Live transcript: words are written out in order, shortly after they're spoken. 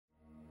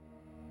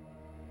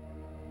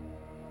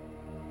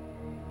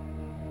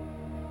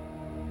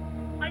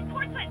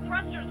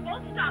thrusters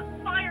won't stop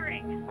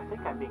firing. I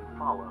think I'm being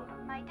followed.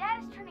 My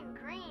dad is turning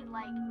green,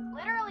 like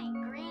literally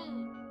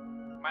green.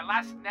 My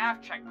last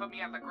nav check put me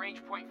at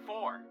Lagrange point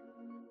 4.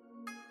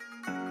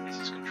 This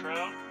is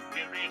Control.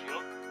 We read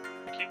you.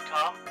 Keep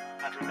calm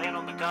and remain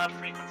on the guard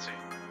frequency.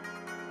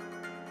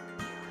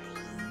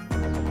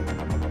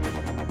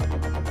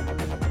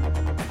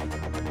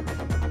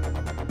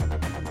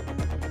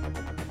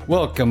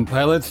 Welcome,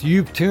 pilots.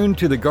 You've tuned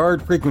to the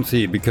guard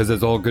frequency because,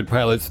 as all good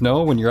pilots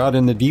know, when you're out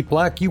in the deep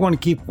black, you want to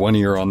keep one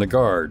ear on the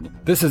guard.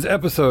 This is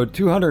episode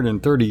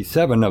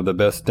 237 of the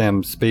Best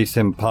Damn Space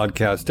Sim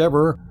podcast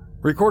ever,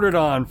 recorded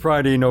on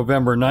Friday,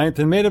 November 9th,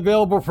 and made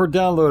available for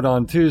download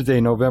on Tuesday,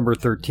 November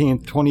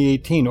 13th,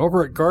 2018,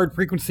 over at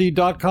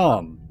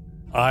guardfrequency.com.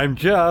 I'm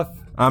Jeff.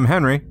 I'm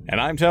Henry. And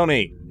I'm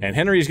Tony. And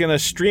Henry's going to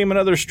stream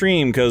another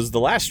stream because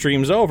the last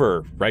stream's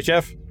over. Right,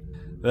 Jeff?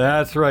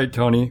 That's right,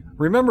 Tony.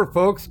 Remember,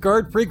 folks,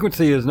 Guard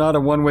Frequency is not a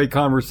one-way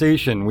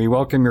conversation. We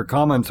welcome your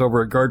comments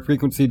over at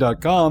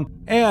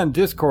guardfrequency.com and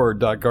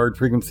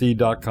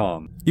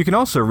discord.guardfrequency.com. You can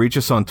also reach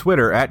us on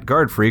Twitter at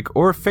GuardFreak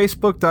or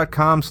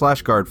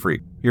facebook.com/GuardFreak.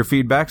 Your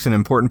feedback's an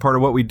important part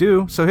of what we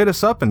do, so hit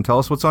us up and tell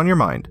us what's on your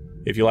mind.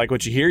 If you like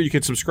what you hear, you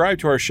can subscribe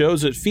to our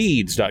shows at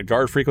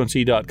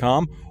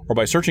feeds.guardfrequency.com or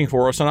by searching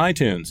for us on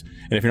iTunes.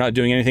 And if you're not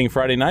doing anything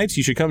Friday nights,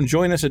 you should come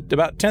join us at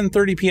about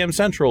 10:30 p.m.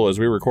 Central as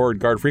we record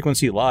Guard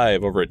Frequency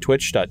live over at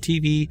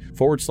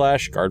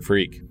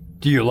twitch.tv/GuardFreak.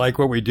 Do you like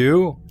what we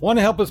do? Want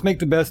to help us make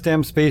the Best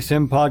Damn Space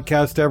Sim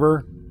podcast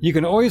ever? You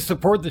can always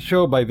support the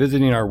show by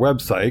visiting our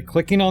website,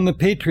 clicking on the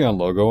Patreon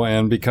logo,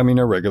 and becoming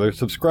a regular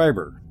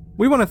subscriber.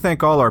 We want to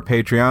thank all our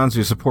Patreons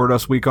who support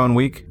us week on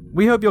week.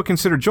 We hope you'll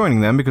consider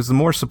joining them because the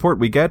more support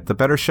we get, the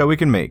better show we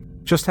can make.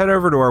 Just head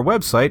over to our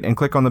website and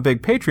click on the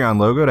big Patreon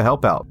logo to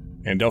help out.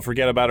 And don't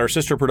forget about our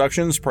sister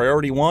productions,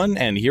 Priority 1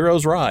 and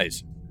Heroes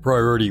Rise.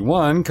 Priority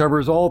 1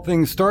 covers all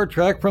things Star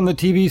Trek, from the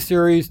TV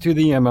series to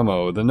the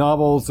MMO, the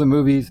novels, the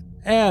movies,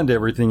 and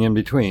everything in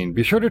between.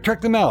 Be sure to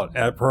check them out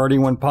at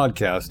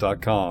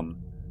PriorityOnePodcast.com.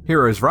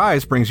 Heroes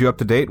Rise brings you up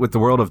to date with the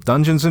world of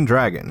Dungeons &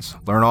 Dragons.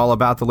 Learn all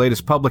about the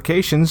latest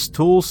publications,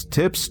 tools,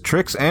 tips,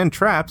 tricks, and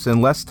traps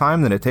in less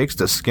time than it takes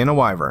to skin a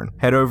wyvern.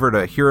 Head over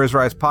to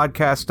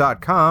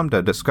HeroesRisePodcast.com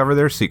to discover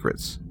their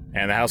secrets.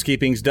 And the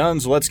housekeeping's done,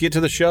 so let's get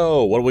to the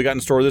show. What do we got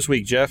in store this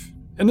week, Jeff?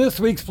 In this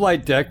week's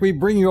Flight Deck, we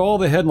bring you all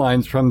the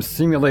headlines from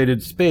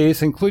simulated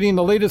space, including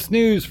the latest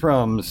news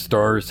from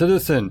Star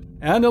Citizen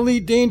and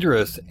Elite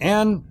Dangerous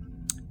and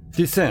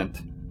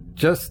Descent.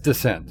 Just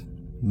Descent.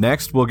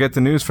 Next, we'll get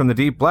the news from the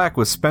Deep Black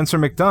with Spencer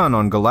McDunn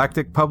on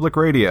Galactic Public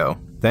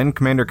Radio. Then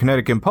Commander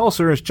Kinetic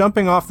Impulsor is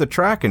jumping off the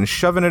track and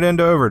shoving it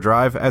into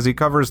overdrive as he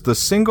covers the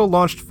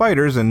single-launched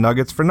fighters in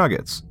Nuggets for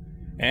Nuggets.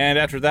 And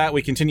after that,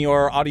 we continue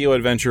our audio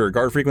adventure,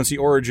 Guard Frequency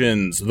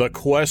Origins, The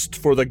Quest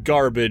for the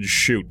Garbage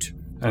Chute.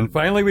 And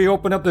finally, we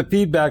open up the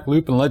feedback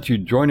loop and let you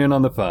join in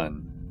on the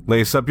fun.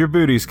 Lace up your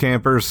booties,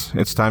 campers.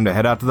 It's time to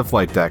head out to the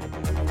flight deck.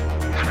 Speed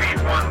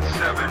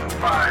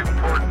 175,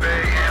 Port Bay,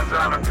 hands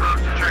on approach,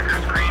 trigger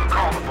screen,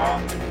 call the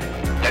ball.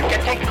 Don't get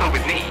technical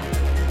with me.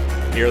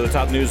 Here are the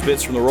top news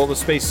bits from the world of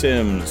Space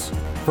Sims.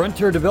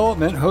 Frontier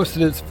Development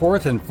hosted its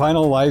fourth and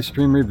final live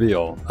stream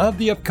reveal of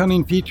the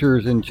upcoming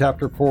features in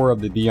Chapter 4 of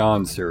the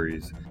Beyond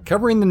series,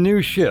 covering the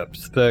new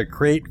ships, the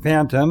Crate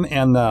Phantom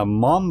and the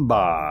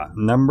Mamba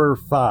number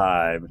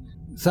 5.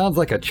 Sounds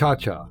like a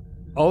cha-cha.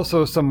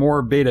 Also some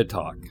more beta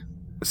talk.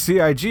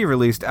 CIG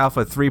released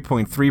Alpha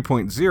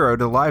 3.3.0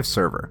 to live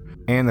server,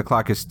 and the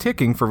clock is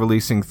ticking for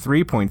releasing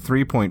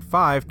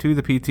 3.3.5 to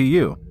the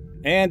PTU.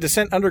 And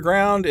Descent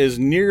Underground is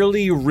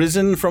nearly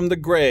risen from the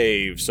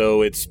grave,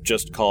 so it's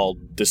just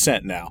called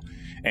Descent now.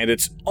 And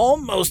it's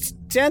almost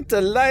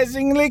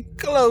tantalizingly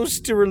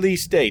close to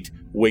release date.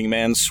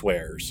 Wingman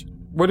swears.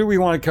 What do we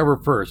want to cover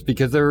first?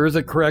 Because there is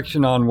a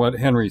correction on what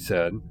Henry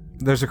said.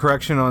 There's a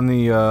correction on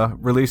the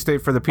release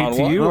date for the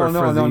PTU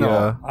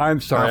No.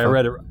 I'm sorry, Alpha? I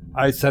read it.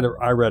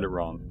 I read it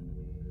wrong.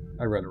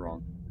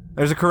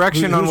 There's a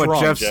correction on what wrong,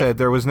 Jeff Jeff? said.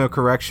 There was no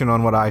correction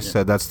on what I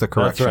said. That's the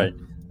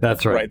correction.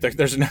 That's right. Right,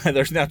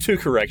 there's now two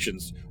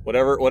corrections.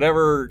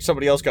 Whatever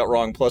somebody else got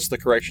wrong, plus the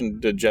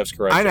correction to Jeff's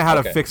correction. I know how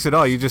to fix it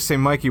all. You just say,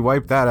 Mikey,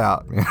 wipe that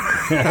out.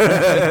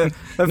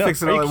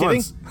 Fix it all at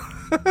once.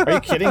 Are you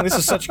kidding? This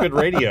is such good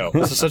radio.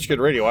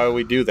 Why would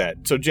we do that?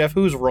 So, Jeff,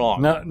 who's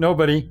wrong? No,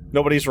 nobody.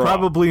 Nobody's wrong.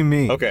 Probably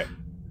me. Okay.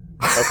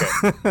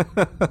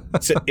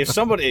 So if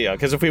somebody,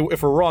 because if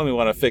we're wrong, we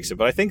want to fix it.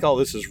 But I think all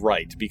this is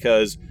right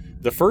because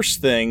the first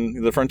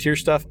thing, the Frontier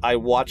stuff, I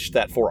watched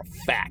that for a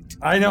fact.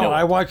 I know.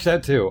 I watched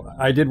that too.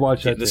 I did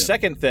watch that too. The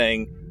second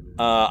thing,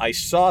 I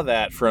saw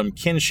that from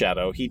Kin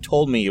Shadow. He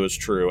told me it was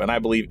true, and I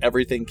believe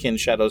everything Kin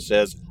Shadow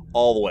says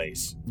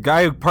always.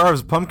 Guy who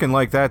carves pumpkin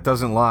like that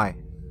doesn't lie.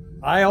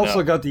 I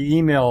also got the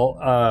email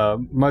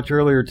much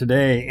earlier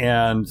today,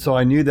 and so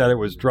I knew that it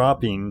was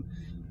dropping,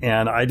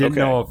 and I didn't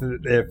know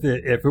if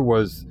it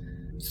was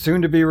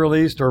soon to be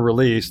released or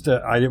released.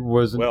 I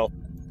wasn't. Well,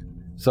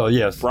 so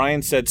yes,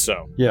 Brian said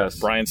so. Yes,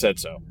 Brian said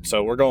so.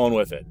 So we're going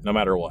with it, no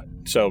matter what.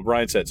 So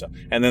Brian said so.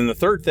 And then the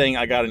third thing,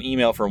 I got an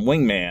email from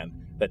Wingman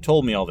that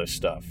told me all this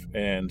stuff,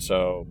 and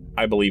so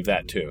I believe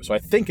that too. So I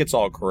think it's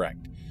all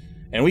correct,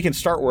 and we can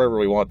start wherever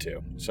we want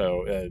to.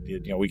 So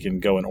we can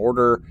go in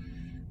order.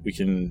 We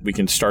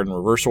can start in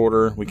reverse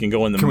order. We can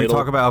go in the middle. Can we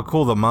talk about how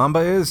cool the Mamba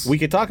is? We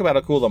could talk about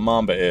how cool the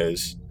Mamba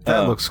is.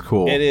 That looks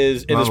cool. It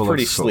is. It is Mamba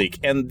pretty looks cool. sleek,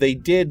 and they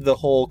did the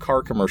whole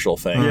car commercial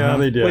thing. Yeah,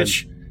 they did.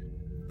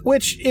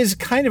 Which is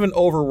kind of an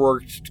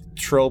overworked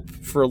trope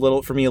for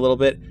me a little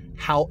bit.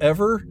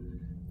 However,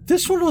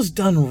 this one was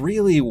done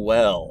really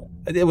well.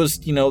 It was,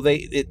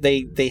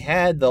 they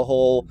had the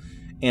whole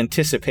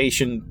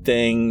anticipation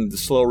thing, the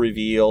slow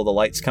reveal, the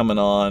lights coming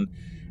on,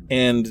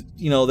 and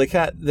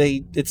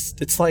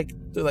it's like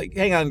they're like,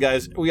 hang on,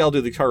 guys, we all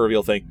do the car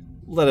reveal thing.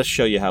 Let us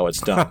show you how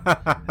it's done,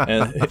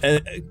 and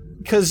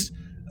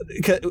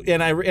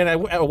I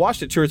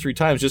watched it 2 or 3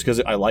 times just because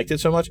I liked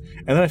it so much,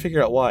 and then I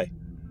figured out why.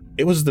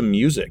 It was the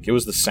music. It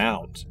was the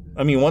sound.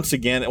 I mean, once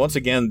again,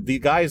 the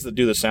guys that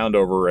do the sound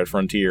over at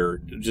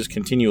Frontier just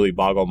continually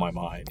boggle my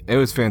mind. It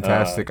was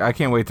fantastic. I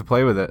can't wait to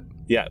play with it.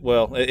 Yeah,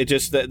 well, it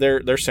just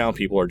their sound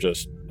people are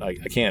just I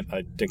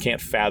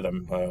can't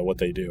fathom what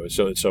they do. It's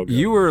so good.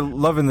 You were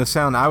loving the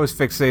sound. I was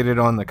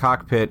fixated on the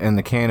cockpit and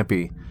the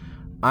canopy.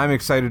 I'm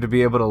excited to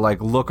be able to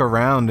look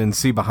around and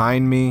see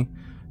behind me.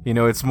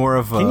 It's more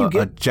of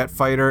a jet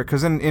fighter,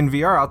 because in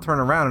VR I'll turn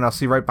around and I'll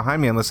see right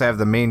behind me unless I have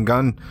the main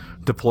gun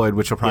deployed,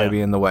 which will probably be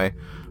in the way.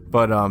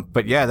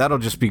 But yeah, that'll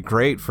just be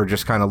great for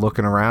just kind of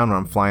looking around when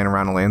I'm flying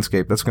around a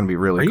landscape. That's going to be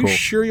really cool. Are you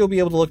sure you'll be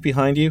able to look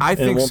behind you? I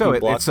think so.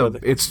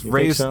 It's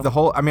raised the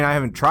whole. I mean, I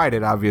haven't tried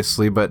it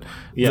obviously, but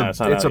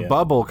it's a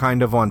bubble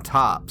kind of on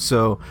top,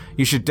 so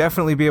you should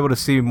definitely be able to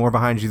see more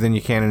behind you than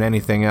you can in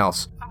anything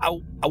else.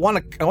 I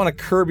want to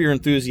curb your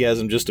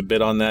enthusiasm just a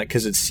bit on that,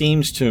 because it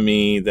seems to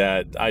me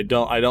that I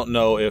don't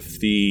know if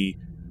the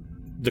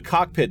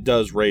cockpit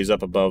does raise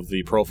up above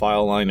the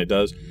profile line. It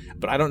does,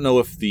 but I don't know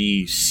if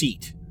the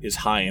seat is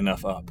high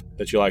enough up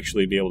that you'll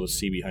actually be able to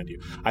see behind you.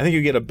 I think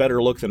you get a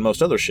better look than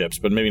most other ships,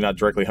 but maybe not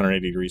directly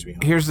 180 degrees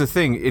behind. Here's the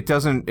thing: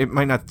 it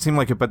might not seem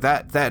like it, but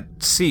that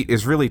seat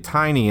is really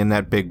tiny in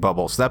that big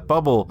bubble. So that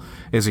bubble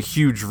is a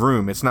huge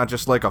room. It's not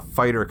just like a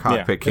fighter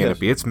cockpit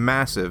canopy. It's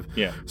massive.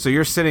 Yeah. So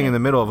you're sitting in the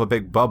middle of a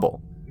big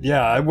bubble.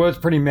 Yeah, it was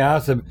pretty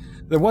massive.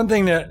 The one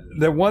thing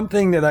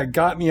that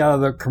got me out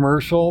of the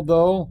commercial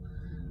though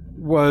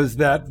was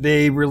that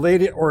they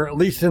related, or at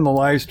least in the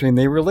live stream,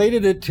 they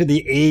related it to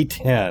the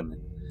A-10.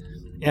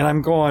 And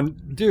I'm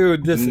going,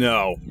 dude, this...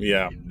 No,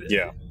 yeah.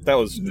 The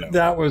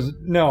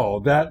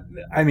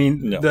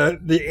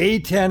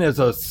A-10 is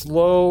a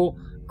slow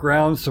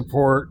ground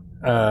support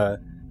tank.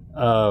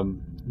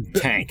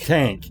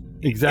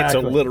 Exactly. It's a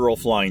literal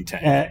flying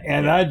tank.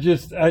 And I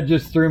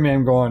just threw me,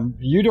 I'm going,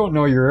 you don't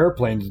know your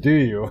airplanes, do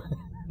you?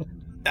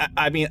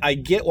 I mean, I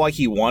get why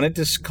he wanted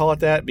to call it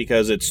that,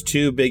 because it's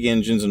 2 big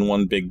engines and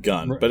 1 big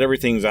gun, but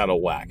everything's out of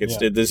whack.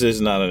 This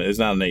is not an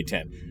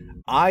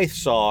A-10. I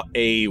saw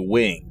a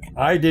wing.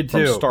 I did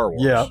too. From Star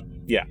Wars.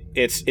 Yeah.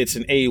 It's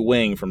an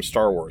A-wing from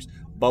Star Wars.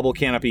 Bubble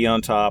canopy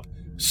on top,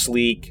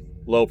 sleek,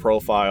 low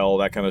profile,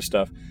 that kind of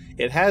stuff.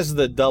 It has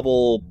the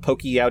double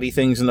pokey outy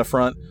things in the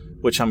front,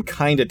 which I'm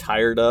kind of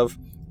tired of.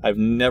 I've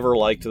never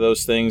liked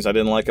those things. I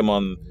didn't like them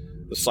on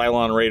the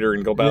Cylon Raider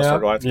and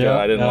Battlestar Galactica.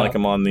 I didn't like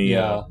them on the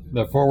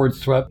the forward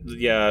swept.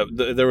 Yeah,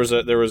 there was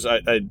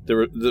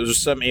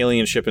some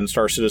alien ship in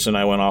Star Citizen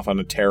I went off on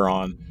a tear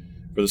on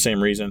for the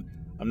same reason.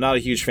 I'm not a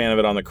huge fan of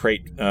it on the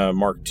Crate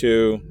Mark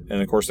II,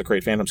 and of course the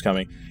Crate Phantom's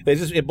coming.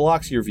 It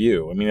blocks your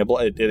view. I mean,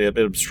 it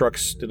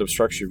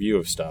obstructs your view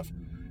of stuff.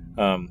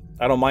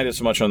 I don't mind it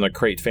so much on the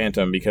Crate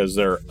Phantom because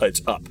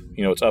it's up.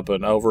 It's up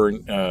and over,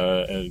 and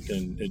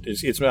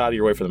it's out of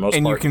your way for the most part.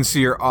 And you can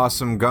see your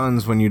awesome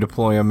guns when you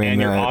deploy them.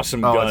 And your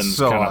awesome guns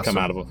come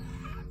out of them.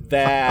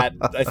 That,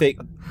 I think,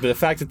 the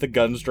fact that the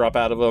guns drop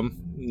out of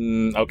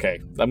them, okay,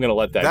 I'm going to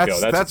let that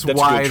go. That's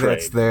why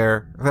that's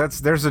there.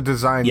 There's a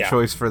design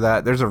choice for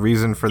that. There's a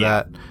reason for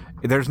that.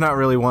 There's not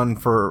really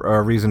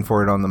a reason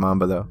for it on the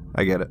Mamba, though.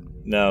 I get it.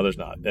 No, there's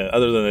not.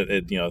 Other than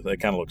it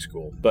kind of looks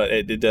cool. But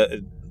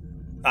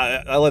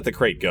I let the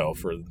Crate go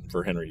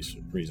for Henry's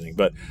reasoning.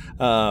 But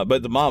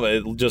the Mamba,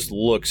 it just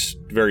looks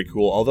very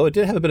cool. Although it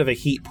did have a bit of a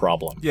heat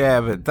problem.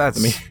 Yeah, but they're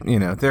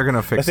going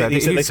to fix that. He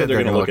said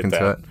they're going to look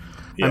into it.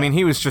 Yeah. I mean,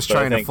 he was just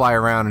trying to fly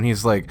around, and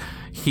he's like,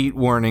 heat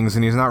warnings,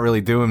 and he's not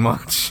really doing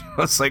much.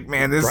 I was like,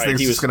 man, this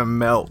thing's just going to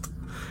melt.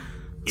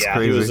 It's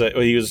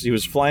crazy. He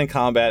was flying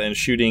combat and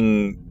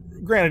shooting.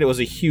 Granted, it was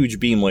a huge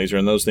beam laser,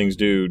 and those things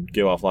do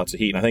give off lots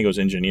of heat. And I think it was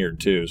engineered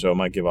too, so it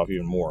might give off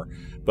even more.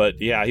 But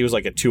yeah, he was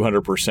like at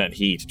 200%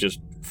 heat, just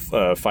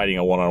fighting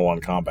a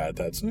one-on-one combat.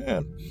 That's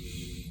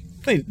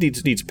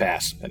needs a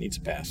pass. That needs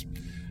a pass.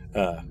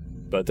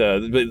 But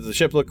the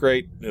ship looked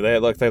great. They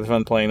had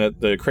fun playing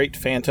it. The Crate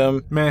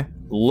Phantom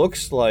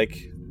looks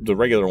like the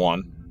regular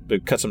one. They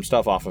cut some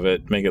stuff off of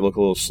it, make it look a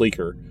little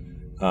sleeker.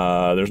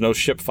 There's no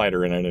ship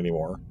fighter in it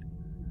anymore.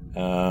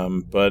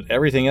 But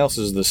everything else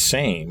is the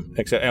same,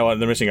 except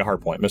they're missing a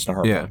hard point.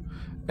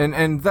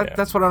 And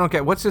that's what I don't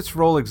get. What's its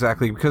role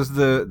exactly? Because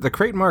the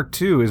Crate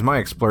Mark II is my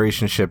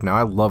exploration ship now.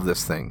 I love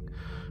this thing.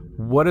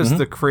 What is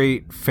the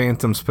Crate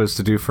Phantom supposed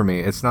to do for me?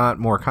 It's not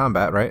more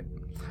combat, right?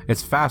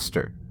 It's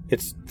faster.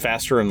 It's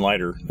faster and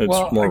lighter.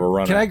 It's more of a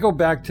runner. Can I go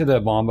back to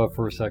the Mamba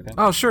for a second?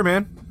 Oh, sure,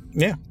 man.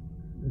 Yeah.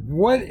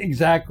 What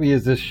exactly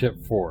is this ship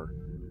for?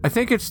 I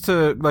think it's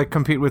to like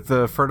compete with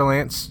the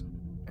Fer-de-Lance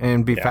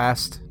and be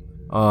fast.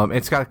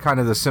 It's got kind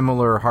of the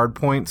similar hard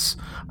points.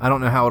 I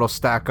don't know how it'll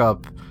stack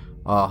up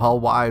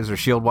hull-wise or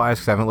shield-wise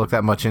because I haven't looked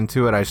that much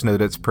into it. I just know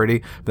that it's pretty.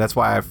 But that's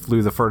why I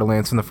flew the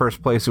Fer-de-Lance in the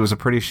first place. It was a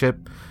pretty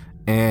ship,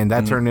 and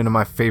that turned into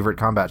my favorite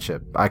combat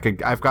ship. I've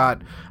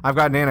got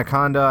an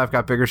Anaconda. I've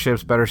got bigger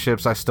ships, better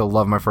ships. I still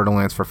love my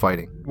Fer-de-Lance for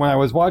fighting. When I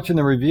was watching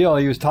the reveal,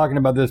 he was talking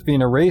about this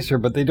being a racer,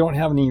 but they don't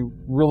have any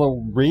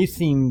real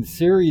racing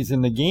series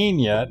in the game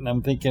yet. And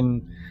I'm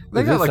thinking,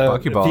 they got like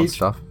Buckyball and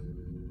stuff.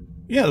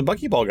 Yeah, the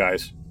Buckyball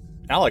guys.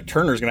 Alec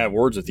Turner's gonna have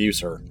words with you,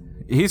 sir.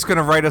 He's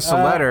gonna write us a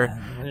letter,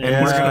 and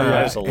we're gonna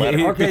write us a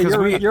letter. Okay,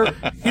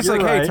 he's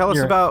like, hey, tell us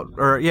about,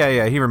 or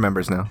yeah, he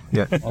remembers now.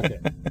 Yeah. Okay.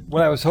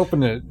 What I was hoping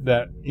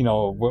that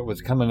what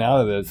was coming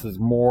out of this is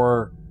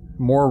more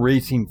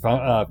racing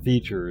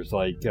features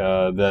like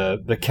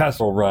the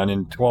Kessel run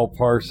in 12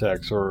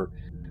 parsecs or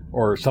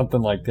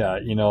something like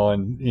that,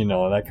 and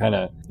that kind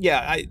of. Yeah,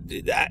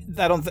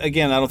 I don't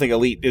think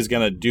Elite is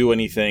going to do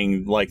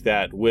anything like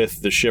that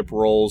with the ship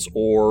rolls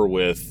or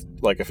with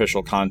like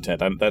official content.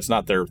 That's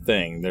not their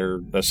thing. They're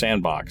a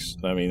sandbox.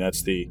 I mean,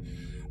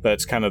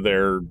 that's kind of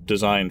their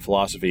design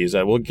philosophy. Is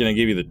that we're going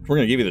to give you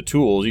the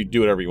tools. You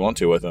do whatever you want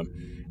to with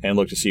them, and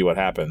look to see what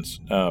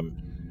happens.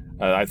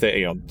 I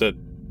think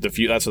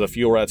that's how the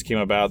Fuel Rats came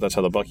about. That's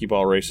how the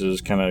Buckyball races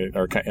came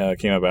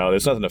about.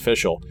 It's nothing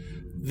official.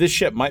 This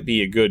ship might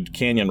be a good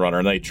canyon runner,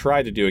 and they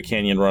tried to do a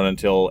canyon run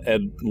until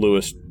Ed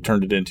Lewis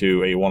turned it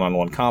into a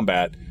one-on-one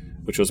combat,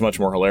 which was much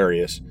more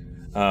hilarious.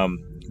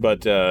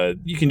 But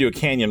you can do a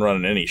canyon run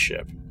in any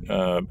ship.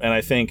 And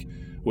I think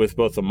with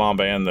both the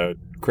Mamba and the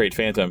Crate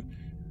Phantom,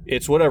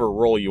 it's whatever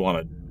role you want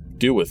to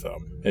do with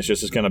them.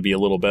 It's going to be a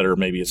little better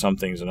maybe at some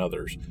things than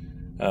others.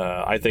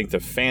 I think the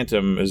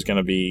Phantom is going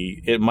to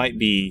be... It might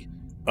be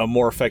a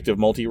more effective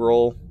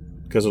multi-role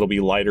because it'll be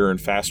lighter and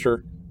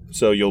faster.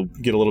 So you'll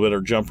get a little bit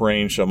of jump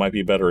range, so it might be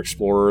a better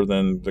explorer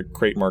than the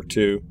Crate Mark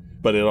II.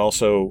 But it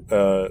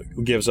also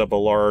gives up a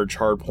large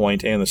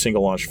hardpoint and the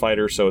single-launch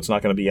fighter, so it's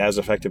not going to be as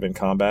effective in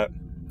combat.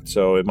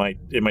 So it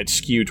might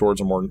skew towards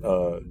a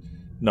more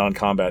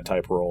non-combat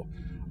type role.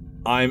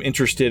 I'm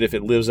interested if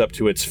it lives up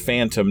to its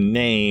Phantom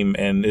name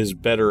and is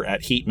better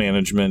at heat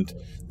management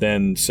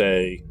than,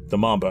 say, the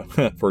Mamba,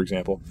 for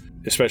example,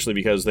 especially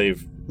because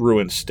they've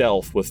ruined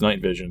stealth with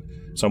night vision.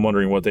 So I'm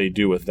wondering what they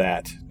do with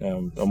that.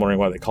 I'm wondering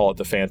why they call it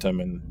the Phantom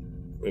and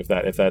if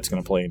that's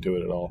going to play into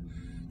it at all.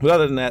 But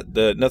other than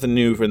that, nothing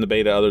new in the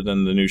beta other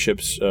than the new ship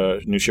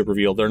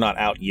reveal. They're not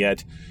out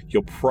yet.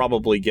 You'll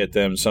probably get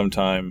them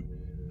sometime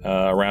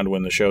around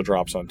when the show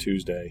drops on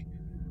Tuesday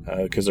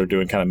because they're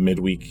doing kind of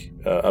midweek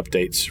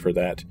updates for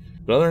that.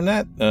 But other than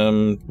that,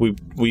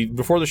 we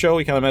before the show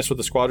we kind of messed with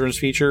the Squadrons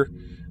feature.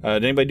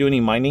 Did anybody do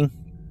any mining?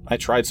 I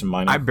tried some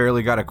mining. I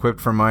barely got equipped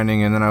for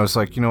mining, and then I was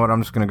like, you know what,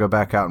 I'm just going to go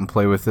back out and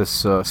play with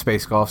this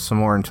Space Golf some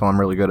more until I'm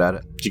really good at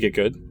it. Did you get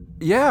good?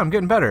 Yeah, I'm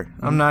getting better.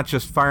 Mm-hmm. I'm not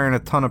just firing a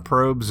ton of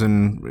probes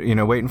and,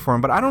 waiting for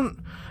them, but I don't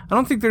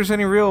think there's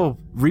any real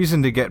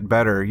reason to get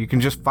better. You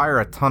can just fire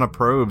a ton of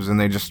probes, and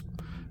they just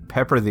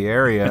pepper the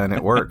area, and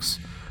it works.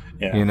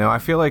 Yeah. I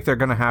feel like they're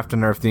going to have to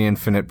nerf the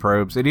infinite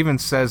probes. It even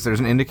says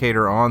there's an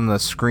indicator on the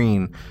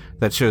screen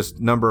that shows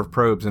number of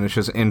probes, and it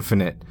shows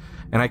infinite.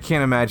 And I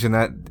can't imagine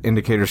that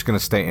indicator's going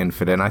to stay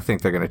infinite, and I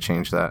think they're going to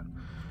change that.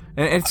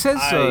 And it says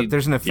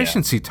there's an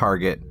efficiency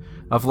target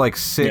of like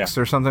 6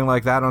 or something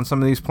like that on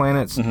some of these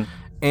planets. Mm-hmm.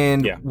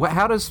 And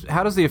how does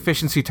the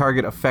efficiency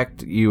target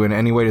affect you in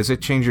any way? Does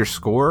it change your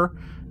score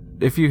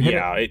if you hit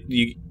it?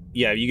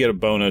 You get a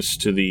bonus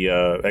to the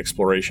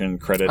exploration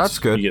credits. That's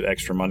good. You get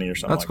extra money or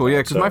something. That's cool.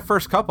 Yeah, because my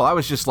first couple, I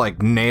was just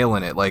like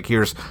nailing it. Like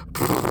here's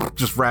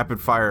just rapid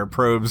fire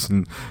probes,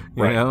 and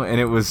you know, and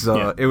it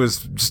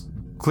was just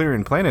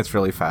clearing planets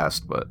really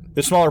fast. But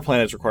the smaller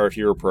planets require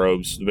fewer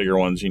probes. The bigger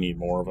ones, you need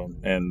more of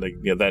them, and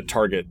that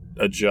target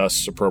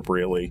adjusts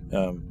appropriately.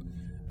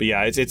 But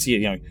yeah, it's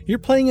you're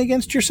playing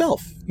against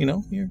yourself.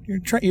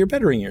 You're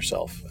bettering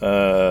yourself.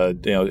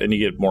 And you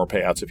get more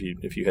payouts if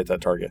you hit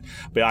that target.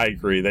 But I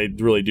agree, they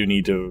really do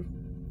need to.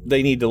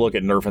 They need to look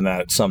at nerfing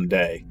that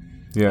someday.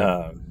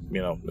 Yeah.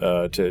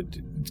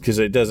 Because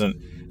it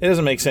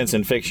doesn't make sense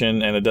in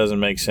fiction, and it doesn't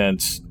make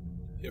sense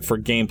for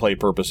gameplay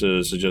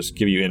purposes to just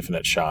give you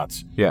infinite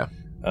shots. Yeah.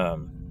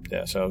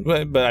 So,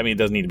 but I mean, it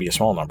doesn't need to be a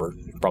small number.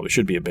 It probably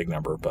should be a big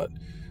number, but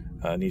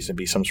it needs to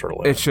be some sort of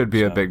limit. It should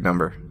be a big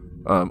number.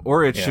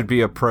 Or it should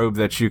be a probe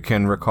that you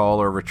can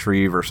recall or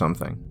retrieve or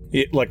something.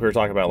 Like we were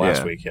talking about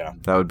last week,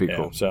 That would be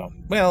cool. So,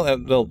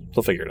 they'll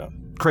figure it out.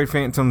 Crate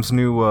Phantom's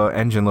new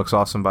engine looks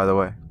awesome, by the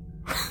way.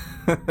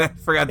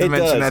 Forgot to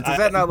mention that. Does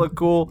that not look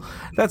cool?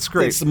 That's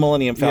great. It's the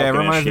Millennium Falcon. Yeah, it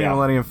reminds me of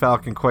Millennium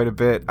Falcon quite a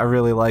bit. I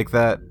really like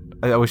that.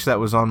 I wish that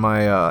was on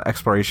my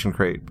exploration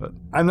crate, but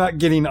I'm not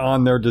getting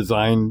on their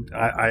design.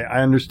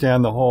 I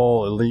understand the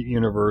whole Elite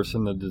universe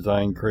and the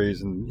design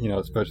craze, and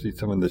especially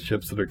some of the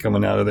ships that are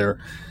coming out of there.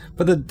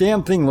 But the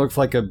damn thing looks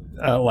like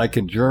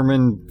a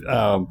German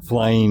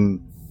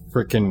flying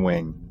frickin'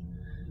 wing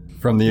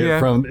from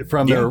the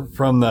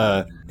from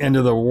the end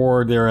of the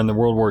war there in the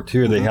World War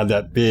II. They had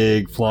that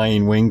big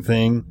flying wing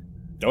thing.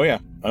 Oh yeah,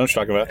 I know what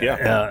you're talking about.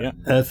 Yeah.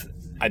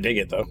 I dig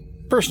it though.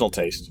 Personal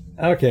taste.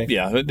 Okay.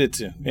 Yeah,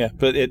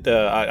 but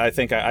I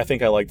think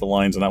I like the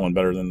lines on that one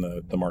better than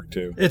the Mark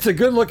II. It's a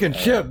good looking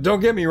ship. Don't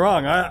get me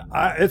wrong.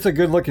 It's a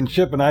good looking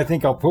ship, and I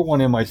think I'll put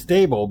one in my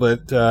stable.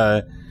 But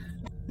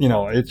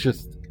it's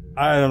just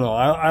I don't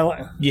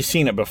know. You've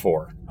seen it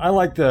before. I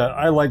like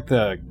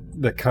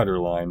the cutter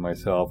line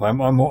myself.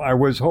 I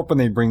was hoping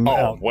they'd bring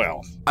out.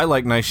 Well, I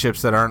like nice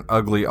ships that aren't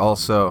ugly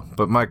also.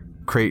 But my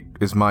crate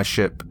is my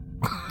ship.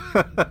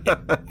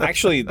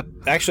 Actually,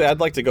 I'd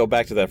like to go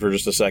back to that for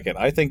just a second.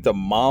 I think the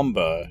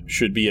Mamba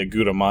should be a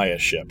Gudamaya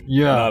ship,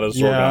 not a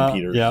Zorgon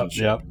Peterson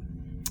ship.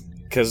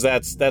 Because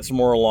that's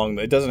more along.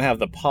 It doesn't have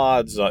the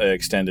pods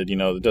extended,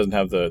 it doesn't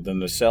have the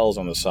nacelles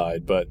on the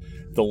side, but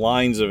the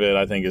lines of it,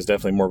 I think, is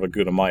definitely more of a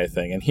Gudamaya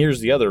thing. And here's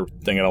the other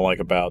thing I don't like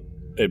about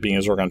it being a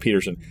Zorgon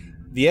Peterson.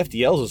 The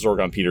FDL is a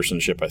Zorgon Peterson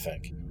ship, I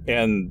think.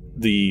 And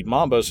the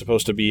Mamba is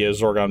supposed to be a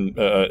Zorgon,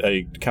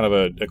 a kind of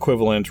a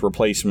equivalent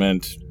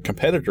replacement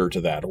competitor to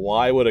that.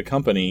 Why would a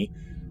company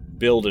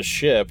build a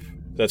ship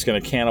that's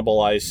going to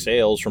cannibalize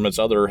sales from its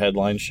other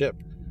headline ship?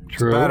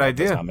 True. It's a bad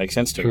idea. Does not make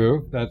sense to me.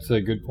 True. That's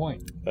a good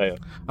point.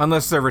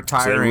 Unless they're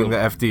retiring the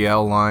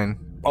FDL line.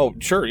 Oh,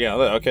 sure. Yeah.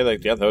 Okay.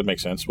 That would make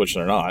sense. Which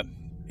they're not.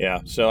 Yeah.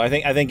 So I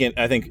think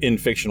in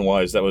fiction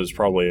wise, that was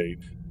probably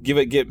give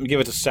it to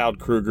Saud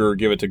Kruger,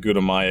 give it to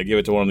Gudamaya, give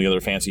it to one of the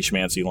other fancy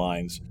schmancy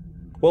lines.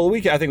 Well,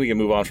 I think we can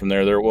move on from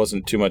there. There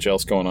wasn't too much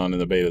else going on in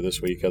the beta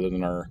this week other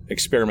than our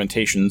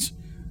experimentations.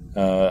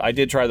 I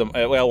did try them.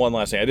 Well, one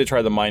last thing. I did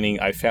try the mining.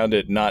 I found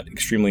it not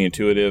extremely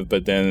intuitive,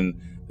 but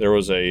then there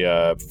was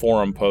a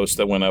forum post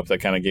that went up that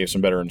kind of gave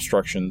some better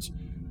instructions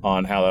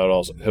on how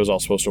it was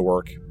all supposed to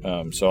work.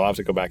 So I'll have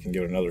to go back and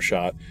give it another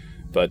shot.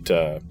 But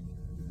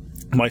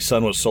my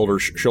son was shoulder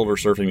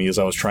surfing me as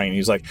I was trying.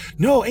 He's like,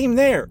 "No, aim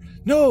there.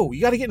 No, you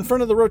got to get in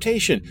front of the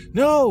rotation.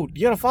 No,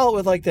 you got to follow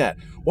it like that.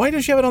 Why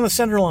don't you have it on the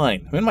center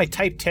line? I'm in my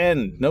Type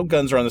 10. No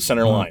guns are on the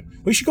center line.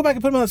 We should go back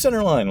and put them on the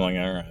center line." I'm like,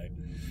 all right.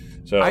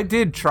 So I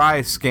did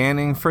try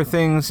scanning for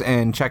things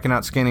and checking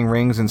out scanning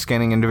rings and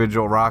scanning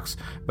individual rocks,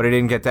 but I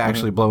didn't get to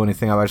actually blow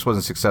anything up. I just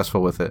wasn't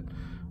successful with it.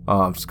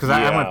 Because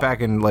I went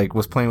back and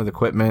was playing with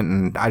equipment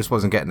and I just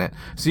wasn't getting it.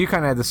 So you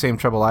kind of had the same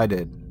trouble I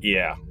did.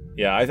 Yeah.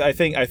 I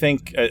think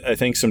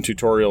some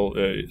tutorial,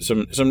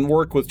 some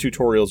work with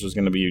tutorials is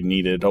going to be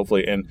needed,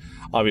 hopefully, and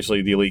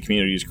obviously the Elite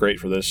community is great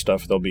for this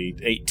stuff. There'll be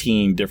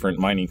 18 different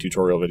mining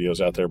tutorial videos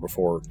out there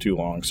before too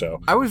long. So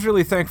I was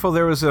really thankful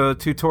there was a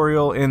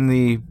tutorial in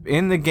the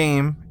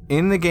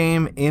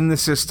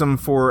system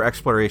for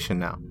exploration.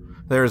 Now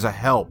there is a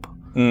help.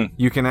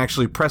 You can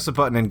actually press a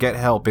button and get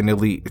help in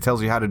Elite. It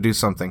tells you how to do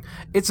something.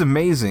 It's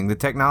amazing. The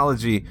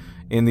technology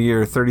in the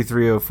year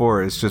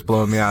 3304 is just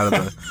blowing me out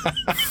of the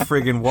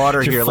friggin'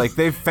 water here. Like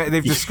they've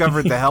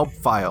discovered the help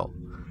file.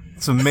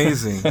 It's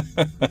amazing.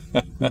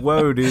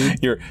 Whoa, dude.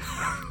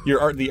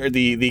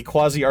 The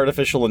quasi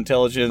artificial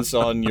intelligence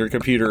on your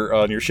computer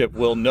on your ship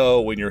will know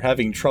when you're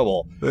having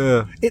trouble.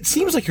 It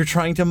seems like you're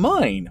trying to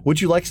mine.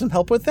 Would you like some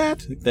help with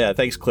that? Yeah,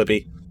 thanks,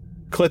 Clippy.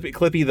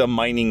 Clippy, the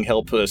mining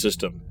help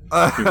system.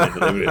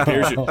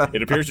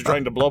 It appears you're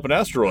trying to blow up an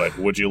asteroid.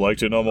 Would you like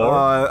to know more?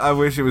 I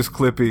wish it was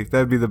Clippy.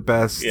 That'd be the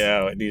best.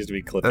 Yeah, it needs to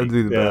be Clippy. That'd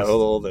be the best.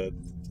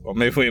 Well,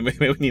 maybe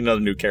we need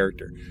another new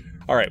character.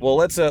 All right. Well,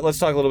 let's talk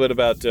a little bit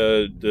about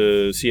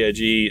the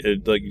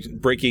CIG. Like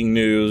breaking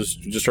news.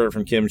 Just heard it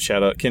from Kin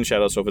Shadow.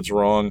 So if it's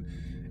wrong,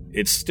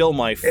 it's still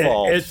my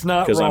fault. It's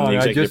not wrong.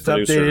 I just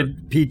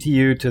updated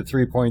PTU to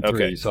 3.3,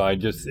 okay. So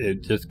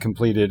it just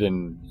completed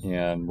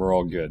and we're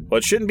all good. Well,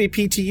 it shouldn't be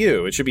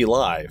PTU. It should be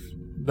live.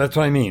 That's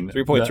what I mean.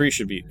 3.3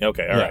 should be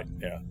okay. All right.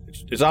 Yeah,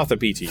 it's off the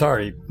PTU.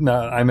 Sorry, no,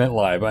 I meant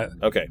live.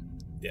 Okay.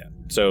 Yeah.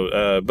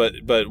 So, but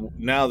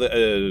now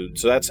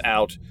so that's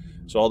out.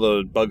 So all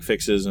the bug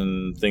fixes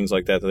and things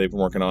like that they've been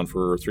working on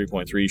for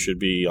 3.3 should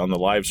be on the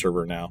live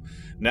server now.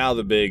 Now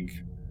the big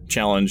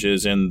challenge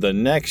is in the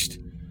next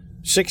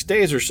 6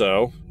 days or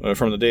so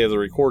from the day of the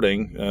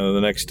recording,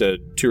 the next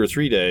 2 or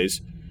 3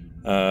 days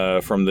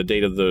from the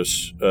date of the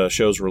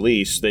show's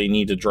release, they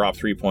need to drop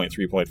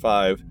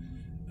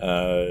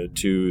 3.3.5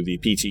 to the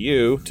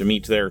PTU to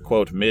meet their,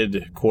 quote,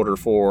 mid-quarter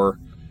 4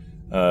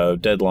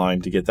 deadline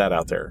to get that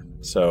out there.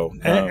 So,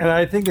 and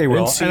I think they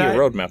will. Didn't see a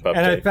roadmap update.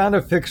 And I found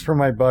a fix for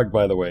my bug,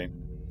 by the way.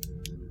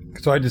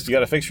 So you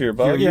got a fix for your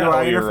bug? Your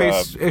UI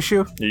interface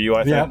issue? Your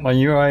UI thing? Yeah, my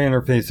UI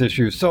interface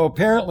issue. So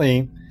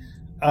apparently,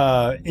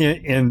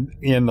 in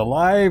the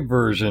live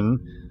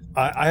version,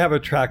 I have a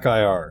track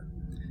IR.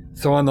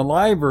 So on the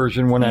live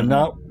version, when I'm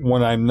not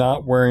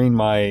wearing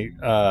my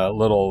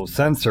little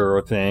sensor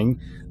or thing,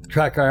 the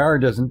track IR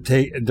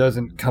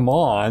doesn't come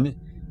on,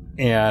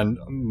 and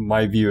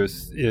my view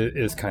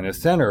is kind of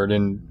centered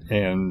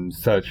and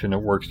such, and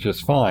it works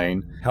just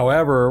fine.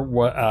 However,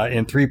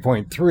 in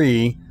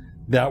 3.3,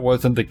 that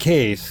wasn't the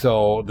case.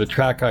 So the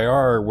track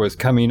IR was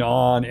coming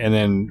on and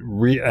then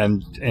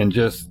and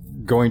just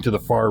going to the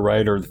far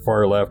right or the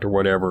far left or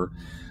whatever.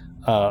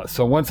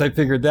 So once I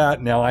figured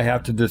that, now I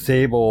have to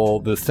disable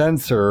the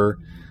sensor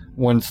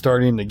when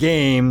starting the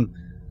game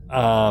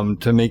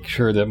to make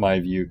sure that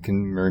my view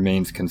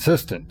remains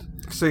consistent.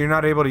 So you're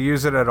not able to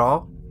use it at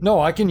all? No,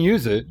 I can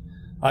use it.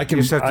 I can.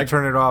 You just have to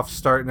turn it off,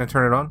 start, and then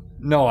turn it on?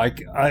 No,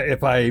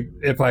 if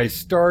I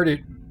start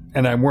it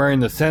and I'm wearing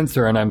the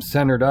sensor and I'm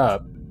centered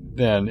up,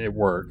 then it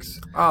works.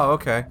 Oh,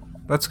 okay.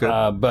 That's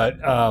good. But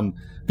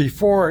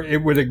before,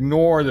 it would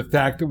ignore the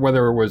fact that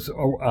whether it was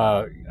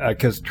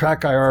because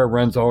Track IR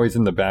runs always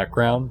in the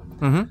background,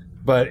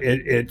 but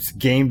it's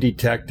game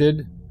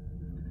detected.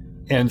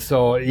 And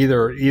so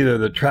either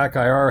the Track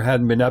IR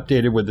hadn't been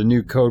updated with the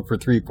new code for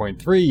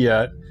 3.3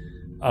 yet,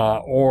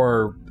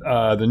 or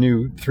the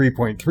new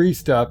 3.3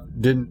 stuff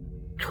didn't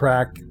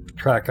track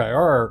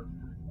IR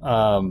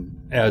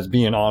as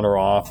being on or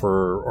off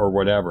or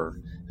whatever.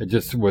 It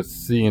just was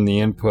seeing the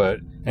input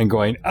and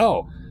going,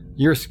 oh,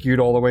 you're skewed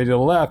all the way to the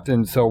left,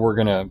 and so we're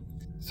gonna.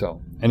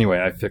 So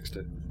anyway, I fixed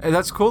it. And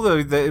that's cool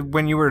though. That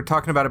when you were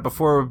talking about it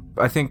before,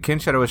 I think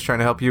Kinshadow was trying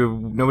to help you.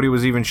 Nobody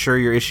was even sure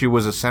your issue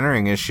was a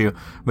centering issue,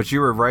 but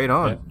you were right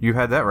on. Yeah. You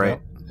had that right.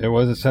 Yeah, it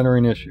was a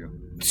centering issue.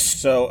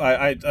 So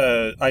I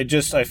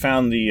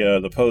found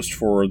the post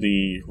for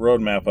the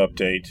roadmap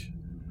update.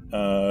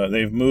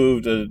 They've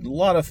moved a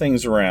lot of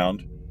things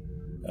around.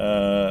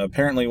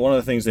 Apparently, one of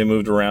the things they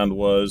moved around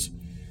was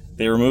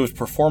they removed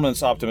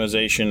performance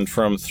optimization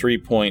from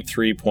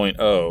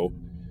 3.3.0.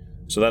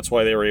 So that's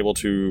why they were able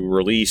to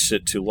release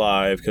it to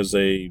live, because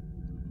they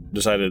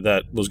decided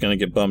that was going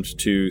to get bumped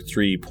to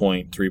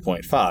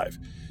 3.3.5.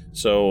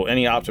 So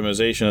any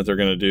optimization that they're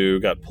going to do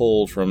got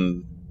pulled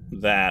from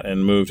that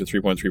and moved to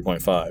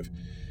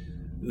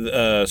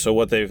 3.3.5. So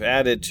what they've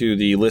added to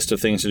the list of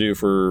things to do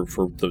for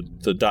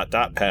the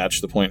dot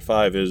patch, the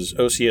 0.5, is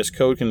OCS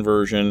code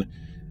conversion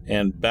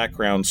and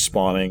background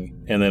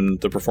spawning, and then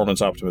the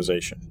performance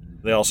optimization.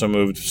 They also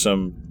moved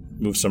some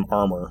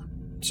armor.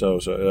 So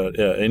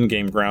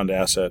in-game ground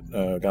asset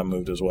got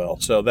moved as well.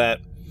 So that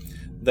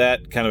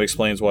kind of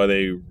explains why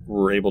they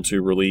were able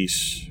to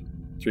release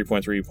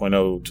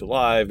 3.3.0 to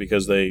live,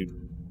 because they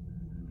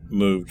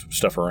moved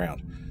stuff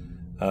around.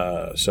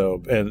 And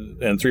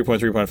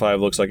 3.3.5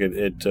 looks like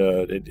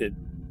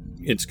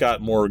it's got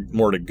more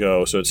to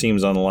go. So it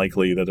seems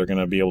unlikely that they're going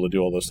to be able to do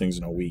all those things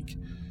in a week.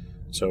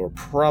 So we're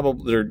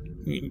probably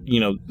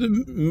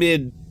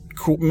mid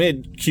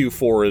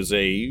Q4 is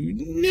a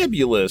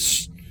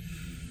nebulous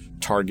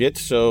target.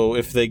 So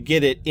if they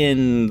get it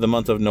in the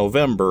month of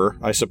November,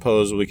 I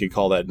suppose we could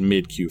call that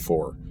mid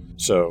Q4.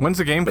 So when's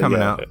the game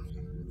coming out?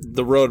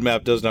 The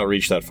roadmap does not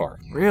reach that far.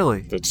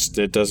 Really?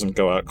 It doesn't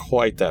go out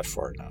quite that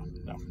far now.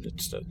 No,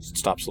 it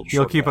stops a little short.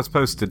 You'll keep us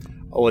posted.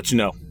 I'll let you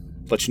know.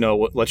 Let you know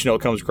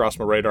what comes across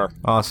my radar.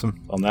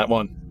 Awesome. On that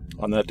one.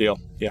 On that deal.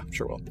 Yeah,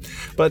 sure will.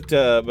 That's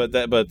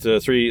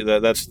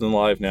in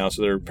live now,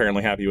 so they're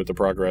apparently happy with the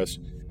progress.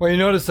 Well, you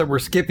notice that we're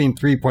skipping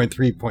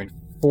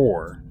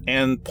 3.3.4.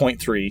 And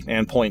 0.3,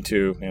 and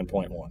 0.2, and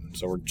 0.1.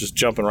 So we're just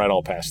jumping right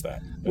all past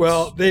that.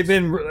 Well, they've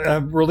been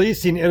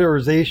releasing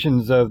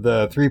iterations of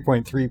the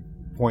 3.3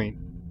 point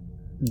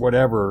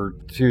whatever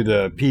to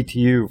the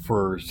PTU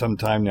for some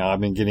time now. I've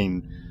been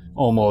getting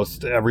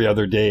almost every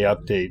other day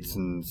updates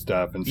and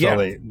stuff. And so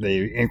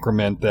they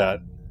increment that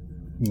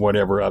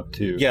whatever up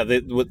to. Yeah,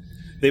 they've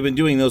been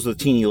doing those with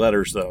teeny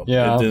letters, though.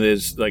 Yeah. It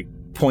is like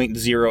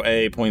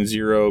 0.0A,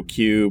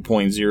 0.0Q,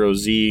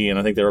 0.0Z, and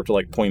I think they're up to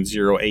like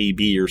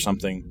 0.0AB or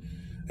something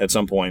at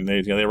some point.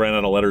 They ran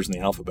out of letters in the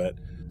alphabet.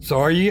 So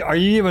are you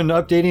even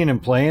updating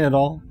and playing at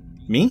all?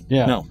 Me?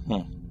 Yeah. No.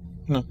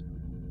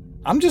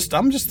 I'm just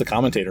the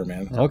commentator,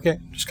 man. Okay.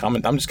 I'm just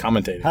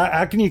commentating.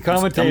 How can you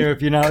commentate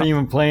if you're not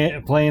even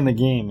playing the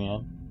game,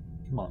 man?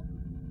 Come on.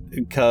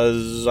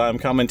 Because I'm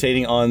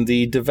commentating on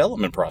the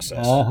development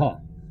process. Uh-huh.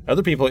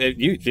 Other people, have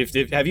you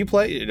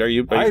played?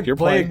 You're play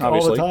playing all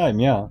obviously the time.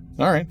 Yeah.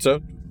 All right,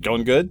 so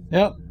going good.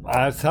 Yep,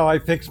 that's how I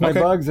fix my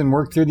bugs and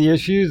work through the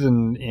issues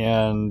and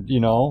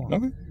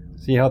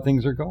see how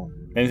things are going.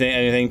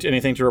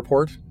 Anything to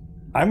report?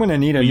 I'm going to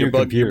need a new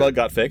computer. Your bug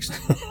got fixed.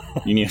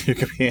 You need a new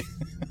computer.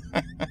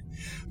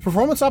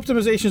 Performance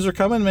optimizations are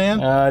coming,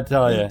 man. I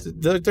tell you,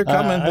 they're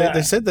coming.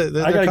 They said that.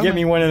 I got to get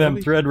me one of them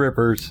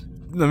Threadrippers.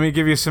 Let me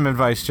give you some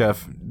advice,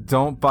 Jeff.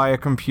 Don't buy a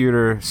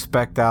computer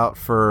spec'd out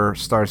for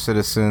Star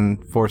Citizen,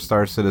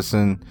 4-Star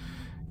Citizen,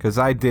 because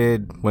I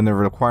did when the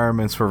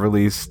requirements were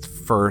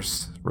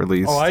first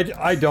released. Oh,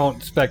 I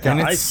don't spec out.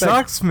 And it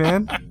sucks,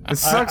 man. It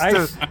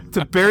sucks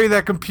to bury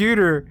that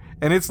computer,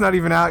 and it's not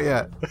even out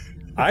yet.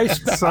 I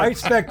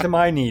spec to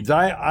my needs.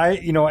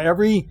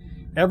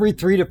 Every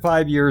 3 to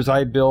 5 years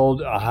I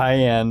build a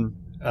high-end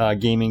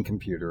gaming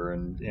computer,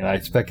 and I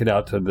spec it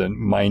out to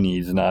my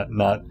needs, not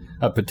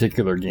a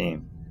particular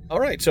game. All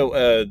right,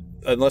 so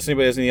unless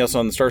anybody has anything else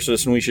on the Star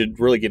Citizen, we should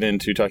really get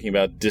into talking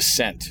about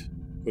Descent.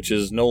 which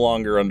is no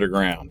longer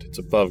underground. It's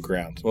above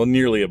ground. Well,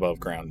 nearly above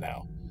ground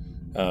now.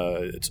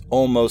 It's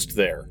almost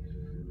there.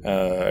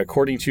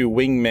 According to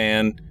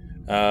Wingman,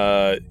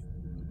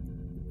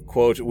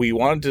 quote, "We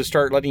wanted to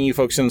start letting you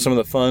focus on some of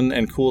the fun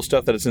and cool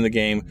stuff that is in the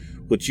game,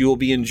 which you will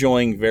be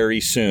enjoying very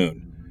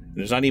soon."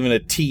 There's not even a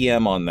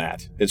TM on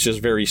that. It's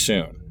just very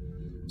soon.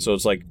 So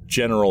it's like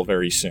general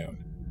very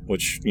soon,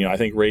 which, I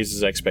think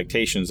raises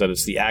expectations that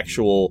it's the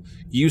actual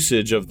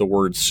usage of the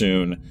word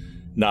soon,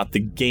 not the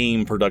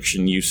game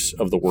production use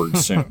of the word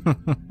soon.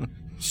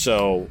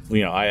 So,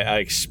 I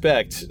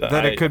expect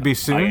that it could be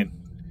soon.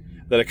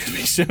 That it could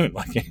be soon,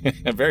 like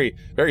very,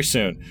 very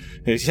soon.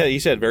 He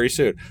said very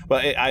soon.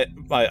 But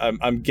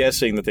I'm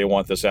guessing that they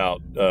want this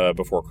out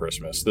before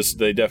Christmas.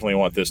 They definitely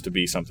want this to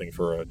be something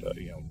for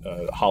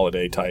a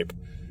holiday type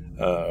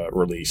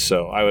release.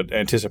 So I would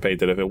anticipate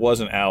that if it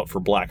wasn't out for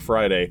Black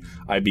Friday,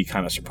 I'd be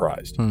kind of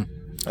surprised.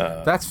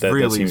 That's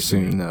really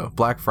soon, though.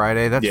 Black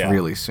Friday, that's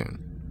really soon.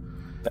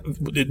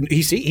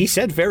 He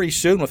said very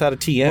soon without a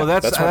TM. Well,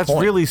 that's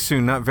really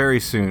soon, not very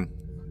soon.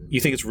 You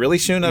think it's really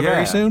soon, not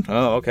very soon?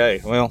 Oh, okay.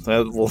 Well,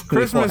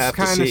 Christmas we'll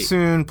kind of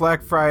soon.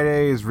 Black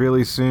Friday is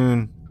really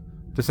soon.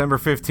 December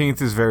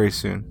 15th is very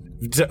soon.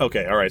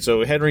 Okay, all right.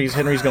 So Henry's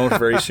going for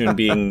very soon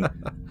being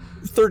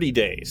 30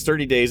 days.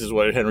 30 days is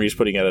what Henry's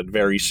putting at it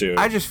very soon.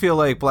 I just feel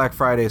like Black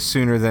Friday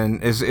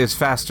is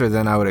faster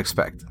than I would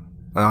expect.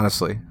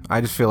 Honestly, I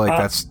just feel like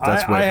that's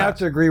what I have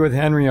to agree with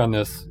Henry on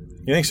this.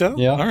 You think so?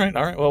 Yeah. All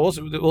right. Well,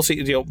 we'll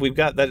see. We've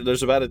got that.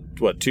 There's about a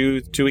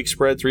 2-week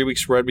spread, 3-week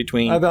spread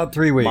between about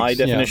 3 weeks. My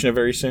definition of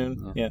very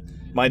soon. Yeah.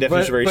 My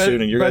definition of very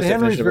soon, and your guys'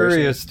 definition of very soon. But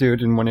Henry's very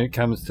astute when it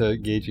comes to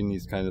gauging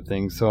these kind of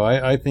things. So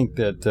I think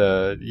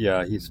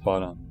that he's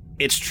spot on.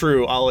 It's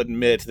true. I'll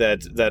admit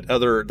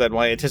that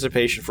my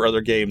anticipation for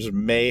other games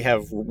may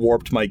have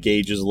warped my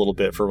gauges a little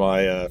bit for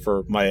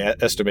my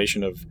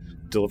estimation of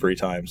delivery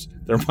times.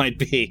 There might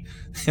be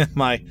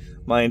my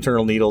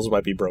internal needles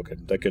might be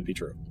broken. That could be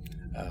true.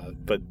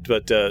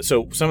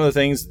 So some of the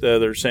things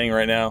they're saying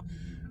right now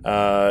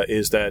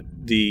is that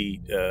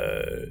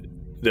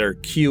they're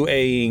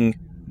QAing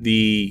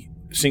the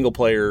single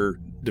player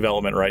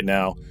development right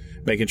now,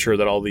 making sure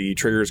that all the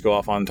triggers go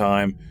off on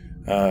time,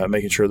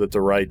 making sure that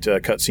the right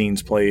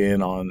cutscenes play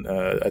in on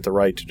at the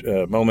right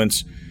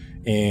moments,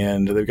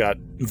 and they've got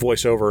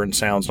voiceover and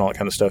sounds and all that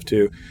kind of stuff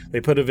too.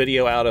 They put a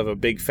video out of a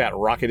big fat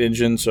rocket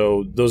engine,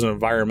 so those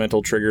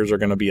environmental triggers are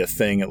going to be a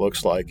thing. It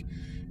looks like.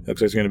 Looks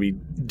like there's going to be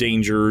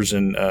dangers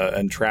and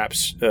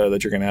traps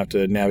that you're going to have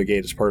to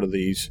navigate as part of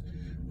these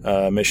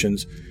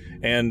missions.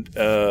 And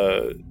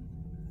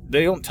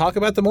they don't talk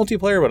about the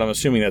multiplayer, but I'm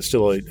assuming that's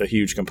still a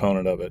huge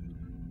component of it.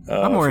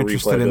 I'm more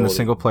interested in the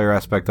single-player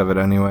aspect of it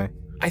anyway.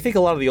 I think a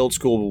lot of the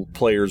old-school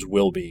players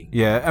will be.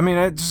 Yeah, I mean,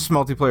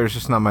 multiplayer is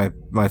just not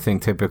my thing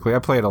typically. I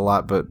play it a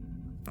lot, but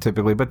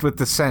with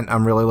Descent,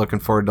 I'm really looking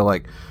forward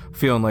to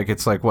feeling like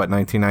it's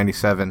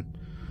 1997.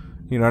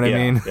 You know what I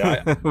mean?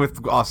 Yeah.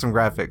 With awesome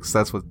graphics.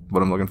 That's what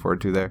I'm looking forward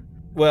to there.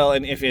 Well,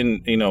 and if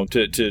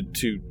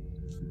to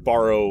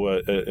borrow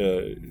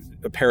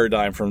a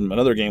paradigm from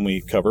another game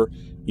we cover,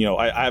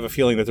 I have a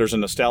feeling that there's a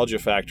nostalgia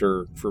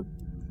factor for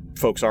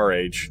folks our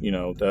age,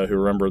 who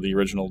remember the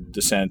original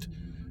Descent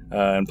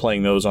and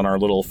playing those on our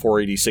little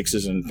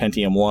 486s and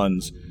Pentium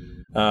 1s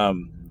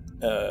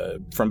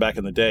from back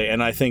in the day.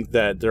 And I think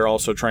that they're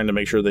also trying to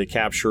make sure they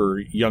capture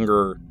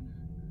younger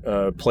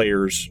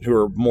players who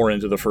are more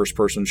into the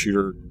first-person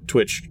shooter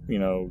Twitch,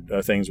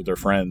 things with their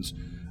friends,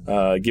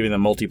 giving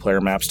them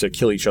multiplayer maps to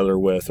kill each other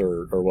with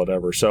or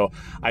whatever. So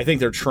I think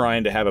they're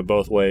trying to have it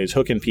both ways,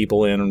 hooking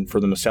people in for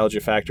the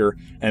nostalgia factor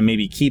and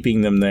maybe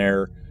keeping them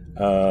there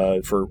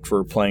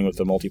for playing with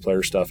the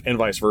multiplayer stuff, and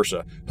vice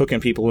versa,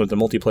 hooking people with the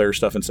multiplayer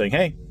stuff and saying,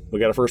 hey, we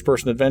got a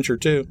first-person adventure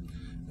too,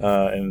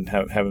 and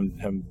have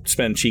them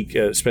spend cheeks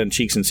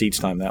and seats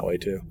time that way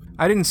too.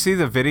 I didn't see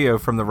the video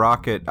from the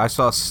rocket. I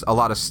saw a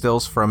lot of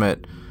stills from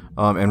it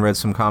and read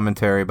some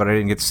commentary, but I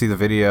didn't get to see the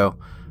video.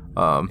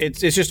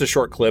 It's just a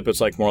short clip. It's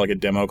more like a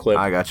demo clip.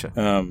 I gotcha.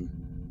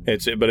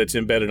 But it's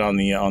embedded on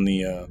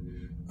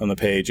the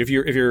page. If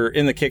you're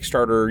in the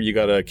Kickstarter, you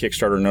got a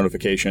Kickstarter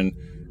notification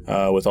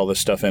with all this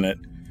stuff in it,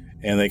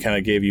 and they kind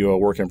of gave you a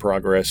work in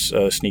progress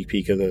sneak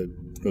peek of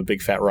the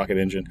big fat rocket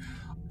engine.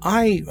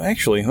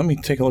 Let me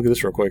take a look at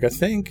this real quick. I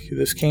think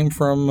this came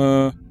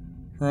from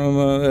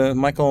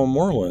Michael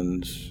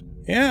Moreland.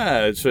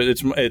 Yeah,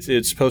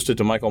 it's posted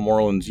to Michael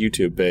Moreland's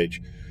YouTube page.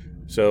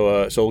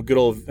 So good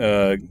old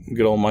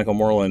Michael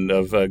Moreland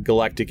of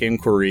Galactic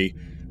Inquiry,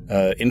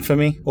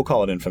 Infamy, we'll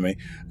call it Infamy,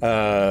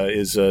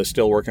 is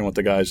still working with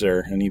the guys there,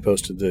 and he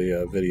posted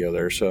the video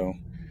there. So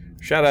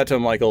shout out to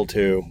Michael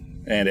too,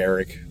 and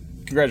Eric.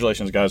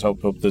 Congratulations, guys. Hope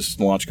this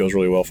launch goes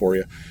really well for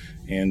you.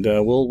 And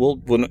we'll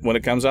when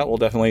it comes out, we'll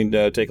definitely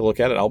take a look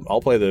at it.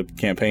 I'll play the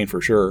campaign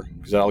for sure,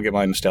 because I'll get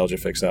my nostalgia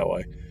fix that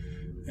way.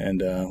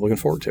 And looking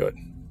forward to it.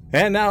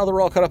 And now that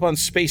we're all caught up on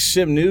Space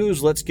Sim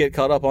news, let's get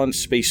caught up on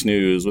space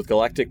news with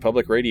Galactic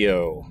Public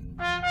Radio.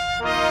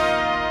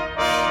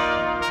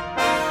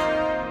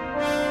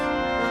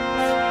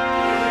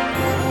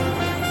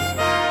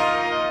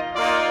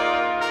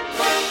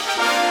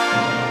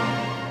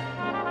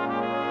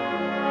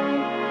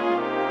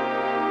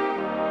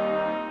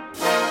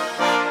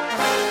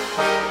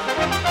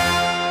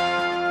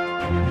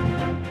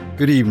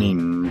 Good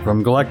evening.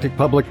 From Galactic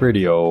Public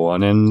Radio on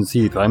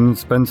NCEATH, I'm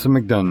Spencer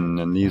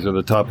McDunn, and these are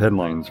the top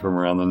headlines from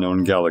around the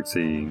known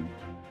galaxy.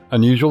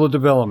 Unusual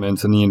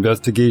developments in the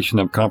investigation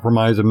of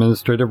compromised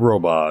administrative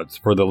robots.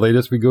 For the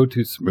latest, we go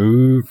to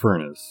Smooth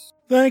Furnace.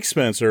 Thanks,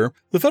 Spencer.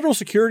 The Federal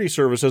Security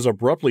Service has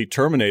abruptly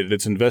terminated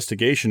its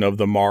investigation of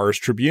the Mars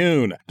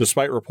Tribune.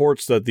 Despite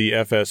reports that the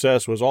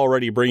FSS was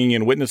already bringing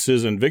in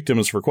witnesses and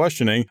victims for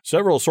questioning,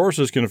 several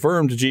sources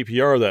confirmed to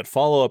GPR that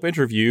follow-up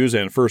interviews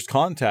and first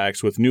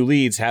contacts with new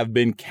leads have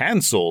been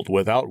cancelled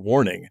without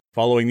warning.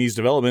 Following these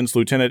developments,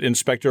 Lieutenant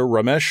Inspector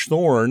Ramesh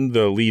Thorne,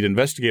 the lead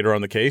investigator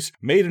on the case,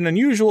 made an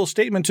unusual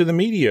statement to the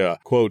media.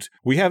 Quote,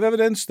 "We have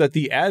evidence that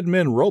the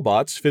admin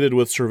robots fitted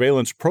with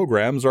surveillance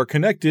programs are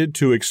connected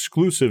to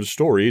exclusive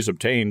stories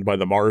obtained by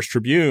the Mars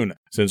Tribune.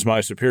 Since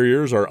my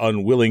superiors are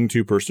unwilling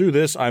to pursue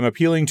this, I'm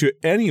appealing to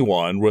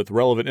anyone with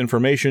relevant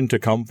information to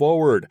come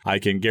forward. I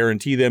can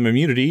guarantee them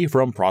immunity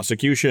from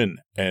prosecution."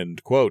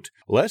 End quote.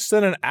 Less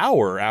than an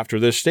hour after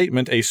this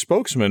statement, a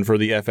spokesman for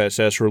the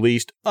FSS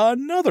released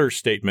another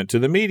statement to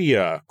the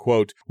media.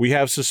 Quote, "We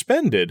have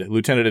suspended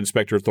Lieutenant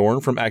Inspector Thorne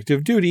from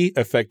active duty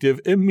effective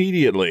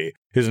immediately.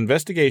 His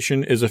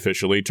investigation is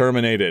officially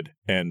terminated."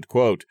 End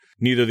quote.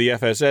 Neither the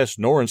FSS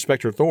nor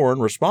Inspector Thorne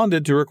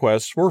responded to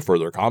requests for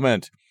further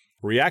comment.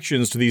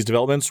 Reactions to these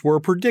developments were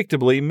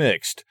predictably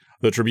mixed.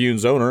 The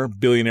Tribune's owner,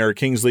 billionaire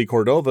Kingsley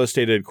Cordova,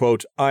 stated,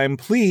 quote, "I'm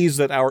pleased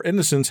that our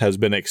innocence has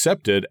been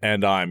accepted,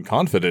 and I'm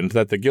confident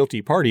that the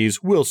guilty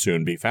parties will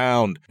soon be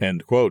found."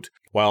 End quote.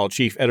 While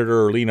Chief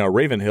Editor Lena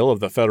Ravenhill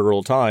of the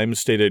Federal Times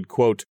stated,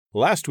 quote,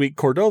 "Last week,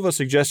 Cordova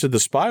suggested the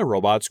spy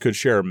robots could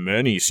share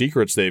many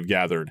secrets they've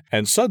gathered,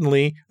 and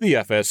suddenly the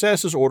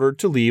FSS is ordered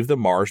to leave the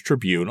Mars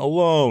Tribune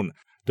alone.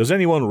 Does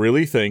anyone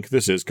really think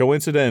this is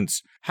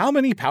coincidence? How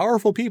many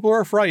powerful people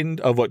are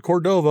frightened of what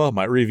Cordova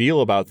might reveal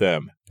about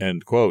them?"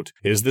 End quote.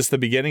 Is this the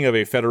beginning of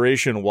a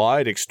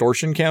Federation-wide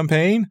extortion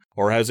campaign?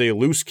 Or has a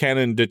loose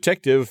cannon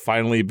detective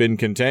finally been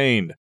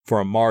contained?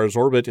 From Mars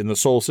orbit in the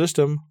Sol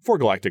system, for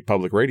Galactic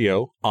Public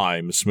Radio,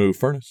 I'm Smooth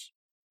Furnace.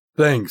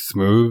 Thanks,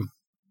 Smooth.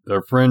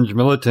 The fringe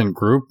militant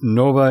group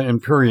Nova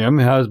Imperium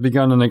has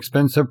begun an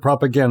expensive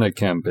propaganda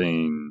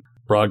campaign,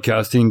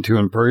 broadcasting to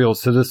Imperial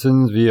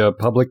citizens via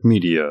public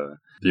media.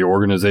 The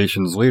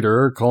organization's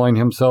leader, calling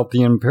himself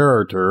the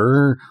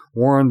Imperator,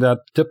 warned that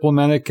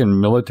diplomatic and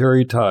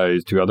military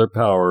ties to other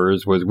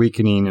powers was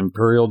weakening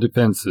Imperial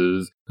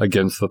defenses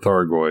against the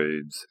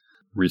Thargoids.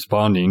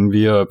 Responding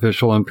via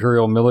official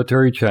Imperial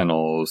military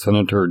channels,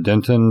 Senator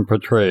Denton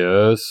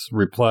Petraeus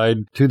replied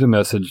to the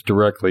message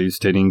directly,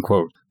 stating,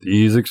 quote,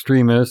 "These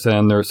extremists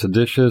and their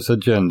seditious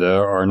agenda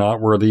are not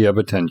worthy of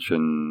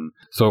attention.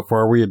 So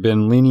far we have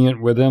been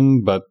lenient with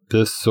them, but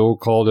this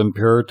so-called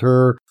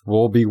Imperator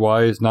will be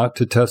wise not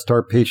to test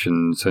our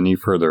patience any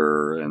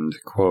further." End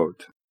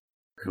quote.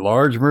 A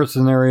large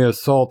mercenary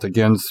assault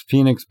against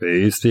Phoenix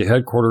Base, the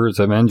headquarters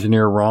of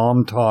engineer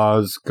Ram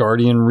Taw's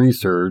Guardian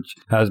Research,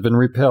 has been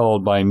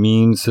repelled by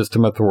Mean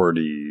System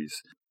authorities.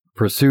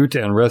 Pursuit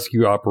and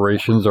rescue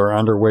operations are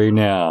underway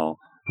now,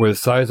 with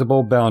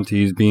sizable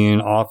bounties being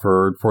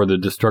offered for the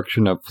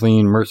destruction of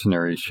fleeing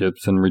mercenary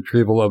ships and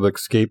retrieval of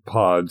escape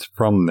pods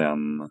from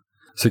them.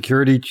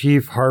 Security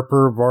Chief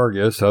Harper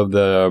Vargas of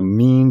the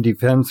Mean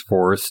Defense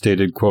Force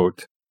stated,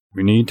 quote,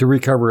 "We need to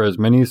recover as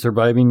many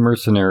surviving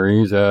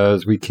mercenaries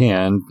as we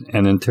can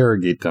and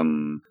interrogate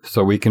them,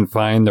 so we can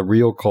find the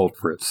real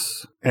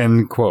culprits."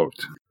 End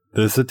quote.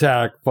 This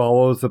attack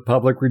follows the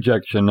public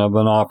rejection of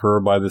an offer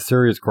by the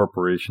Sirius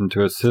Corporation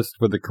to assist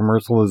with the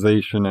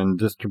commercialization and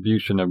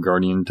distribution of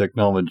Guardian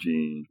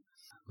technology.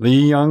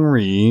 Lee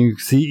Young-Ree,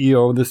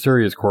 CEO of the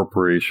Sirius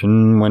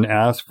Corporation, when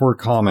asked for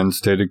comment,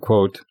 stated,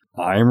 quote,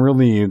 "I am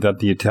relieved that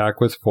the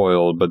attack was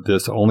foiled, but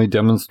this only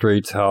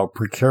demonstrates how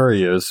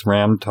precarious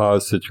Ram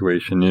Taw's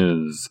situation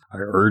is. I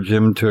urge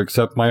him to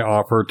accept my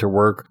offer to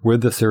work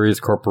with the Sirius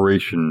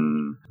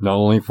Corporation, not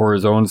only for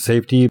his own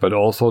safety, but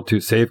also to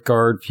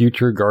safeguard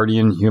future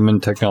Guardian human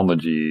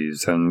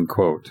technologies." End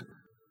quote.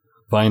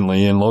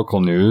 Finally, in local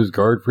news,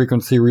 Guard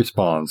Frequency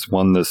Response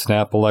won the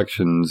snap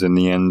elections in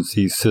the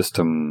NC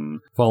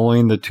system.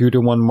 Following the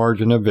 2-1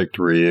 margin of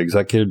victory,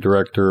 Executive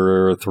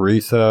Director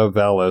Theresa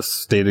Vallis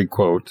stated,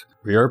 quote,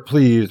 "We are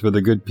pleased with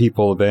the good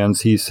people of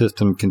NC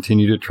system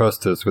continue to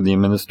trust us with the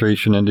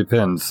administration and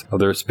defense of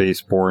their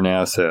spaceborne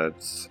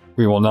assets.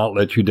 We will not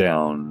let you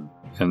down."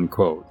 End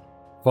quote.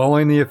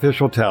 Following the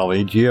official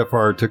tally,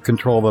 GFR took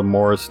control of the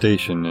Morris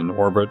station in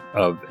orbit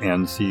of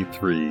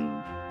NC3.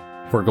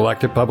 For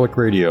Galactic Public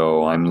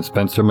Radio, I'm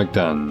Spencer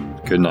McDunn.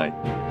 Good night.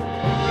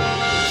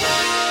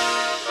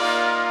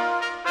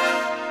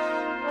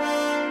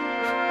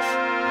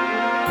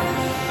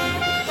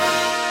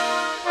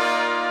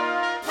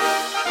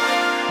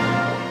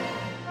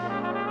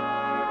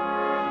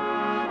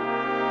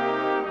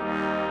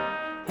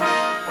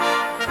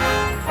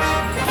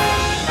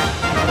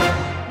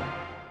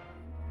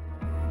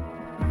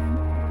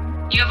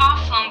 You have all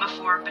flown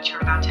before, but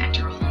you're about to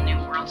enter a whole new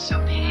world, so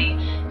pay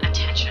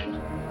attention.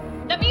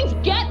 That means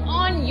get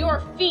on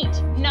your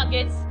feet,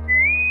 Nuggets.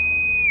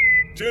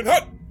 10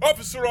 hut!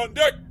 Officer on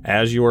deck!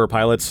 As your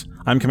pilots,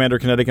 I'm Commander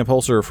Kinetic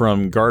Impulsor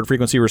from Guard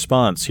Frequency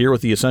Response, here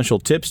with the essential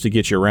tips to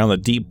get you around the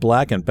deep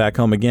black and back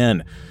home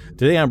again.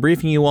 Today I'm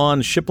briefing you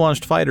on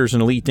ship-launched fighters in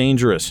Elite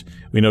Dangerous.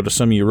 We noticed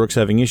some of you rooks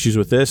having issues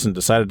with this and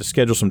decided to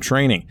schedule some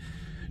training.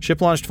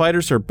 Ship-launched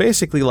fighters are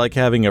basically like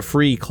having a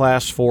free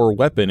Class 4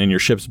 weapon in your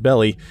ship's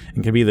belly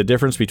and can be the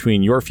difference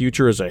between your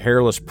future as a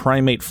hairless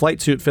primate flight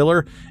suit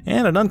filler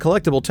and an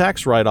uncollectible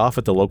tax write-off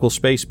at the local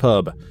space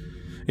pub.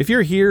 If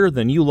you're here,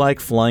 then you like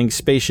flying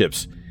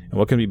spaceships. And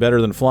what can be better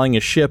than flying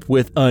a ship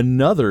with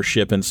another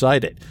ship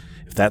inside it?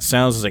 If that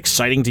sounds as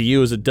exciting to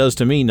you as it does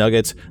to me,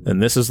 Nuggets, then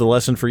this is the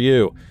lesson for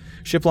you.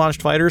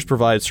 Ship-launched fighters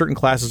provide certain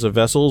classes of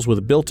vessels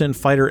with built-in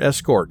fighter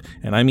escort,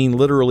 and I mean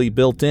literally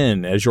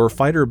built-in, as your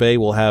fighter bay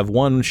will have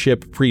one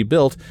ship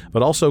pre-built,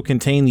 but also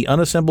contain the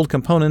unassembled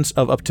components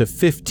of up to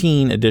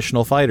 15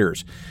 additional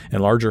fighters.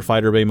 And larger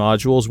fighter bay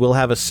modules will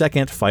have a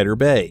second fighter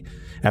bay.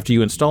 After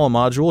you install a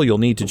module, you'll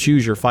need to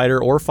choose your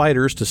fighter or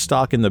fighters to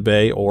stock in the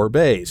bay or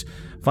bays.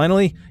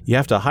 Finally, you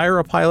have to hire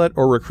a pilot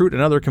or recruit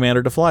another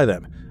commander to fly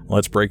them.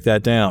 Let's break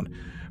that down.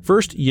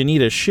 First, you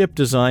need a ship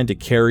designed to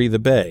carry the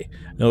bay.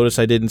 Notice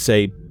I didn't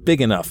say big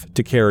enough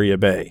to carry a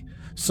bay.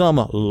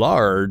 Some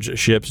large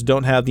ships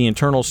don't have the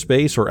internal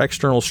space or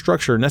external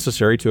structure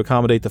necessary to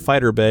accommodate the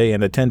fighter bay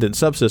and attendant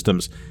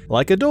subsystems.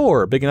 Like a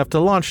door, big enough to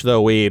launch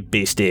though, we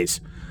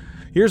beasties.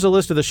 Here's a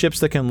list of the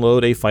ships that can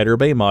load a fighter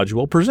bay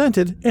module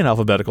presented in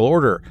alphabetical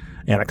order.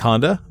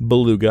 Anaconda,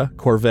 Beluga,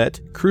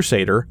 Corvette,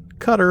 Crusader,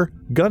 Cutter,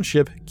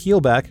 Gunship,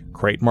 Keelback,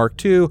 Crate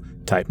Mark II,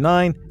 Type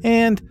 9,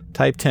 and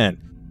Type 10.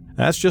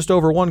 That's just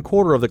over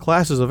 1/4 of the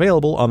classes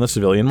available on the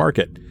civilian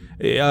market.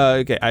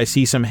 Okay, I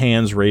see some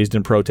hands raised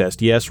in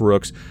protest. Yes,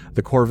 Rooks,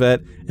 the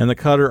Corvette and the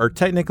Cutter are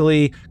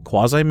technically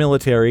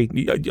quasi-military.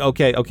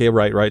 Okay,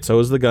 right, so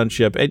is the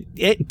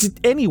Gunship.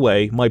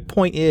 Anyway, my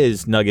point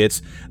is,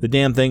 Nuggets, the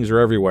damn things are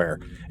everywhere.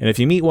 And if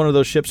you meet one of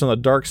those ships on the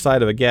dark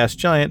side of a gas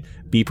giant,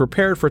 be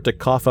prepared for it to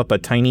cough up a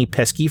tiny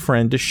pesky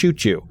friend to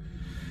shoot you.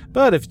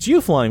 But if it's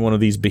you flying one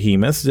of these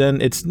behemoths, then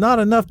it's not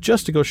enough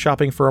just to go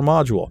shopping for a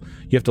module.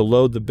 You have to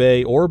load the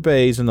bay or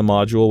bays in the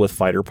module with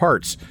fighter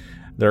parts.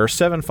 There are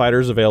 7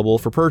 fighters available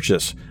for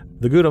purchase.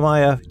 The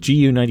Gudamaya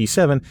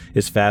GU-97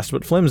 is fast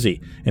but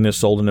flimsy and is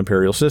sold in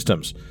Imperial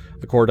Systems.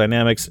 The Core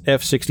Dynamics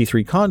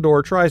F-63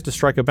 Condor tries to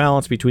strike a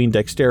balance between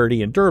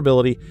dexterity and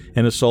durability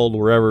and is sold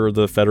wherever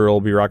the federal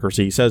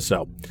bureaucracy says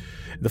so.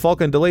 The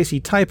Falcon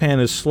DeLacy Taipan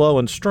is slow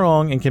and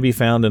strong and can be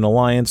found in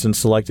Alliance and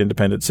select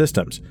independent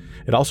systems.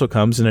 It also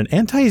comes in an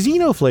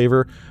anti-Xeno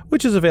flavor,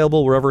 which is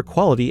available wherever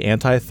quality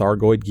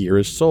anti-Thargoid gear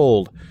is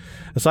sold.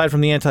 Aside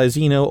from the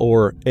anti-Xeno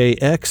or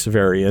AX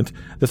variant,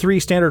 the 3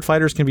 standard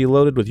fighters can be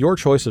loaded with your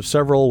choice of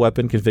several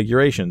weapon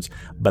configurations,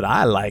 but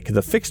I like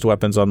the fixed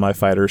weapons on my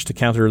fighters to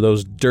counter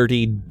those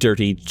dirty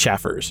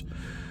chaffers.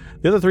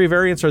 The other 3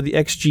 variants are the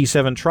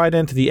XG-7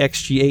 Trident, the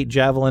XG-8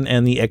 Javelin,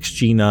 and the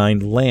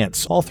XG-9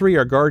 Lance. All 3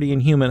 are Guardian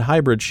human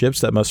hybrid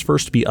ships that must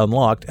first be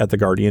unlocked at the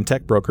Guardian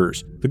Tech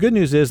Brokers. The good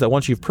news is that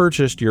once you've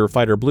purchased your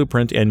fighter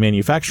blueprint and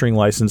manufacturing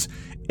license,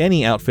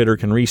 any outfitter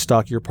can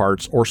restock your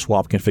parts or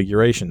swap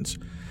configurations.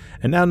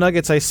 And now,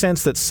 Nuggets, I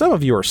sense that some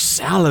of you are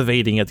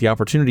salivating at the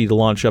opportunity to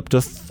launch up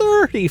to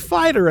 30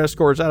 fighter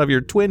escorts out of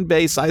your twin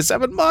bay size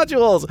 7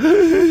 modules.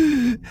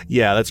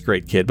 Yeah, that's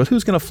great, kid, but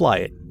who's going to fly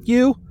it?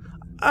 You?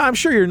 I'm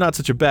sure you're not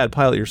such a bad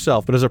pilot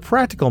yourself, but as a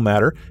practical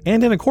matter,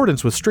 and in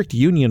accordance with strict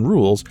Union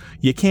rules,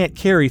 you can't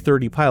carry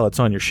 30 pilots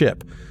on your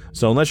ship.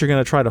 So unless you're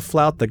going to try to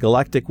flout the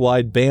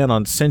galactic-wide ban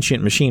on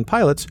sentient machine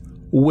pilots,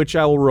 which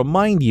I will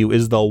remind you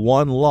is the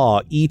one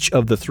law each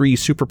of the 3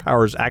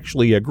 superpowers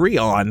actually agree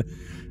on,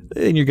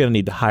 then you're going to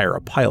need to hire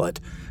a pilot.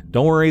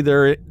 Don't worry,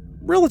 they're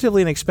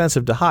relatively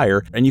inexpensive to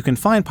hire, and you can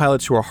find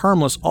pilots who are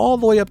harmless all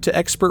the way up to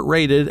expert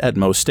rated at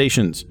most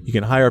stations. You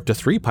can hire up to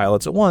 3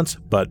 pilots at once,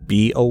 but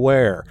be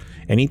aware.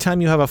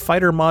 Anytime you have a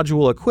fighter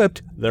module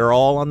equipped, they're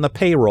all on the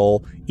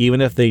payroll, even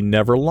if they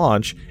never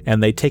launch,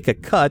 and they take a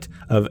cut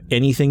of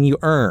anything you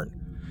earn.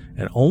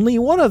 And only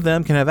one of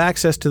them can have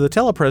access to the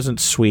telepresence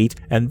suite,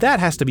 and that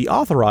has to be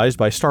authorized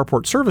by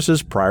Starport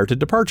Services prior to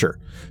departure.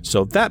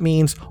 So that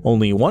means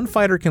only 1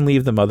 fighter can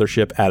leave the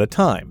mothership at a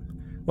time.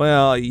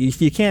 Well,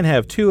 you can't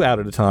have 2 out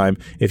at a time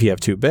if you have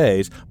 2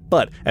 bays,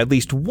 but at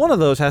least one of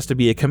those has to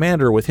be a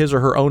commander with his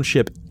or her own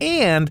ship,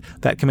 and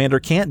that commander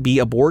can't be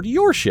aboard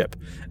your ship.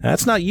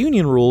 That's not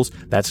Union rules,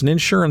 that's an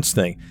insurance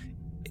thing.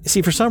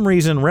 See, for some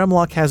reason,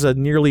 Remlock has a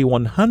nearly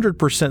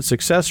 100%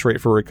 success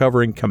rate for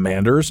recovering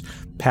commanders,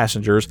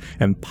 passengers,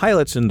 and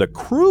pilots in the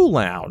crew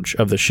lounge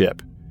of the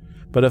ship.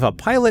 But if a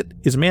pilot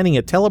is manning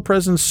a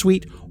telepresence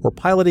suite or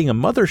piloting a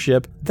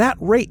mothership, that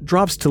rate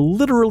drops to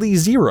literally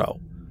 0.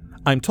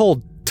 I'm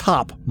told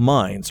top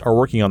minds are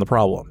working on the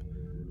problem.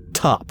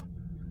 Top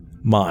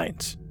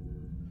minds.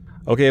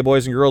 Okay,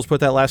 boys and girls, put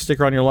that last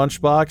sticker on your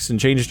lunchbox and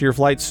change it to your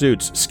flight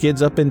suits.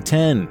 Skids up in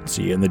 10.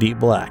 See you in the deep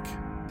black.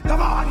 Come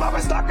on,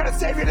 Mama's not gonna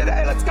save you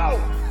today. Let's go.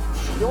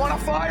 You wanna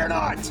fly or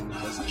not?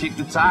 Let's kick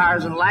the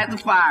tires and light the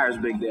fires,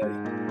 Big Daddy.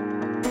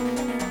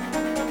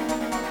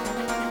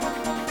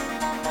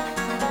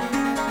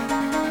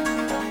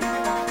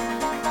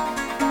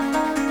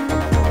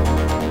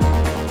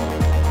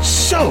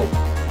 So,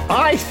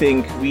 I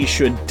think we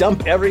should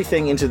dump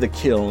everything into the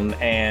kiln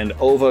and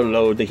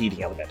overload the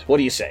heating element. What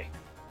do you say?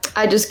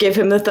 I just give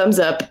him the thumbs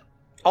up.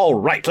 All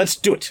right, let's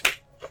do it.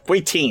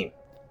 We team.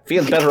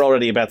 Feel better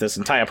already about this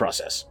entire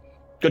process.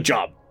 Good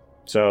job.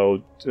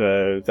 So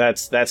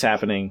that's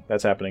happening.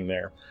 That's happening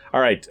there. All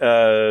right.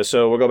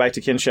 So we'll go back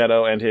to Kin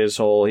Shadow and his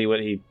whole.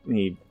 He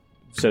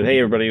said, "Hey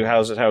everybody,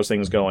 how's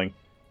things going?"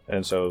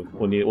 And so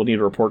we'll need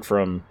a report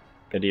from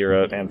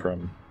Adira and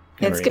from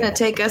Henry. It's gonna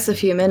take us a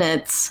few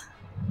minutes.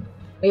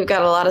 We've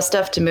got a lot of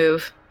stuff to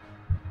move.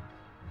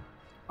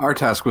 Our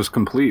task was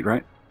complete,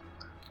 right?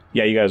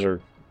 Yeah, you guys are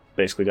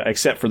basically done,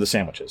 except for the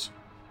sandwiches.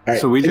 Right.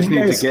 So we just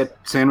need to get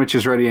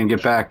sandwiches ready and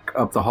get back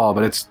up the hall,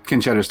 but it's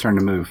Kin Shadow's turn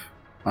to move.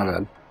 My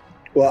bad.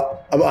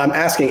 Well, I'm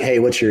asking, hey,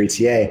 what's your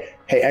ETA?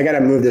 Hey, I got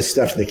to move this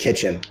stuff to the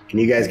kitchen. Can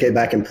you guys get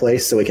back in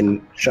place so we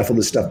can shuffle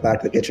this stuff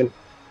back to the kitchen?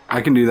 I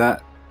can do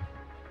that.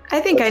 I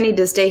think I need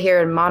to stay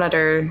here and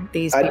monitor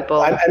these people.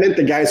 I meant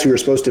the guys who are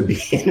supposed to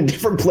be in a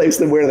different place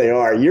than where they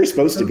are. You're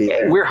supposed to be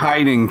there. We're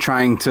hiding,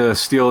 trying to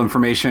steal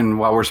information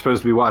while we're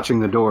supposed to be watching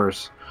the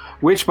doors.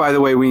 Which, by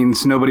the way,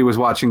 means nobody was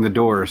watching the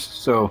doors.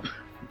 So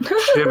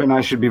Shiv and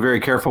I should be very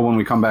careful when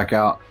we come back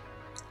out.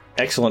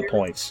 Excellent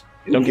points.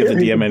 Don't give the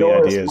DM any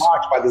ideas.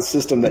 Blocked by the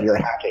system that you're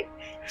hacking.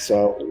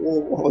 So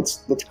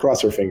let's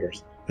cross our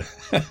fingers.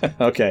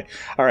 Okay.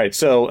 All right.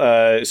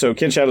 So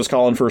Kin Shadow's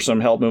calling for some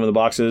help moving the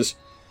boxes.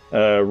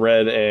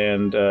 Red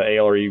and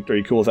Ale, are you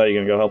cool with that? You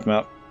gonna go help him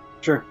out?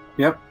 Sure.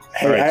 Yep.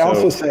 Hey, right, I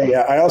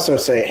also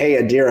say, hey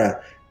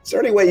Adira, is there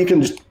any way you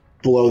can just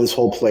blow this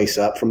whole place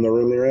up from the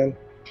room you're in?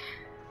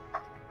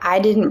 I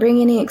didn't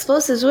bring any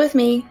explosives with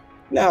me.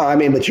 No, I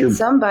mean, but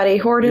somebody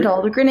hoarded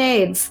all the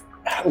grenades.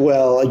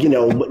 Well,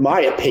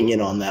 my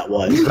opinion on that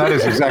was that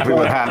is exactly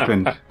what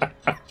happened.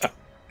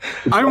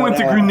 I want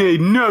the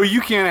grenade. No, you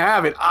can't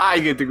have it. I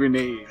get the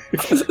grenade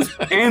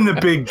and the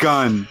big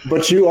gun.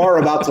 But you are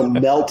about to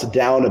melt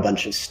down a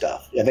bunch of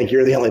stuff. I think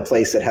you're the only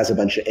place that has a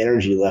bunch of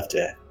energy left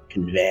to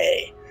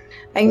convey.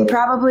 I can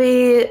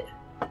probably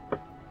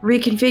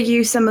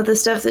reconfigure some of the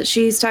stuff that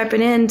she's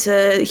typing in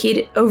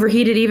to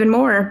overheat it even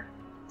more.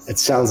 It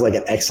sounds like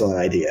an excellent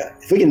idea.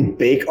 If we can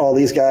bake all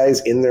these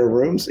guys in their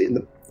rooms,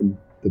 the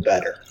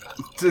better.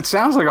 It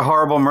sounds like a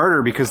horrible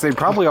murder because they'd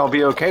probably all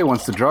be okay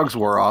once the drugs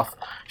wore off.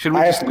 Should we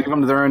just leave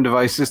them to their own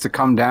devices to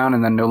come down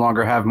and then no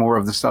longer have more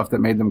of the stuff that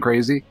made them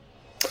crazy?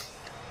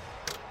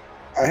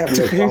 I have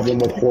no problem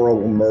with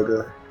horrible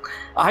murder.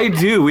 I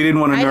do. We didn't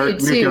want to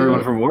nuke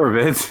everyone from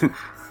Orbit.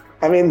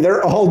 I mean,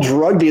 they're all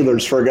drug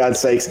dealers, for God's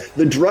sakes.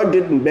 The drug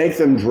didn't make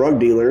them drug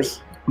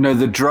dealers. No,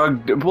 the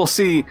drug... Well,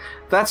 see,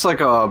 that's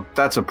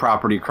a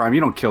property crime.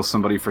 You don't kill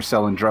somebody for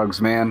selling drugs,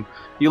 man.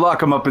 You lock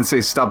them up and say,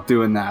 stop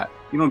doing that.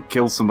 You don't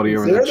kill somebody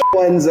over there. They're the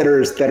ones that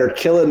are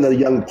killing the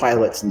young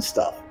pilots and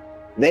stuff.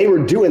 They were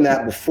doing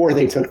that before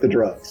they took the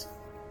drugs.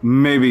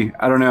 Maybe.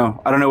 I don't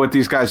know. I don't know what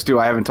these guys do.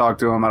 I haven't talked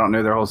to them. I don't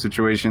know their whole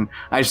situation.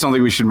 I just don't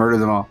think we should murder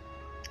them all.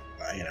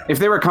 If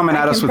they were coming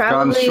at us with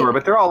guns, sure,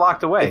 but they're all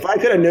locked away. If I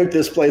could have nuked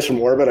this place from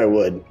orbit, I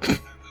would.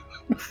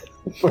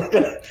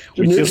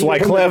 Which is why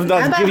Clev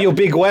doesn't give you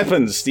big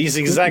weapons. He's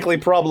exactly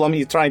the problem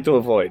he's trying to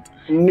avoid.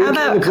 How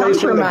about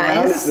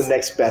compromise? Is the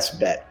next best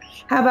bet.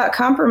 How about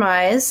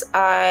compromise?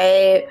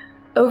 I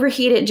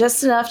overheat it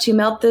just enough to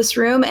melt this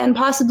room and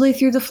possibly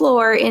through the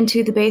floor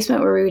into the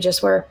basement where we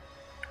just were.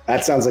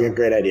 That sounds like a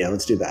great idea.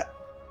 Let's do that.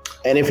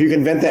 And if you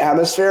can vent the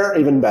atmosphere,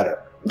 even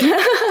better.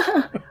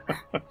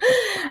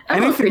 I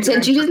won't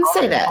pretend you didn't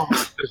say that.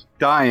 Just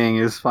dying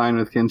is fine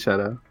with Kin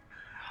Shadow.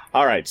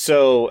 All right,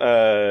 so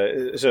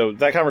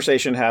that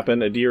conversation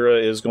happened.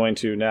 Adira is going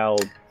to now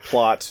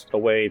plot a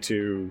way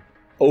to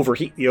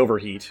overheat the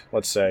overheat,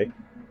 let's say.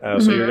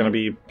 So you're going to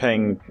be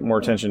paying more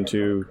attention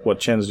to what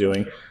Chen's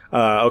doing.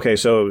 Okay,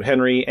 so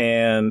Henry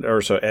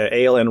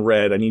Ale and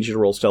Red, I need you to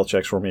roll stealth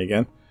checks for me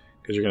again,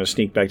 because you're going to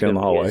sneak back down the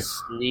hallway.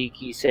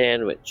 Sneaky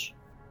sandwich.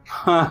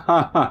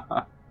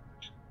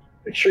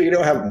 Make sure you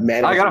don't have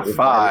management. I got a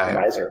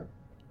 5.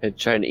 I'm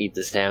trying to eat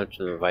the sandwich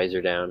with the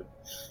visor down.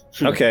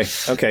 Okay,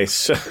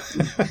 so...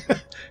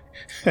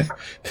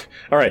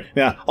 All right,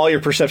 now, all your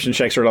perception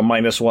checks are at a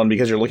 -1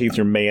 because you're looking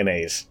through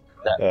mayonnaise.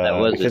 That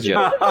was a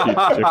joke.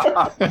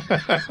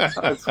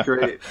 That's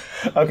great.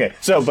 Okay,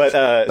 but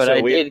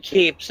I did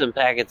keep some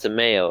packets of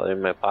mayo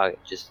in my pocket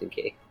just in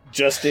case.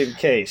 Just in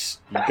case.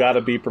 You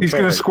gotta be prepared. He's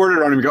gonna squirt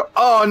it on him and go,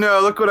 oh no,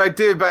 look what I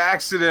did by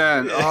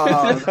accident.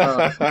 Oh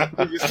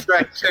no. You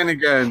distract Chen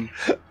again.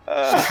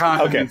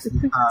 Okay.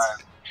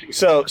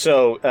 So,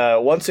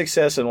 1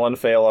 success and 1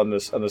 fail on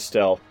the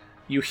stealth.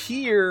 You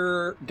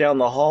hear down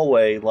the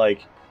hallway,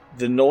 like,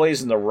 the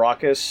noise and the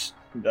raucous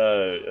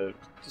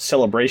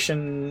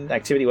celebration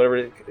activity, whatever.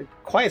 It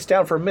quiets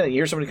down for a minute. You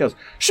hear somebody goes,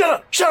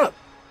 shut up!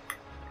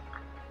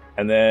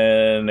 And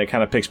then it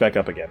kind of picks back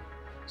up again.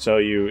 So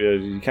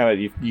you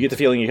get the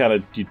feeling you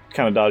kind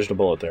of dodged a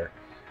bullet there.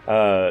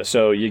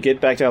 So you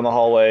get back down the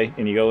hallway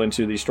and you go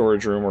into the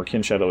storage room where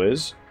Kin Shadow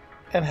is,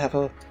 and have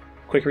a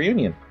quick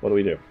reunion. What do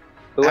we do?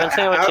 We want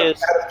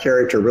sandwiches. Out of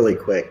character, really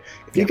quick.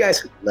 If you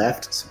guys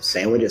left some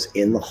sandwiches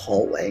in the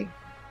hallway,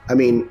 I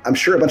mean, I'm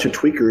sure a bunch of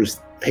tweakers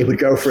they would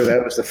go for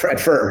those at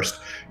first,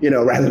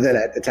 rather than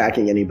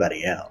attacking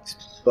anybody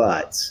else.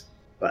 But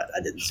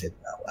I didn't say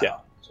that out loud. Yeah.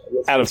 So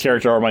out of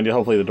character, I'll remind you,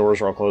 hopefully the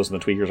doors are all closed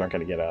and the tweakers aren't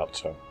going to get out.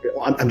 So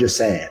I'm just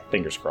saying.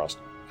 Fingers crossed.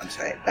 I'm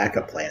saying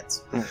backup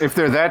plans. If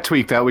they're that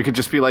tweaked out, we could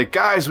just be like,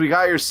 guys, we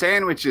got your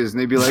sandwiches.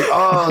 And they'd be like,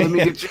 oh, let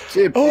me get your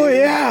tip. Oh,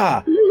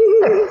 yeah.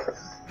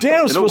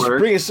 Dan was supposed to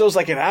bring us those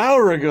like an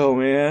hour ago,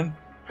 man.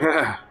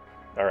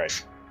 All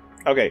right.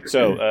 Okay,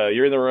 so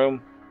you're in the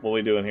room. What are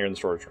we doing here in the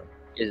storage room?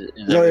 Is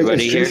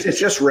everybody here? It's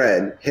just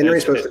Red.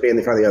 Henry's supposed to be in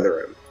the front of the other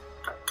room.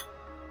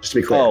 Just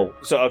to be clear. Oh,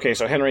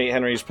 so Henry,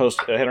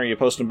 you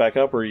posting back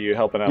up, or are you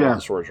helping out with the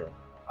storage room?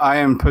 I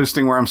am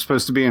posting where I'm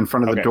supposed to be in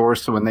front of the door,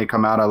 so when they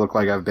come out, I look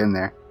like I've been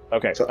there.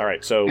 Okay, all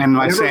right. So and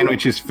my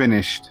sandwich is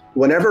finished.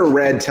 Whenever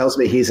Red tells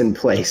me he's in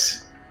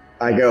place,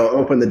 I go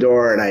open the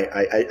door and I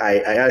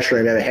usher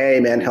him in. Hey,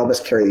 man, help us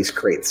carry these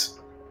crates.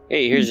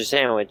 Hey, here's your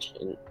sandwich.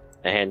 And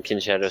I hand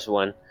Kinshadow's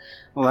one.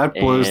 Well, that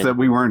blows that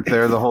we weren't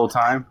there the whole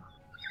time.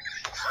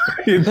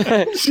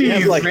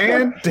 Jeez,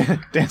 man.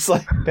 Dan's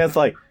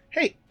like,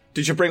 hey,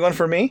 did you bring one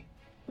for me?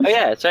 Oh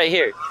yeah, it's right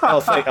here.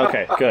 Oh,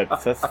 okay, good.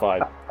 That's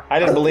fine. I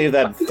didn't believe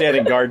that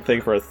standing guard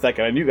thing for a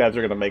second. I knew you guys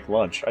were going to make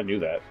lunch. I knew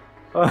that.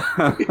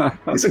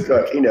 He's a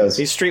cook. He knows.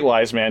 He's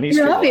streetwise, man.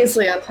 You're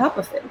obviously on top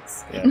of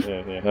things.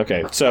 Yeah.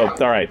 Okay, so,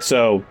 all right,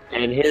 so...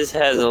 And his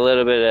has a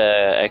little bit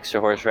of extra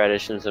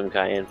horseradish and some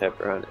cayenne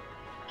pepper on it.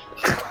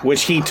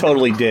 Which he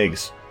totally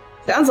digs.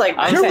 Sounds like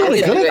you're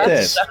really good at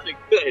this. Sounded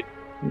good.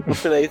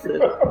 What I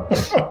said.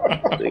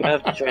 You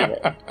have to try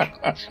that.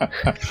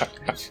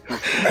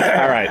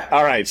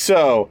 All right.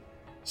 So,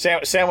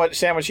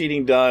 sandwich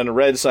eating done.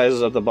 Red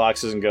sizes up the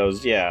boxes and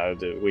goes, "Yeah,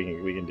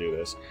 we can do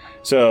this."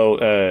 So,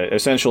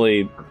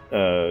 essentially,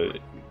 the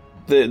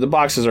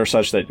boxes are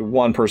such that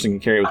one person can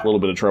carry it with a little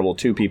bit of trouble.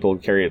 Two people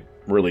carry it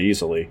really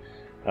easily.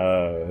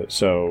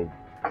 So,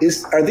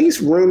 are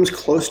these rooms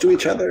close to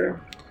each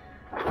other?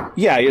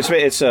 Yeah,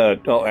 it's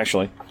oh,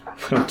 actually,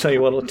 I'll tell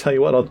you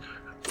what.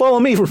 Follow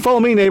me,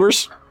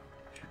 neighbors.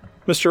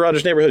 Mr.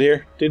 Rogers' Neighborhood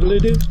here.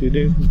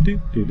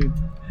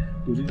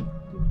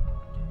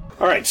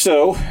 All right,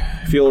 so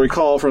if you'll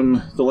recall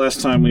from the last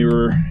time we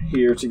were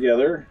here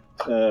together,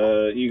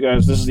 you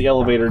guys, this is the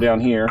elevator down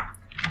here.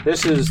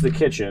 This is the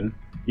kitchen.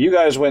 You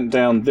guys went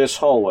down this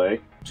hallway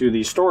to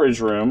the storage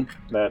room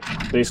that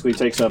basically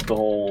takes up the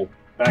whole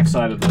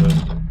backside of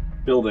the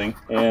building,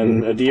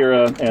 and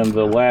Adira and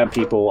the lab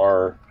people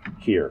are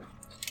here.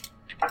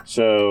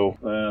 So,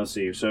 let's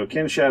see. So,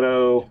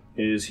 Kinshadow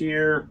is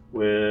here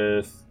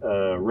with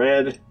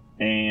Red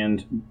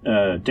and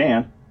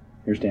Dan.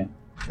 Here's Dan.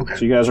 Okay.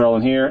 So, you guys are all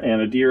in here,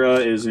 and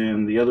Adira is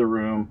in the other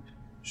room.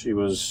 You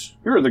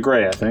were the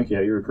gray, I think.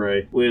 Yeah, you were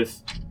gray.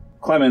 With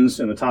Clemens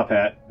in the top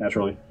hat,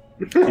 naturally.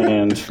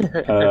 And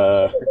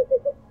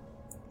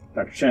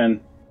Dr.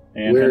 Chen.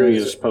 And Henry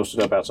is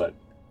posted up outside.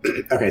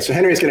 Okay, so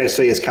Henry's going to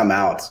see us come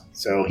out,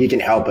 so he can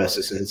help us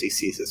as soon as he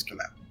sees us come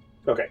out.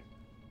 Okay.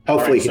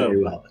 Hopefully right,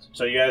 Henry will help us.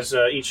 So you guys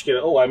each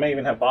get... I may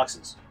even have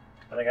boxes.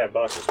 I think I have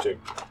boxes, too.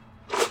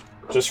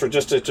 Just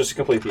to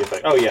complete the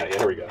effect. Oh, yeah,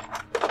 here we go.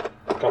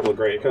 A couple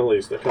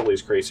of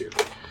these crates here.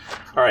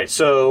 All right,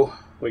 so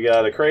we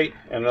got a crate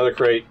and another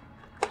crate,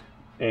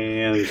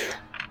 and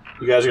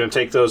you guys are going to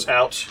take those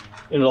out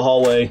into the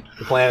hallway.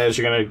 The plan is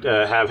you're going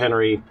to have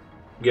Henry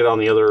get on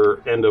the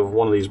other end of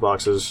one of these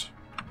boxes.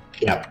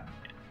 Yeah.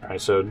 All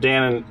right, so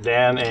Dan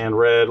and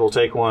Red will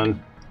take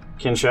one.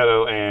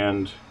 Kinshadow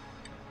and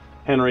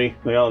Henry,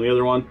 they all on the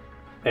other one.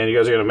 And you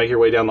guys are going to make your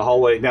way down the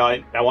hallway. Now,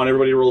 I want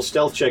everybody to roll a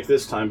stealth check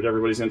this time, but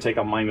everybody's going to take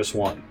a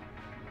 -1.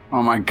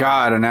 Oh my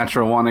god, a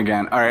natural 1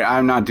 again. Alright,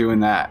 I'm not doing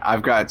that.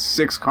 I've got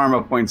 6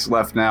 karma points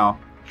left now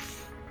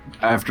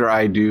after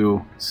I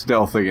do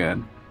stealth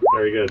again.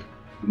 Very good.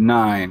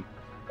 9.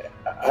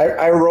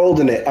 I rolled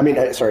an 8.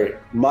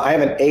 I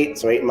have an 8,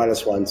 so 8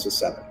 -1, so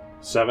 7.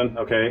 7,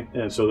 okay.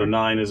 And so the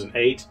 9 is an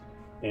 8.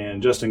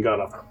 And Justin got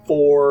a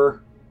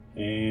 4.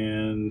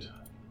 And...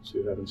 see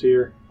what happens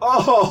here.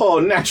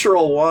 Oh,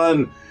 natural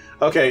 1.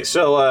 Okay,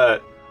 so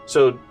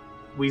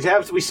we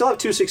still have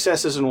 2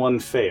 successes and 1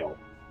 fail,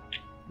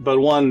 but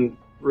 1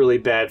 really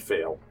bad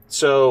fail.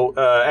 So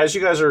as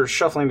you guys are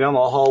shuffling down the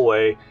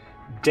hallway,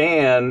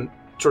 Dan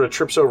sort of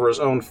trips over his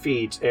own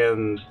feet,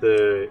 and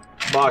the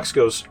box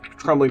goes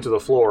crumbling to the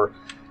floor.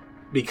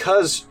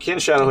 Because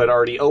Kinshadow had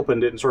already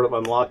opened it and sort of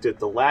unlocked it,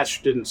 the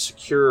latch didn't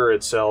secure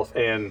itself,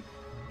 and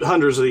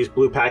hundreds of these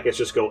blue packets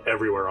just go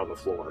everywhere on the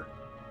floor.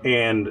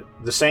 And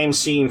the same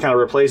scene kind of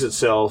replays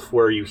itself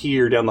where you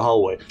hear down the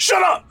hallway,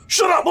 "Shut up!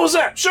 Shut up! What was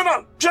that? Shut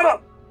up! Shut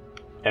up!"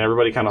 And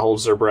everybody kind of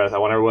holds their breath. I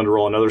want everyone to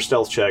roll another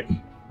stealth check,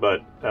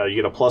 but you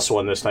get a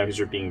 +1 this time because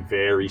you're being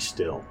very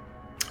still.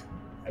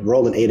 I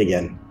rolled an 8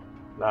 again.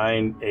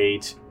 9,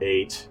 8,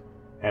 8,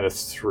 and a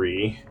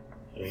 3.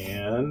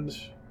 And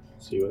let's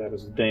see what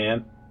happens with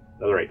Dan.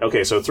 Another 8.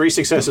 Okay, so 3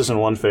 successes and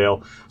 1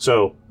 fail.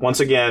 So once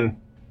again,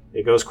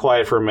 it goes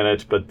quiet for a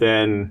minute, but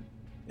then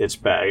it's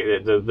back.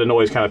 The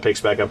noise kind of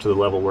picks back up to the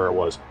level where it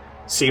was.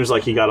 Seems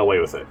like he got away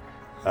with it.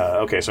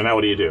 Okay, so now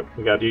what do?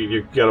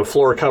 You got a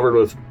floor covered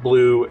with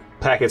blue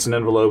packets and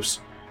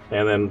envelopes,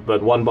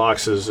 but one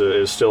box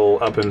is still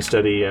up and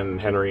steady, and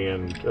Henry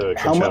and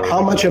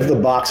how much of the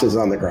box is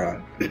on the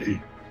ground?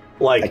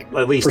 like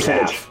at least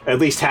percentage. half. At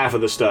least half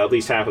of the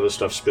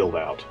stuff spilled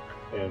out.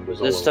 And Is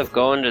this stuff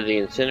going to the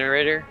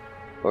incinerator,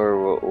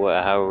 or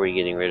how are we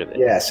getting rid of it?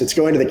 Yes, it's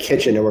going to the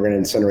kitchen, and we're going to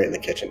incinerate in the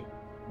kitchen.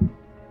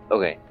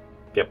 Okay.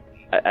 Yep.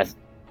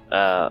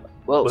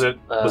 Well, was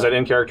that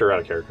in character or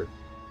out of character?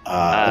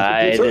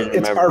 I didn't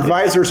remember. Our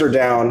visors are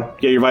down.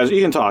 Yeah, your visors.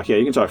 You can talk. Yeah,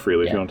 you can talk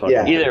freely if you want to talk.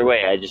 Yeah. Either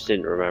way, I just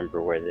didn't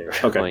remember where they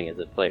were going as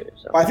a player.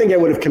 So. I think I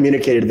would have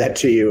communicated that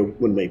to you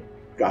when we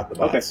got the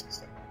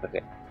box.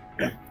 Okay.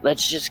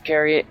 Let's just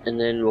carry it, and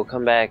then we'll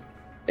come back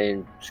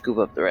and scoop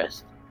up the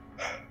rest.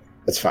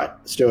 That's fine.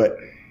 Let's do it.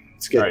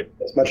 Let's get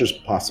as much as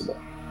possible.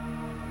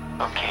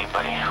 Okay,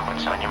 buddy,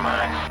 what's on your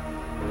mind?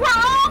 We're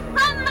all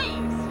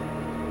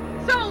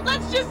friendlies! So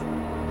let's just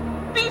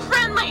be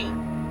friendly!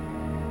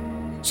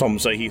 Some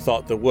say he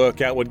thought the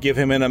workout would give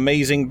him an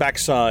amazing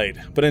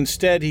backside, but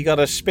instead he got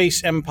a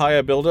space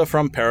empire builder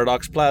from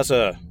Paradox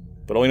Plaza.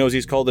 But all he knows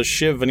he's called the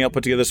Shiv, and he'll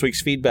put together this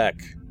week's feedback.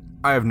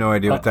 I have no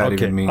idea what that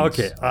even means.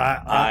 Okay,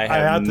 I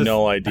have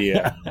no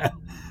idea.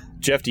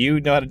 Jeff, do you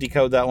know how to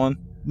decode that one?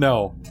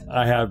 No,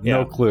 I have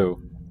no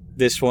clue.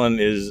 This one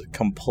is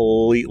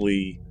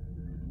completely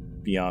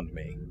beyond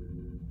me.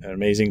 An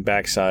amazing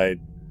backside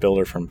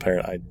builder from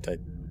Paradox.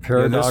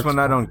 This one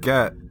I don't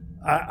get.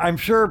 I'm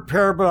sure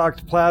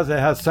Paradox Plaza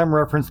has some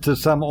reference to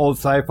some old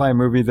sci-fi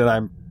movie that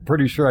I'm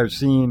pretty sure I've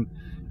seen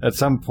at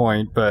some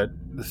point, but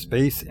the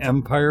Space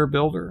Empire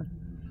Builder?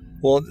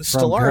 Well,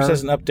 Stellaris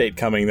has an update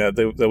coming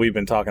that we've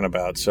been talking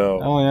about,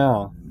 so... Oh,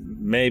 yeah.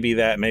 Maybe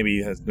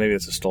it's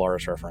a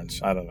Stellaris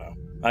reference. I don't know.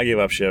 I give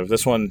up, Shiv.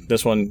 This one,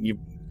 you...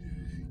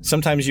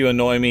 Sometimes you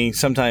annoy me,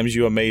 sometimes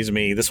you amaze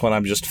me. This one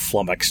I'm just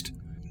flummoxed.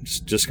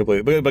 Just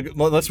completely... But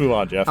let's move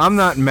on, Jeff. I'm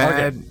not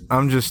mad. Okay.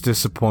 I'm just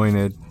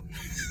disappointed.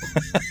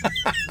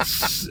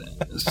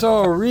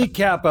 So, a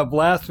recap of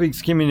last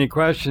week's community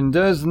question.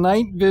 Does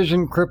night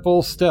vision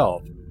cripple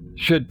stealth?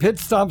 Should pit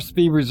stops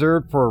be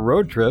reserved for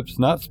road trips,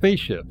 not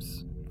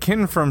spaceships?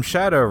 Kin from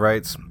Shadow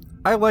writes,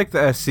 I like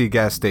the SC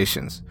gas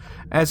stations.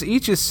 As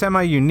each is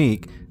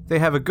semi-unique, they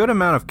have a good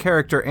amount of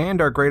character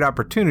and are great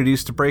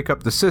opportunities to break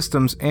up the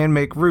systems and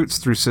make routes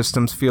through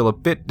systems feel a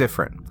bit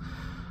different.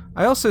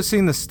 I also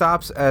seen the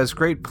stops as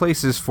great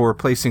places for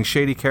placing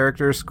shady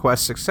characters,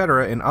 quests,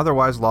 etc. in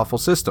otherwise lawful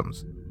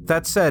systems.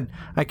 That said,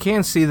 I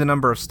can see the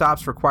number of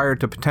stops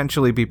required to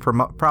potentially be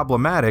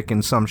problematic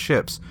in some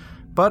ships,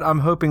 but I'm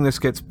hoping this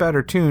gets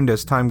better tuned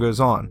as time goes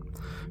on.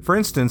 For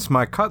instance,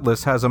 my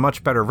Cutlass has a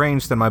much better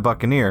range than my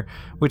Buccaneer,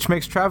 which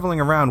makes traveling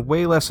around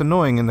way less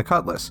annoying in the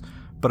Cutlass,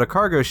 but a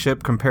cargo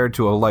ship compared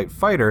to a light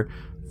fighter,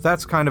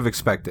 that's kind of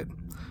expected.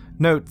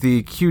 Note,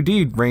 the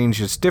QD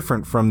range is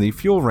different from the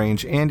fuel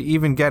range, and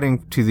even getting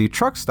to the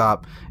truck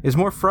stop is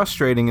more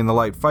frustrating in the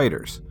light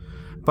fighters.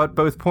 But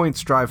both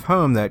points drive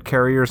home that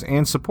carriers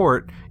and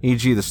support,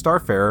 e.g. the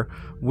Starfarer,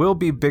 will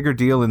be bigger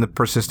deal in the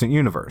persistent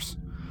universe.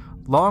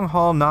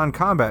 Long-haul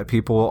non-combat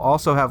people will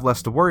also have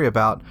less to worry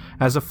about,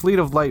 as a fleet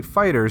of light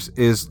fighters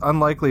is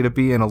unlikely to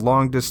be in a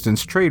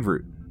long-distance trade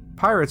route.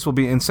 Pirates will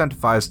be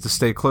incentivized to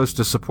stay close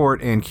to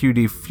support and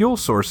QD fuel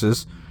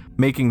sources,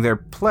 making their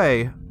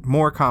play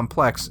more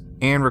complex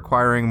and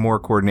requiring more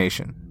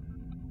coordination.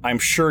 I'm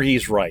sure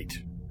he's right.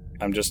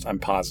 I'm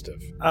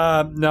positive.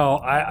 No,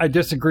 I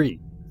disagree.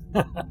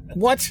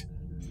 What?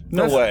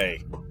 No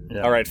way.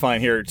 Yeah. All right,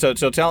 fine. Here, so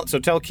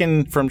tell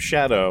Kin from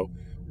Shadow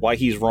why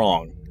he's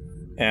wrong,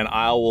 and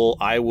I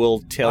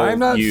will tell you. I'm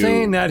not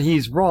saying that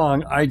he's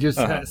wrong. I just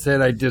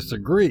said I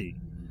disagree.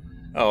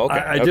 Oh,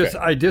 okay.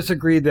 I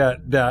disagree that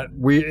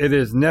it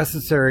is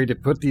necessary to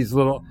put these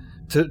little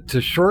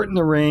to shorten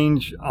the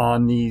range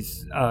on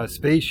these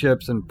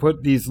spaceships and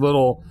put these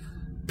little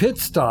pit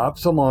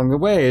stops along the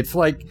way. It's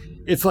like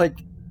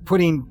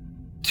putting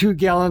 2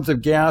 gallons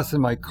of gas in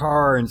my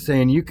car and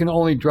saying you can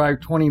only drive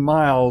 20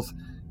 miles.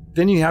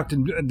 Then you have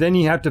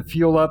to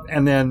fuel up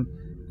and then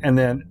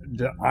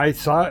I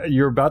saw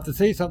you're about to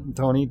say something,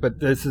 Tony, but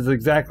this is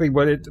exactly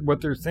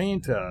what they're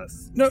saying to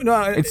us.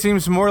 No, it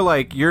seems more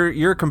like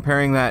you're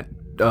comparing that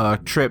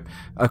trip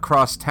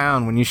across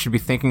town when you should be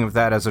thinking of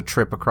that as a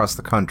trip across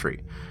the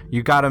country.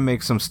 You got to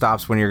make some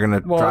stops when you're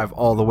going to drive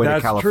all the way to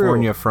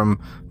California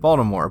from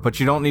Baltimore, but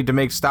you don't need to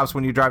make stops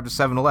when you drive to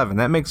 7-Eleven.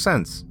 That makes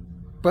sense.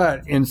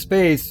 But in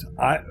space,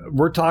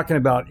 we're talking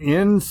about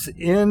in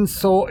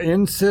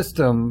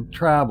system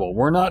travel.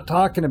 We're not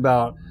talking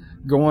about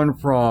going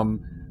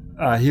from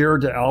here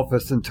to Alpha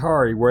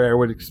Centauri, where I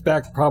would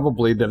expect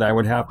probably that I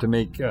would have to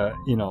make,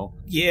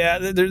 Yeah,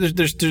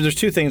 there's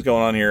 2 things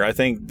going on here. I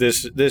think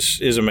this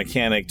is a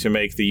mechanic to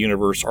make the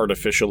universe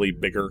artificially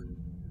bigger.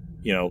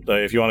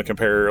 If you want to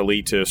compare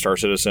Elite to Star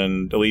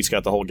Citizen, Elite's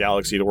got the whole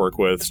galaxy to work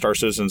with. Star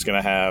Citizen's going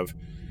to have,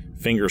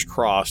 fingers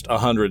crossed,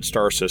 100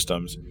 star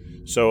systems.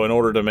 So in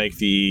order to make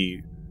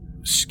the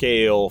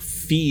scale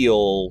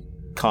feel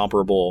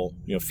comparable,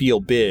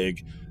 feel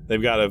big,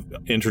 they've got to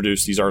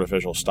introduce these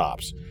artificial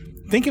stops.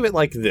 Think of it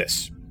like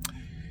this.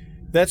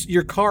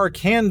 Your car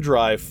can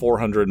drive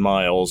 400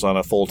 miles on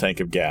a full tank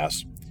of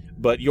gas,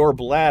 but your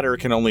bladder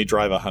can only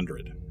drive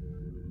 100.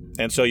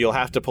 And so you'll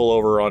have to pull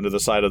over onto the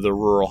side of the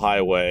rural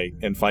highway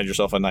and find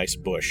yourself a nice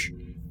bush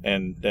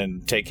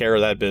and take care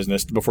of that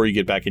business before you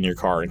get back in your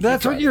car. And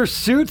that's what your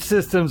suit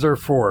systems are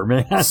for,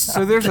 man.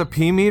 So there's a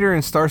P meter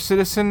in Star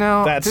Citizen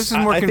now? This is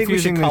more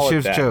confusing than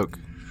Shiv's joke.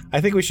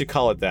 I think we should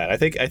call it that. I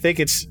think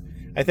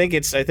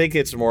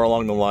it's more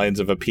along the lines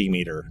of a P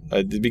meter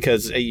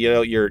because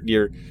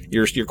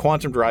your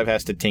quantum drive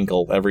has to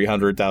tinkle every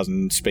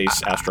 100,000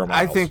 space astromiles.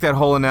 I think that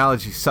whole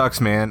analogy sucks,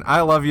 man.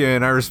 I love you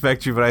and I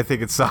respect you, but I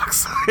think it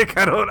sucks. Like,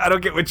 I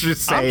don't get what you're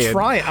saying.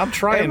 I'm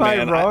trying, man.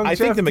 Am I wrong, I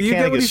think Jeff? the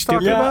mechanic is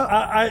stupid.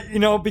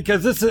 Yeah,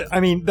 because this is.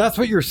 I mean, that's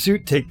what your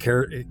suit takes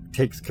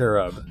care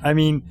of. I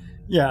mean,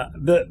 yeah,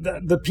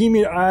 the P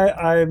meter.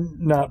 I'm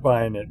not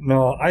buying it.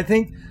 No, I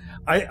think.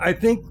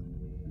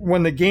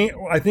 When we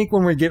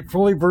get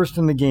fully versed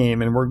in the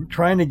game and we're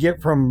trying to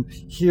get from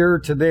here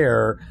to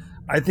there,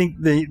 I think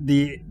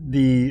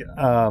the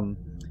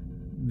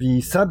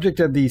subject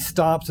of these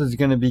stops is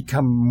going to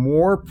become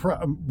more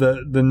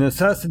the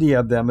necessity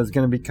of them is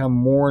going to become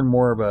more and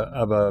more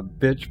of a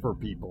bitch for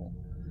people.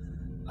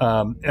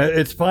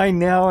 It's fine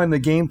now in the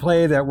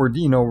gameplay that we're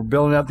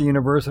building out the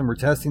universe and we're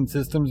testing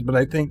systems, but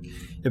I think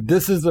if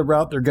this is the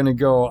route they're going to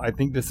go, I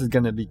think this is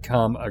going to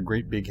become a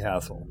great big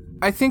hassle.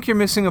 I think you're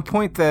missing a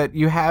point that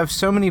you have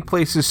so many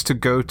places to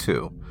go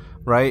to,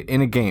 right? In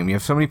a game, you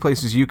have so many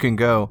places you can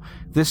go.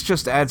 This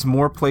just adds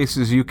more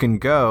places you can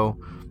go.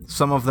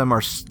 Some of them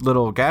are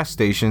little gas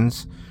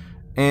stations,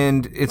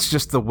 and it's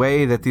just the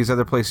way that these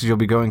other places you'll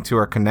be going to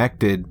are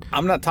connected.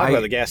 I'm not talking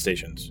about the gas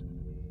stations.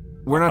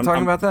 We're not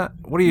talking about that?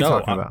 What are you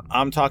talking about?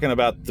 I'm talking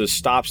about the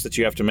stops that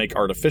you have to make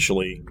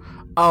artificially.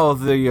 Oh,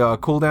 the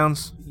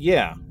cooldowns?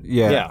 Yeah.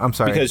 I'm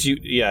sorry. Because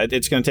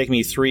it's going to take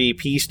me 3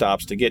 P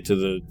stops to get to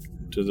the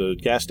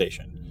gas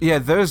station. Yeah,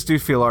 those do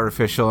feel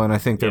artificial, and I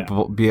think they're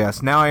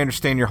BS. Now I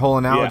understand your whole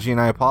analogy, and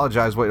I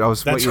apologize. What you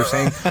were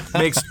saying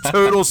makes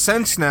total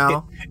sense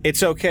now.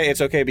 It's okay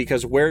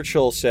because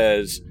Werchill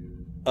says,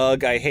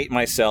 "Ugh, I hate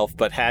myself,"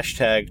 but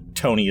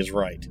 #Tony is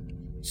right.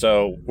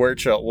 So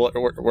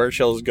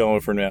Werchill is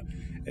going for now,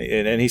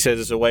 and he says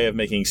it's a way of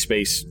making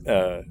space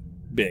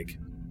big.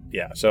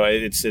 Yeah, so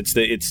I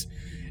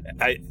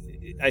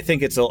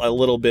think it's a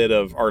little bit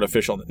of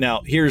artificial.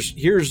 Now here's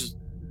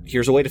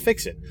a way to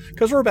fix it,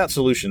 because we're about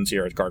solutions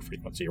here at Guard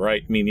Frequency,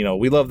 right? I mean,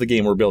 we love the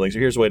game we're building, so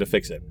here's a way to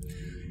fix it.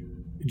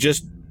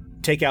 Just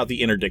take out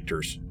the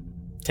interdictors.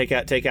 Take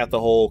out the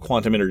whole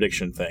quantum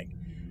interdiction thing.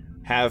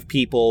 Have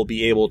people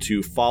be able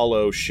to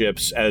follow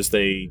ships as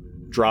they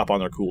drop on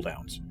their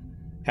cooldowns.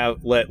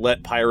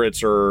 Let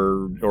pirates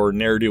or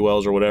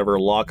ne'er-do-wells or whatever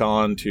lock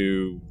on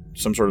to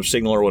some sort of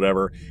signal or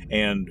whatever,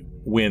 and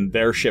when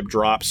their ship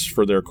drops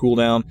for their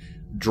cooldown,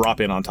 drop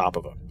in on top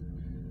of them.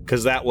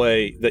 Because that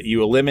way that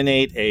you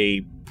eliminate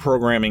a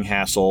programming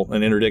hassle,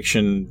 an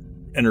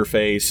interdiction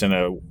interface, and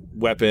a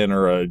weapon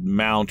or a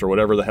mount or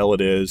whatever the hell it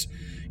is.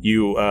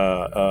 You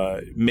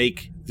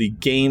make the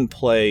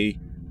gameplay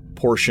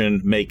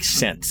portion make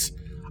sense.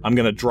 I'm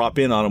going to drop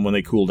in on them when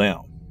they cool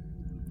down,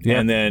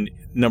 and then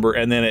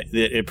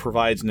it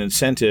provides an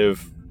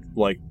incentive,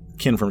 like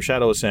Kin from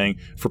Shadow is saying,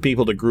 for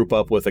people to group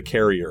up with a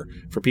carrier,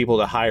 for people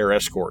to hire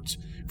escorts,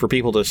 for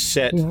people to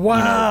set.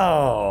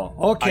 Wow.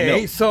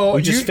 Okay, so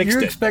you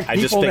expect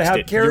people to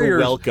have carriers. You're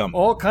welcome.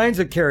 All kinds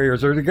of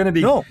carriers. Are there going to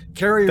be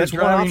carriers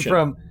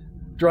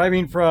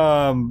driving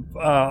from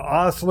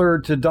Osler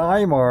to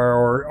Daimar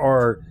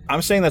or?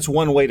 I'm saying that's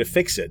one way to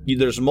fix it.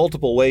 There's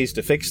multiple ways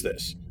to fix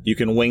this. You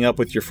can wing up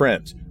with your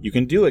friends. You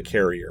can do a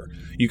carrier.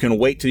 You can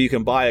wait till you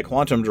can buy a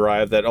quantum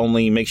drive that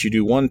only makes you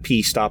do 1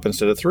 P stop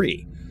instead of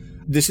 3.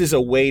 This is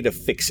a way to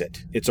fix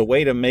it. It's a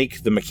way to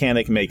make the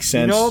mechanic make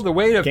sense. The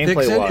way to fix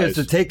it is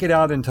to take it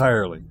out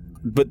entirely.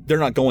 But they're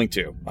not going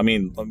to. I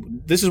mean,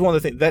 this is one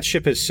of the things. That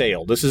ship has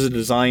sailed. This is a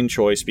design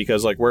choice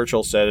because, like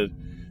Werchill said,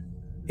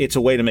 it's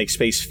a way to make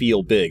space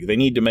feel big. They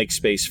need to make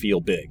space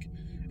feel big.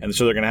 And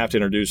so they're going to have to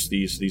introduce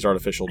these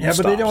artificial stops.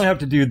 But they don't have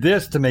to do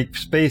this to make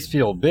space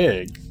feel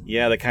big.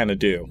 Yeah, they kind of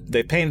do.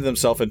 They painted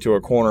themselves into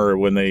a corner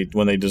when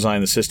they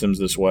design the systems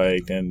this way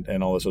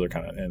and all this other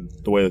kind of, and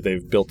the way that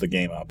they've built the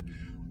game up.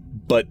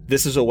 But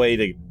this is a way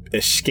to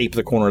escape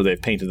the corner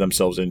they've painted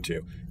themselves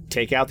into.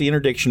 Take out the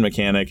interdiction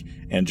mechanic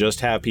and just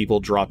have people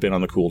drop in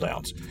on the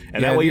cooldowns.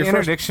 And that way the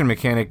interdiction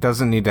mechanic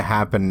doesn't need to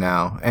happen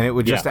now, and it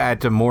would just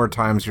add to more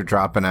times you're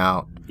dropping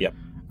out. Yep.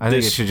 I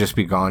think it should just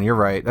be gone. You're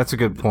right. That's a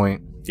good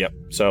point. Yep.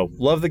 So,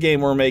 love the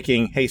game we're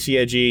making. Hey,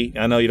 CIG,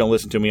 I know you don't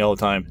listen to me all the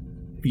time,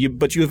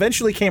 but you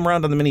eventually came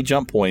around on the mini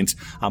jump points.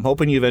 I'm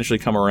hoping you eventually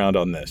come around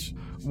on this.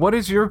 What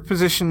is your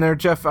position there,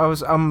 Jeff?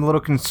 I'm a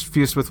little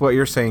confused with what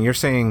you're saying. You're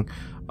saying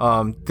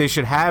they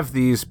should have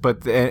these,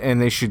 and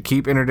they should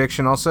keep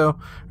interdiction also,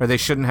 or they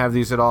shouldn't have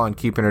these at all and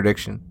keep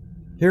interdiction.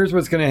 Here's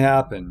what's going to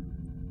happen.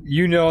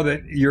 You know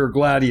that your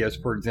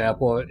Gladius, for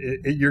example,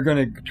 you're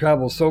going to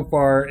travel so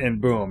far,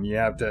 and boom, you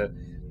have to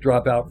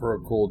drop out for a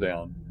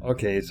cooldown.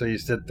 Okay, so you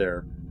sit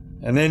there,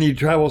 and then you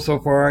travel so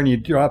far, and you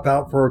drop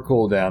out for a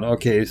cooldown.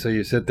 Okay, so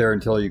you sit there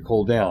until you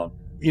cool down.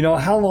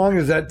 How long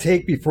does that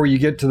take before you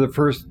get to the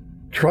first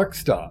truck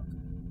stop?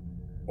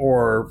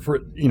 or for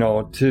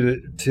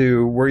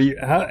to where you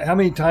how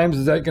many times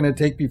is that going to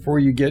take before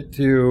you get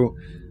to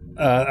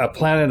a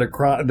planet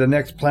across the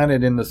next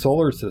planet in the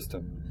solar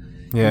system?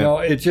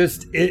 Yeah.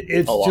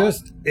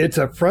 It's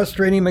a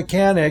frustrating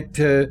mechanic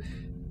to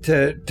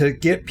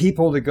get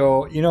people to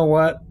go, you know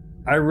what,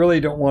 I really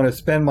don't want to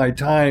spend my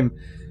time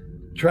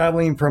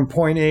traveling from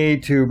point A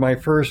to my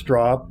first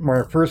drop,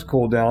 my first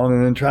cooldown,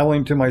 and then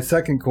traveling to my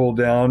second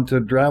cooldown, to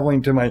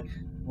traveling to my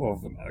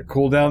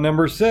cooldown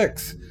number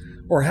 6,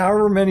 or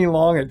however many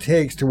long it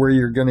takes to where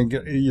you're gonna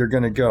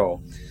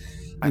go.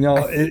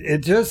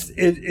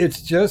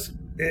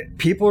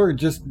 People are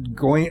just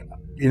going.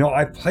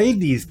 I played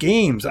these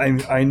games.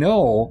 I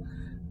know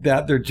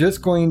that they're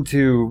just going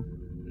to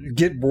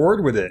get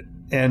bored with it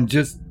and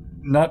just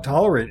not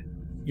tolerate it.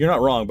 You're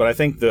not wrong, but I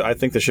think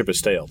the ship has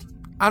staled.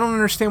 I don't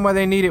understand why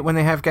they need it when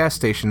they have gas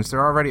stations.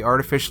 They're already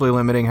artificially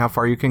limiting how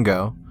far you can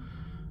go.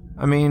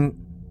 I mean,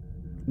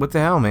 what the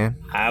hell, man?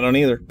 I don't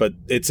either, but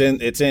it's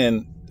in.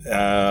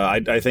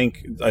 I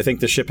think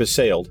the ship has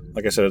sailed.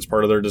 Like I said, it's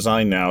part of their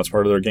design now. It's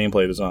part of their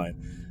gameplay design.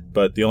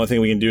 But the only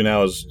thing we can do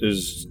now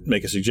is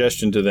make a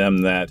suggestion to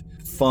them that,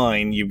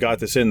 fine, you've got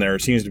this in there.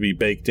 It seems to be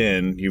baked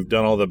in. You've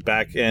done all the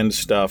back end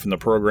stuff and the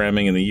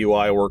programming and the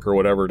UI work or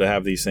whatever to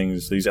have these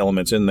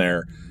elements in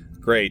there.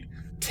 Great.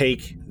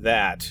 Take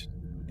that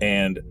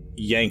and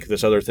yank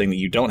this other thing that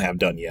you don't have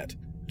done yet.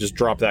 Just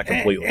drop that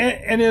completely.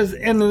 And is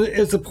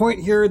the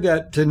point here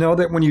that to know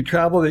that when you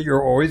travel that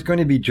you're always going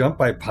to be jumped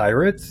by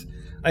pirates?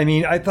 I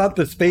mean, I thought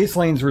the space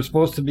lanes were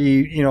supposed to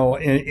be,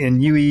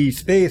 in UE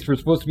space, were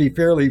supposed to be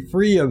fairly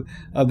free of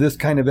this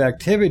kind of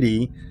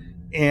activity.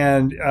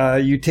 And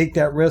you take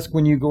that risk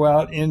when you go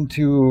out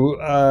into,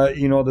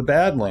 the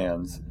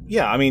Badlands.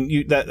 Yeah,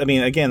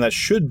 again, that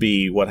should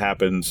be what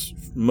happens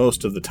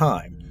most of the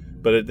time.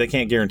 But they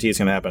can't guarantee it's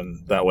going to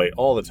happen that way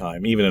all the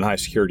time, even in high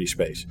security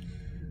space.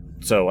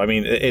 So,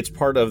 it's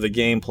part of the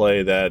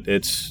gameplay that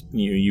it's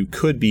you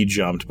could be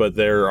jumped, but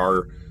there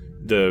are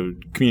the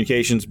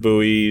communications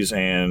buoys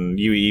and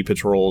UEE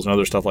patrols and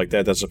other stuff like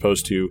that that's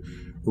supposed to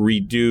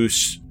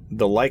reduce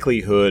the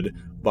likelihood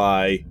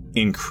by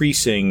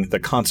increasing the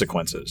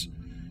consequences.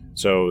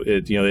 So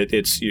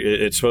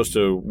it's supposed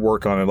to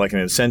work on like an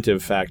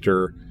incentive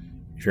factor.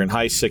 If you're in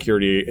high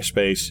security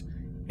space,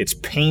 it's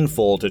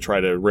painful to try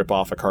to rip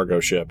off a cargo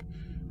ship.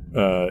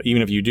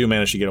 Even if you do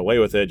manage to get away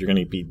with it, you're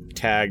going to be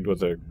tagged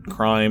with a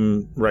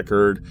crime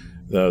record.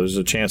 There's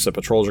a chance that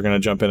patrols are going to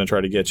jump in and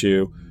try to get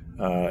you,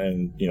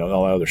 and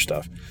all that other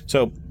stuff.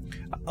 So,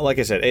 like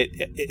I said,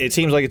 it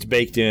seems like it's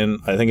baked in.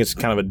 I think it's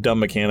kind of a dumb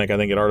mechanic. I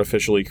think it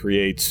artificially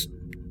creates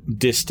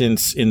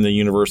distance in the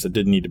universe that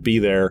didn't need to be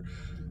there.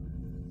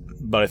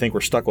 But I think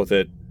we're stuck with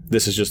it.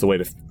 This is just the way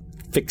to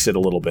fix it a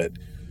little bit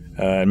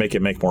and make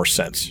it make more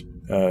sense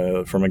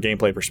from a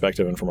gameplay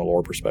perspective and from a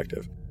lore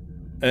perspective.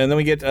 And then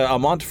we get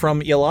Amont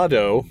from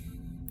Ilado,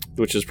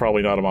 which is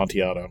probably not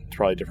Amontillado. It's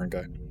probably a different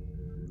guy.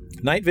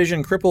 Night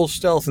vision cripples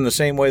stealth in the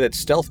same way that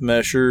stealth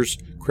measures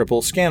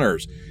cripple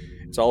scanners.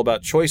 It's all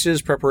about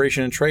choices,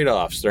 preparation, and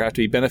trade-offs. There have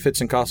to be benefits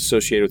and costs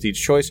associated with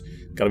each choice.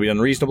 Got to be done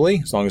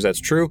reasonably, as long as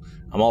that's true.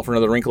 I'm all for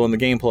another wrinkle in the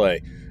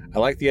gameplay. I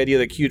like the idea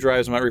that Q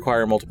drives might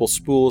require multiple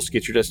spools to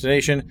get your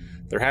destination.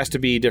 There has to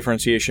be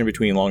differentiation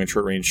between long and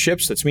short-range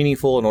ships that's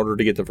meaningful in order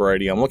to get the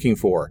variety I'm looking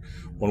for.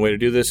 One way to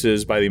do this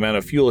is by the amount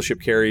of fuel a ship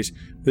carries.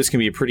 This can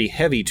be a pretty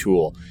heavy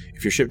tool.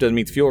 If your ship doesn't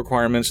meet the fuel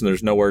requirements and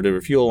there's nowhere to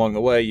refuel along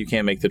the way, you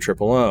can't make the trip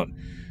alone.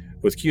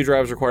 With Q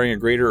drives requiring a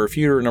greater or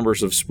fewer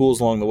numbers of spools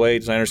along the way,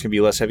 designers can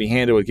be less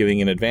heavy-handed with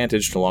giving an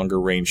advantage to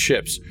longer-range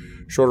ships.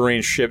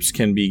 Shorter-range ships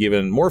can be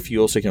given more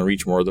fuel so they can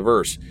reach more of the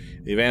verse.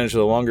 The advantage of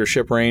the longer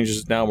ship range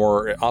is now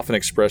more often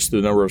expressed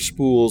through the number of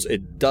spools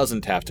it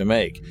doesn't have to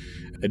make.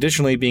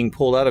 Additionally, being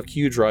pulled out of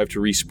Q drive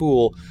to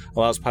respool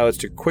allows pilots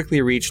to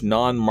quickly reach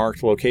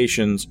non-marked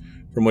locations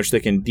from which they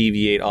can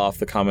deviate off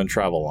the common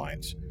travel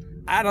lines.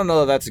 I don't know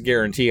that that's a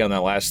guarantee on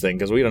that last thing,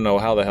 because we don't know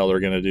how the hell they're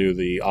going to do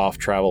the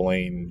off-travel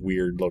lane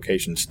weird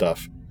location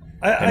stuff.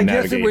 I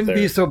guess it wouldn't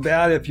be so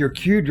bad if your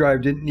Q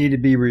drive didn't need to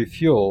be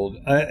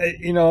refueled.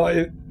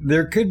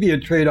 There could be a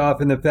trade-off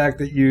in the fact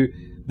that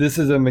this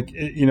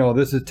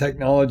is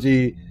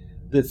technology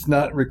that's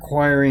not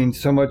requiring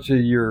so much of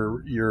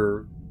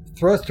your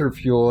thruster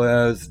fuel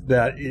as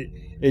that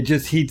it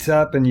just heats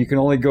up and you can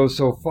only go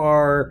so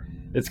far.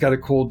 It's got to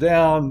cool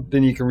down,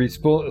 then you can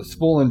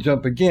spool and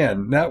jump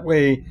again. That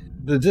way,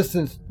 the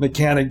distance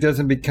mechanic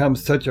doesn't become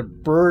such a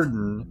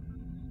burden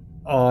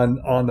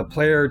on the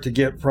player to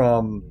get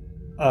from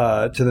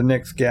to the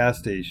next gas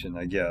station,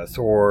 I guess,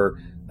 or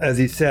as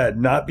he said,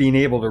 not being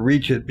able to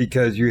reach it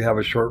because you have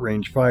a short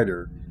range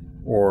fighter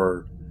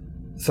or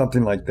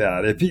something like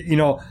that. If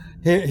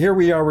here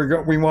we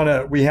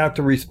are, we have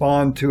to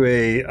respond to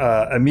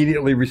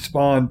immediately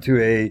respond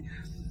to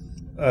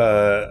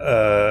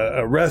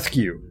a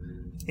rescue.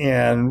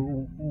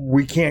 And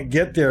we can't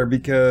get there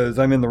because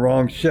I'm in the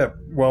wrong ship.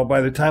 Well,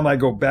 by the time I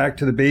go back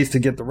to the base to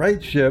get the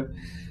right ship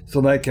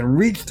so that I can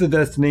reach the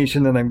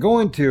destination that I'm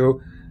going to,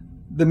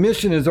 the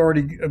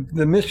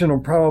mission will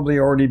probably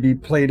already be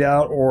played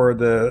out, or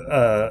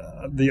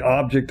the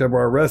object of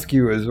our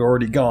rescue is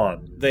already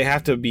gone. They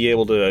have to be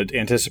able to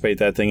anticipate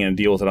that thing and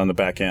deal with it on the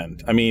back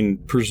end. I mean,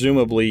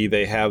 presumably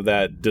they have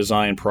that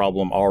design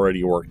problem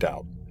already worked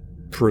out.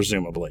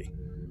 Presumably,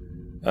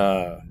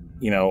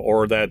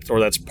 or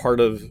that's part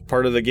of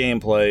the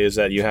gameplay is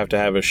that you have to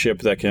have a ship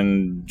that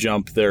can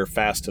jump there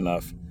fast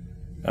enough.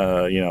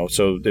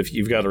 So if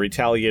you've got a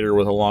Retaliator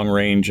with a long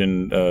range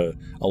and a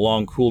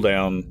long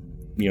cooldown,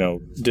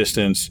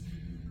 distance,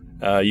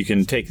 you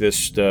can take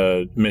this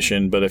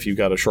mission. But if you've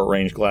got a short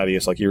range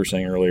Gladius, like you were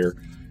saying earlier,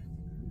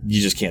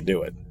 you just can't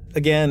do it.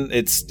 Again,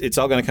 it's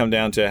all going to come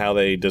down to how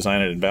they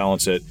design it and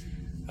balance it.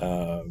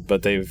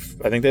 But I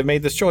think they've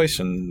made this choice,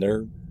 and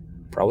they're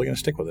probably going to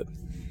stick with it.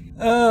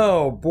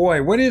 Oh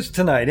boy, what is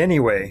tonight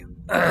anyway?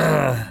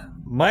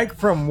 Mike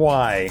from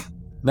Y.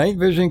 Night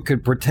vision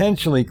could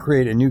potentially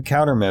create a new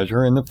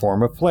countermeasure in the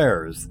form of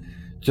flares.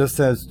 Just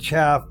as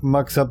chaff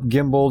mucks up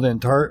gimbaled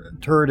and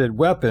turreted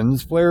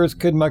weapons, flares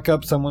could muck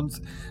up someone's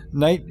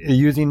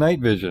using night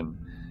vision.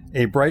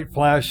 A bright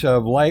flash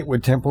of light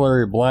would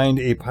temporarily blind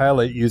a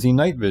pilot using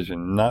night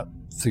vision, not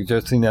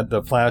suggesting that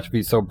the flash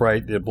be so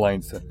bright it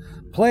blinds the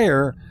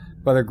player,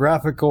 but a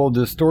graphical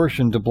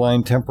distortion to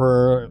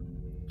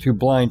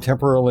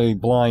temporarily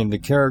blind the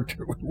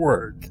character would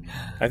work.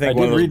 I think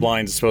one of those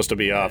blinds is supposed to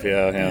be off.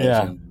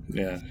 Yeah.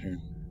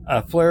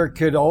 A flare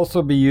could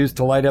also be used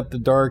to light up the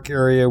dark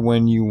area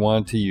when you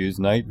want to use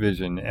night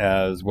vision,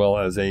 as well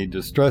as a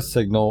distress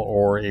signal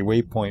or a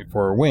waypoint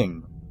for a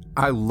wing.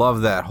 I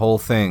love that whole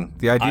thing.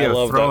 The idea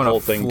of throwing a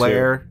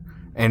flare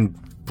and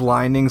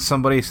blinding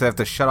somebody so they have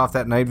to shut off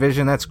that night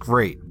vision, that's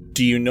great.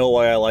 Do you know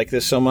why I like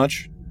this so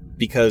much?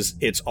 Because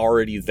it's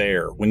already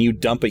there. When you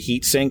dump a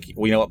heat sink,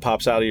 we know what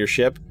pops out of your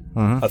ship?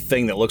 Mm-hmm. A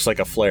thing that looks like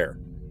a flare.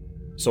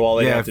 So all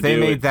they have to do... Yeah, if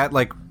they made that,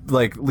 like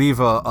leave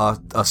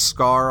a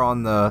scar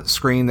on the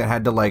screen that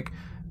had to,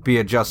 be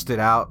adjusted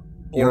out.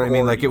 You know what I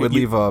mean? Like, it would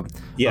leave a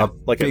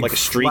big a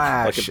streak,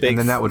 flash, and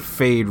then that would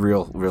fade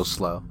real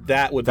slow.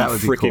 That would be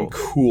freaking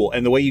cool.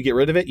 And the way you get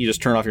rid of it, you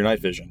just turn off your night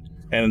vision.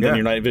 And then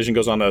your night vision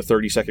goes on a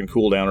 30-second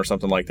cooldown or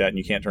something like that, and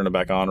you can't turn it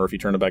back on. Or if you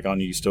turn it back on,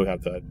 you still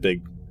have that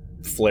big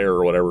flare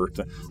or whatever.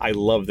 I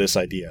love this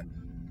idea.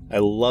 I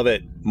love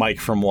it, Mike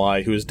from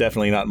Y, who is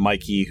definitely not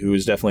Mikey, who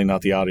is definitely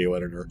not the audio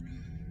editor.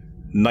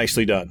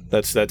 Nicely done.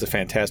 That's a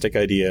fantastic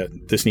idea.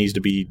 This needs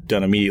to be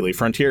done immediately.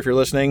 Frontier, if you're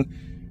listening,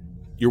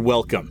 you're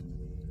welcome.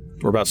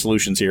 We're about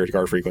solutions here at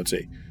Guard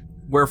Frequency.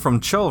 Where from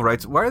Chill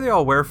writes, why are they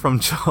all where from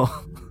Chill?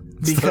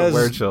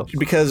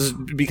 Because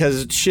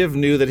Shiv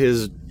knew that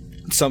his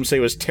some say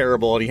was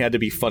terrible and he had to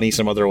be funny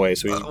some other way,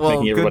 so he's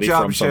making everybody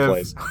from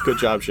someplace. Good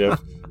job, Shiv.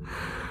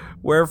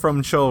 Where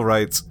from Chill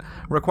writes,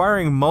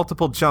 requiring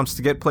multiple jumps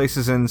to get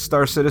places in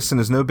Star Citizen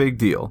is no big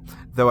deal,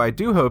 though I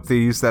do hope they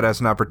use that as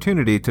an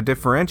opportunity to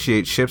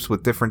differentiate ships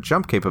with different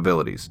jump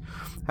capabilities.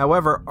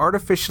 However,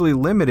 artificially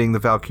limiting the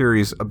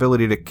Valkyrie's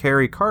ability to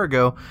carry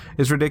cargo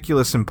is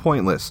ridiculous and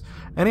pointless.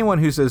 Anyone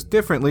who says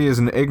differently is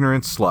an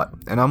ignorant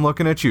slut, and I'm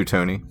looking at you,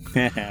 Tony.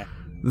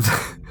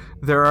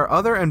 There are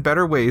other and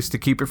better ways to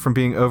keep it from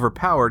being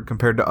overpowered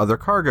compared to other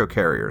cargo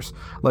carriers,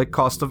 like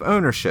cost of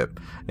ownership,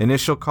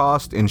 initial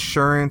cost,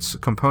 insurance,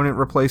 component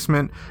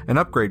replacement, and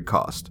upgrade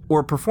cost,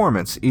 or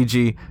performance,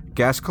 e.g.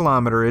 gas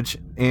kilometerage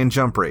and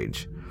jump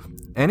range.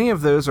 Any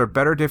of those are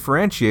better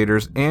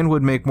differentiators and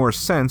would make more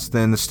sense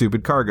than the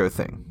stupid cargo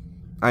thing.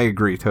 I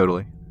agree,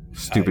 totally.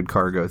 Stupid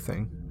cargo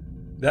thing.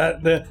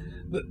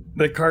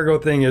 The cargo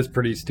thing is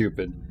pretty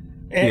stupid.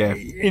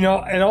 And,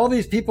 and all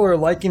these people are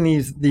liking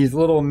these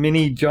little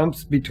mini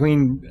jumps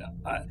between.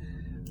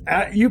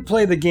 You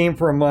play the game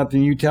for a month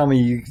and you tell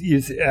me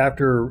you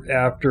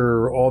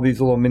after all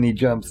these little mini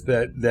jumps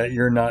that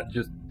you're not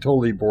just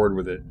totally bored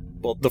with it.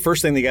 Well, the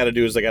first thing they got to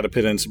do is they got to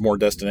put in some more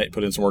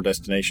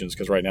destinations,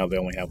 because right now they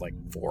only have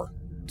 4.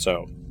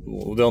 So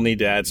they'll need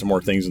to add some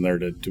more things in there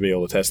to be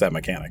able to test that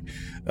mechanic.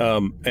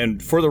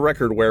 And for the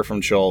record, Where from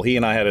Joel, he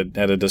and I had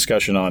a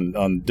discussion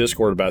on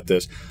Discord about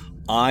this.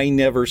 I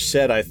never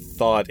said I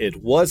thought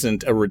it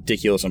wasn't a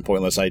ridiculous and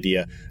pointless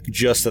idea,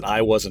 just that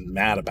I wasn't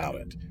mad about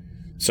it.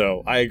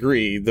 So I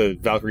agree, the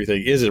Valkyrie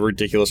thing is a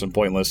ridiculous and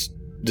pointless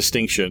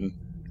distinction,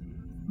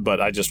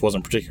 but I just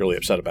wasn't particularly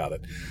upset about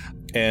it.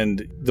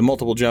 And the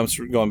multiple jumps,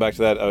 going back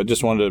to that, I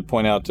just wanted to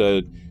point out,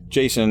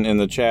 Jason in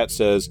the chat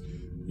says,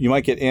 you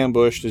might get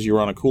ambushed as you're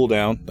on a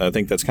cooldown. I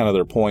think that's kind of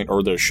their point,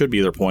 or there should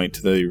be their point,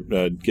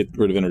 to get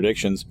rid of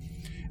interdictions.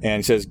 And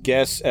he says,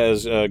 guess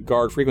as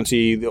Guard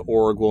Frequency, the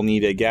Org will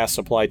need a gas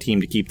supply team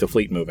to keep the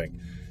fleet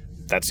moving.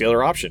 That's the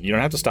other option. You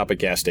don't have to stop at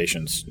gas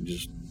stations. You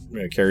just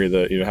carry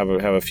have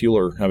a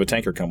fueler, have a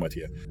tanker come with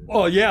you.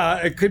 Oh yeah,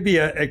 it could be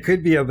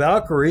a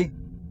Valkyrie,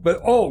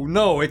 but oh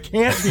no, it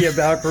can't be a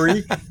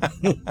Valkyrie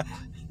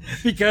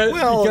because you can't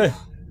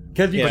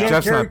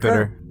Jeff's carry not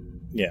bitter.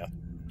 Yeah.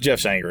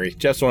 Jeff's angry.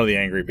 Jeff's one of the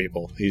angry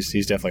people. He's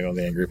definitely one of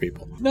the angry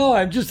people. No,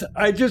 I'm this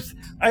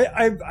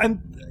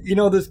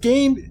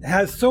game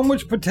has so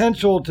much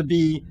potential to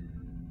be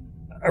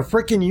a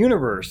freaking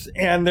universe,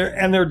 and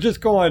they're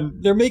just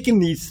they're making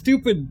these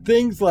stupid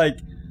things like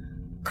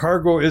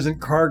cargo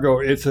isn't cargo.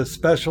 It's a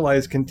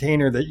specialized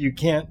container that you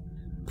can't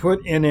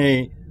put in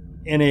a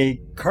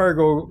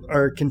cargo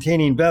or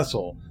containing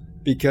vessel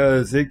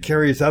because it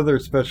carries other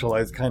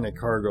specialized kind of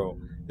cargo.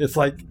 It's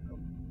like,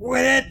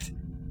 what?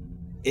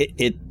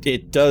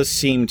 It does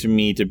seem to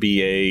me to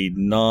be a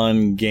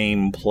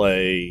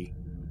non-gameplay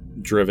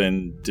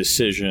driven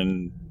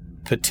decision,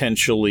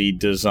 potentially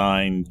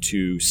designed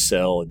to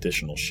sell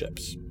additional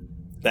ships.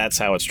 That's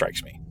how it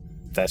strikes me.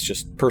 That's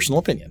just personal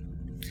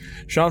opinion.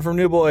 Sean from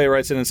New Boy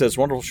writes in and says,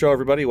 wonderful show,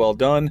 everybody. Well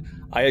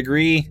done. I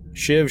agree.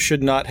 Shiv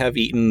should not have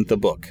eaten the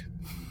book.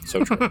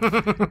 So true.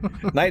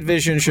 Night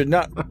vision should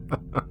not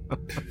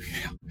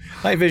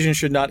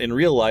in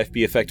real life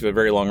be effective at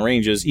very long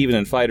ranges, even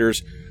in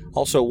fighters.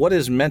 Also, what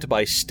is meant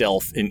by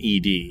stealth in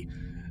ED?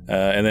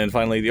 And then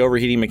finally, the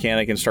overheating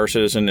mechanic in Star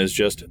Citizen is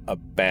just a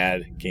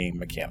bad game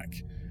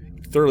mechanic.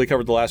 Thoroughly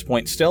covered the last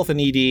point. Stealth in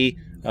ED.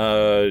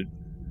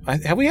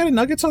 Have we had a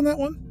Nuggets on that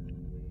one?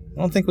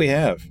 I don't think we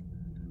have.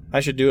 I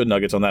should do a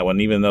Nuggets on that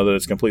one, even though that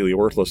it's completely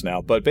worthless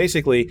now. But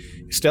basically,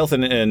 stealth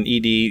in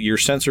ED, your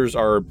sensors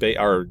are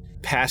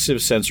passive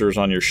sensors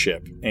on your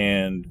ship.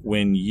 And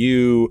when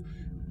you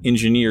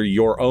engineer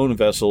your own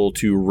vessel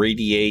to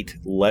radiate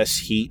less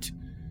heat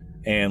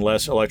and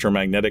less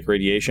electromagnetic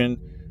radiation,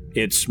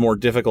 it's more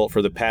difficult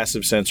for the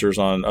passive sensors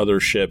on other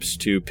ships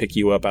to pick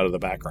you up out of the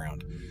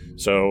background.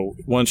 So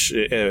once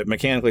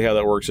mechanically how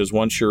that works is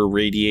once your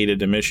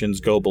radiated emissions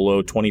go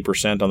below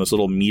 20% on this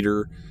little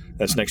meter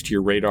that's next to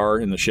your radar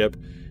in the ship,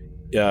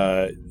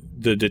 the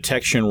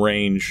detection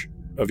range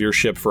of your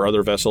ship for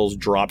other vessels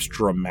drops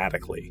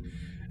dramatically.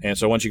 And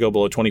so once you go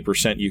below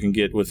 20%, you can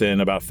get within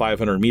about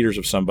 500 meters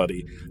of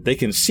somebody. They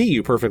can see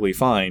you perfectly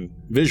fine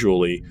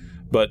visually,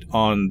 but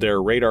on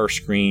their radar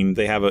screen,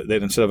 they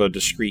instead of a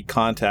discrete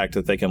contact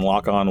that they can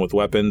lock on with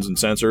weapons and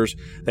sensors,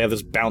 they have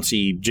this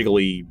bouncy,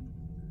 jiggly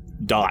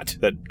dot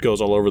that goes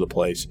all over the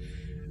place.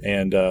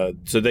 And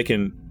so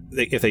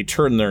if they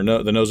turn the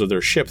nose of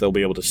their ship, they'll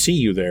be able to see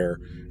you there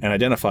and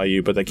identify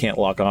you, but they can't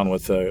lock on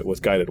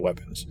with guided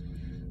weapons.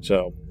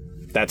 So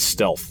that's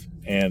stealth.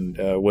 And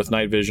with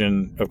night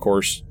vision, of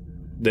course,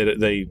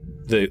 the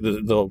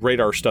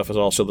radar stuff is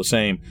also the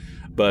same,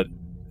 but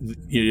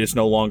it's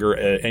no longer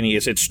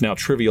it's now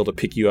trivial to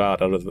pick you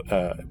up out of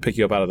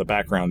the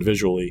background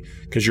visually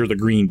because you're the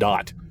green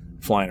dot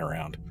flying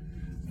around.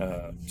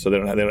 So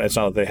it's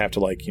not that they have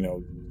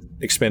to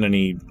expend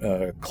any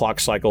clock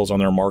cycles on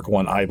their Mark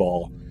 1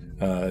 eyeball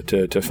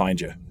to find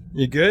you.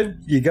 You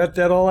good? You got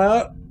that all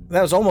out?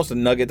 That was almost a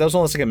nugget. That was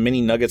almost like a mini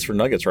Nuggets for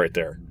Nuggets right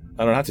there.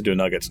 I don't have to do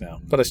Nuggets now,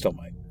 but I still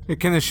might.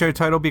 Can the show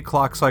title be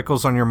Clock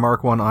Cycles on Your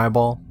Mark 1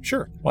 Eyeball?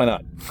 Sure, why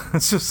not?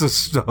 It's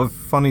just a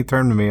funny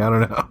term to me. I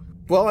don't know.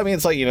 Well, I mean,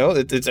 it's like,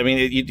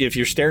 if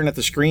you're staring at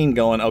the screen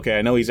going, okay,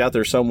 I know he's out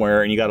there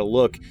somewhere, and you got to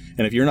look,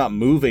 and if you're not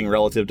moving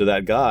relative to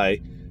that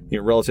guy,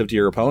 relative to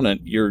your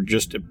opponent, you're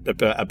just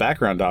a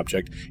background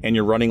object, and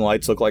your running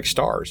lights look like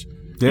stars.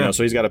 Yeah.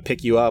 So he's got to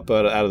pick you up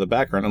out of the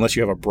background, unless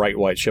you have a bright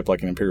white ship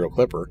like an Imperial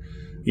Clipper.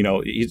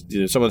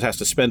 Someone has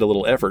to spend a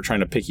little effort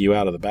trying to pick you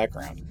out of the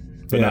background,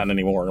 but not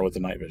anymore with the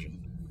night vision.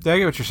 Yeah, I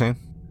get what you're saying.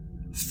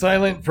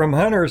 Silent from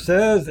Hunter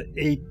says,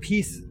 a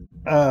piece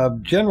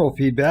of general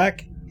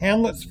feedback.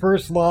 Hamlet's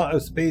first law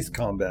of space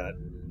combat.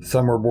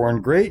 Some were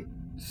born great,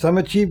 some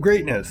achieve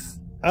greatness.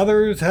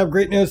 Others have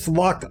greatness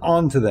locked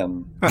onto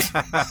them.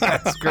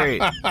 That's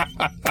great.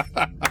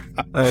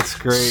 That's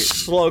great.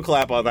 Slow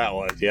clap on that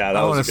one. Yeah,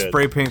 that was good. I want to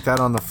spray paint that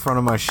on the front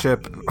of my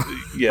ship.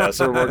 Yeah,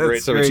 some are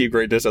great, some achieve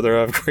greatness,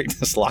 others have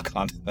greatness locked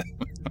onto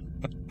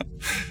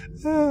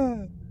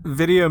them.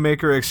 Video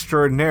maker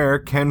extraordinaire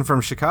Ken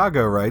from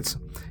Chicago writes,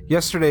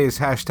 yesterday's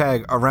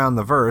hashtag Around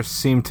the Verse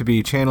seemed to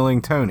be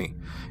channeling Tony.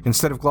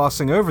 Instead of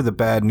glossing over the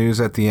bad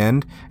news at the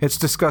end, it's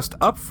discussed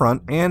up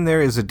front, and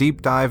there is a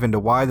deep dive into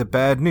why the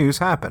bad news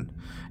happened.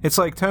 It's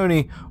like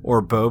Tony, or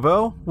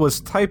Bobo,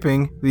 was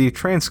typing the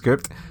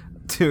transcript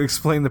to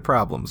explain the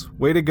problems.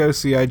 Way to go,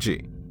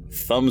 CIG.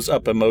 Thumbs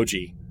up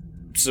emoji.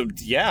 So,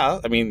 yeah,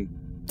 I mean,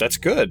 that's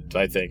good,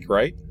 I think,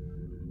 right?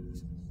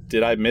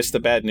 Did I miss the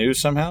bad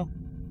news somehow?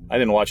 I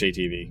didn't watch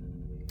ATV.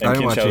 And I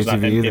didn't watch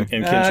ATV either. And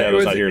Ken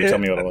Shadow's not here to tell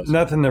me what it was.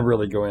 Nothing to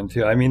really go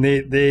into. I mean,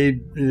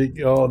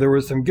 there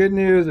was some good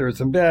news, there was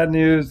some bad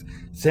news.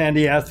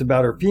 Sandy asked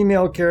about her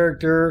female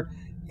character,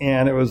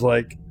 and it was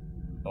like,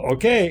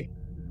 okay,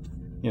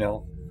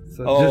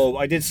 So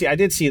I did see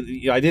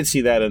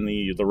that in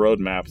the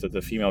roadmap that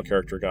the female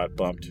character got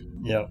bumped.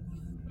 Yeah.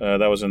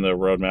 That was in the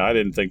roadmap. I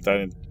didn't think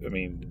that. I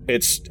mean,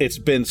 it's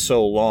been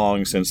so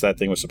long since that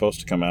thing was supposed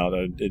to come out.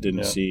 I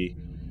didn't see.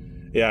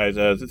 Yeah,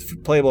 the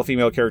playable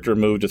female character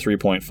moved to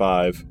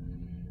 3.5,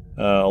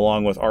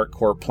 along with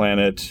ArcCorp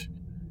Planet,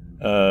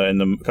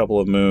 and a couple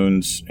of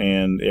moons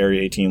and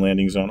Area 18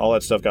 landing zone. All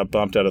that stuff got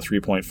bumped out of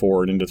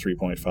 3.4 and into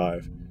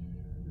 3.5.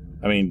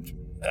 I mean,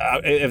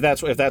 if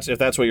that's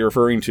what you're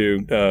referring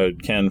to,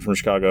 Ken from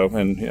Chicago,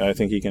 and I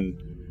think he can.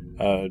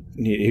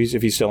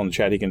 If he's still in the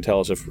chat, he can tell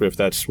us if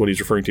that's what he's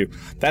referring to.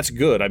 That's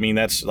good. I mean,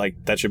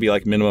 that should be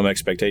like minimum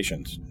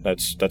expectations.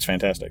 That's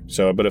fantastic.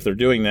 So, but if they're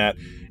doing that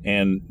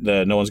and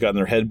no one's gotten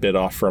their head bit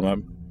off from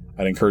them,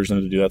 I'd encourage them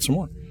to do that some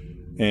more.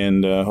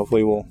 And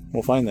hopefully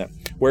we'll find that.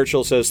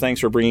 Werechill says, thanks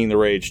for bringing the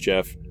rage,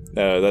 Jeff.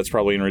 That's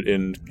probably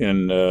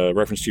in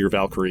reference to your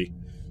Valkyrie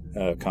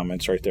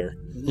comments right there.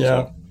 Yeah.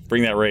 So,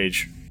 bring that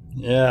rage.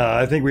 Yeah,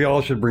 I think we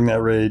all should bring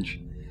that rage.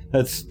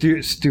 That's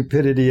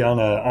stupidity on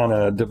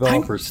a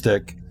developer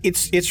stick.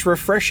 It's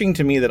refreshing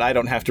to me that I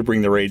don't have to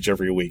bring the rage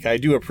every week. I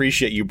do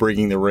appreciate you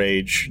bringing the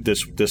rage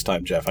this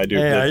time, Jeff. I do.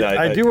 Hey,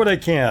 I do what I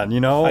can,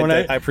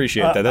 I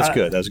appreciate that. That's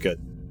good. That's good.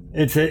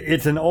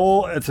 It's an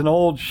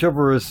old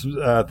chivalrous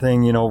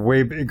thing,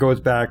 it goes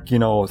back,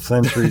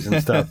 centuries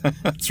and stuff.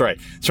 That's right.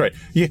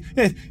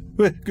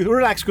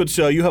 Relax, good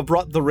sir. You have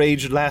brought the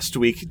rage last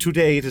week.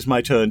 Today it is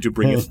my turn to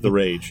bring the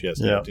rage.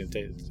 Yes, yeah.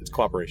 It's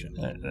cooperation.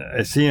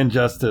 I see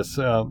injustice.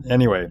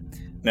 Anyway,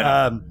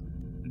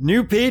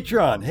 new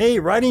Patreon. Hey,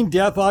 Writing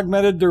Death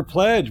augmented their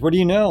pledge. What do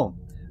you know?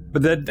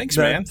 But thanks,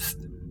 man.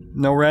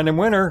 No random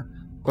winner,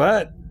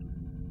 but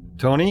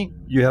Tony,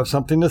 you have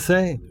something to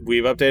say.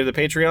 We've updated the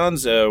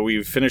Patreons.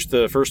 We've finished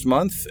the first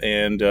month,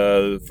 and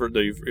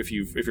if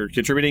you're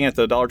contributing at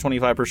the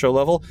 $1.25 per show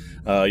level,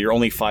 you're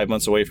only 5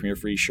 months away from your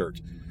free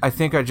shirt. I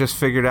think I just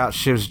figured out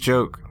Shiv's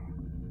joke.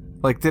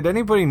 Like, did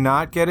anybody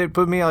not get it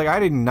but me? Like, I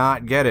did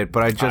not get it,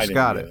 but I just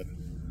got it.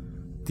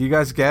 Do you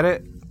guys get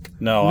it?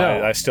 No.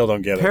 I still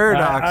don't get it.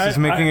 Paradox is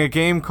making a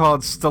game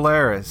called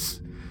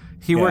Stellaris.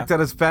 He worked out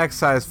his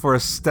backside for a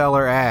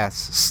stellar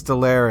ass.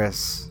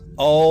 Stellaris.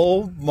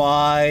 Oh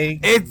my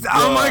God.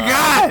 Oh my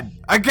God!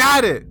 I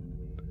got it!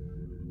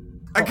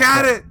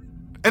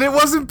 And it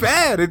wasn't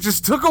bad. It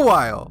just took a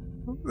while.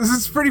 This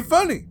is pretty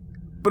funny.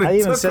 But I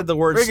even said the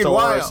word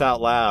Stellaris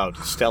out loud.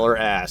 Stellar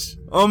ass.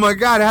 Oh my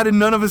God, how did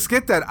none of us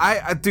get that?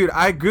 I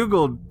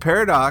Googled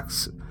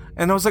Paradox,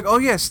 and I was like, oh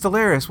yeah,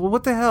 Stellaris. Well,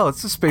 what the hell?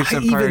 It's a Space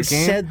Empire game. I even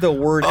said the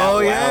word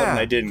out loud, and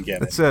I didn't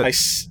get it.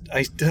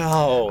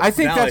 I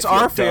think that's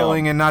our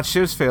failing and not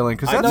Shiv's failing,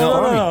 because that's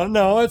funny.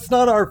 No, it's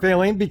not our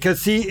failing,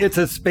 because, see, it's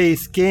a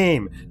space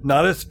game,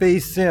 not a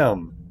space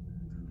sim.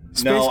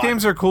 Space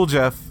games are cool,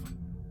 Jeff.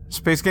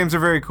 Space games are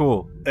very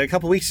cool. A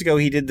couple weeks ago,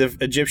 he did the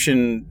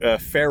Egyptian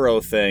pharaoh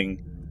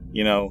thing,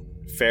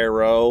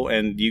 pharaoh,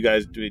 and you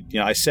guys,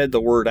 I said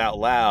the word out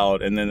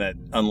loud, and then that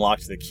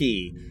unlocked the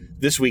key.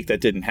 This week, that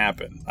didn't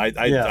happen.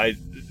 I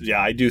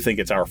do think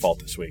it's our fault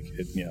this week.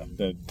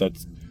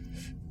 That's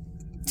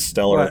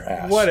stellar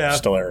ass.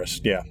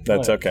 Stellaris. Yeah,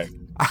 that's okay.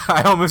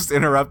 I almost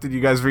interrupted you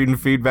guys reading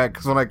feedback,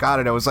 because when I got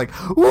it, I was like,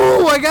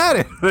 "Ooh, I got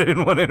it!" I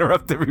didn't want to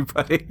interrupt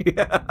everybody.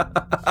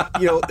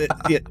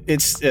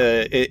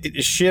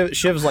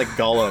 Shiv's like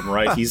Gollum,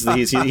 right? He's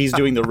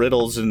doing the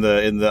riddles in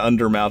the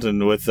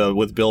Undermountain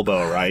with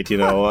Bilbo, right?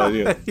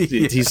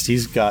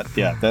 He's got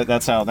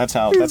that's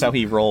how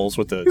he rolls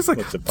with the. He's like,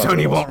 with the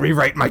Tony won't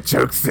rewrite my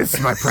jokes. This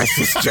my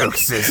precious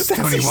jokes. This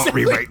Tony won't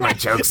rewrite my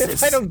jokes.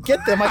 If I don't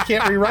get them, I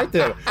can't rewrite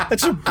them.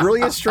 That's a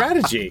brilliant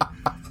strategy.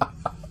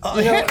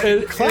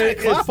 It's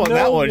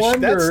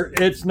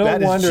no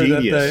wonder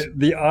that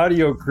the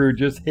audio crew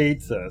just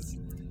hates us.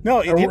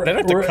 No, they don't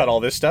have to cut all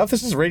this stuff.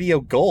 This is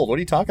radio gold. What are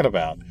you talking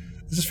about?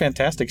 This is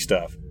fantastic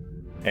stuff.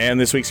 And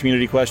this week's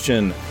community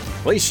question.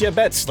 Place your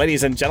bets,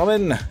 ladies and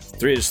gentlemen.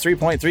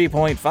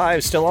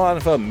 3.3.5 still on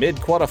for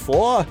mid-quarter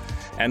 4.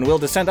 And will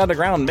Descent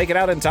Underground make it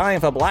out in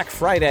time for Black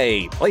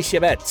Friday? Place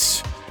your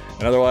bets.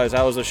 And otherwise,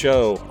 how was the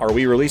show? Are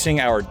we releasing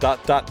our ...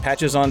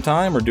 patches on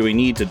time, or do we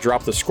need to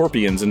drop the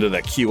scorpions into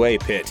the QA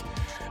pit?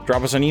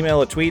 Drop us an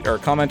email, a tweet, or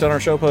comment on our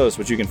show post,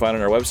 which you can find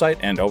on our website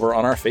and over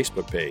on our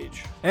Facebook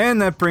page.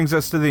 And that brings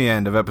us to the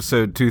end of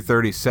episode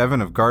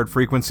 237 of Guard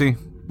Frequency.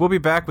 We'll be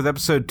back with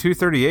episode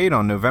 238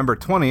 on November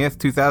 20th,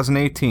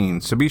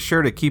 2018, so be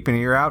sure to keep an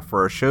ear out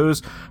for our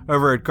shows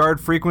over at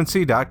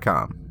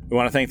guardfrequency.com. We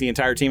want to thank the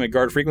entire team at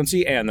Guard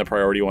Frequency and the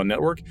Priority One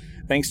Network.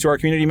 Thanks to our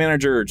community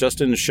manager,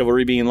 Justin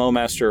Chivalry Bean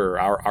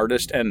Lowmaster, our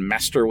artist and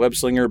master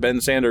web-slinger, Ben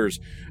Sanders,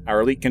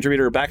 our elite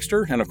contributor,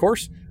 Baxter, and of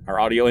course, our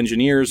audio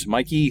engineers,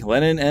 Mikey,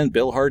 Lennon, and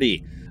Bill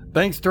Hardy.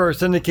 Thanks to our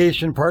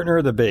syndication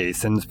partner, The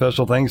Base, and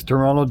special thanks to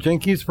Ronald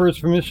Jenkins for his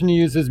permission to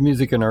use his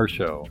music in our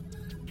show.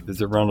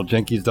 Visit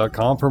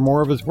ronaldjenkins.com for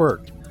more of his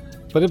work.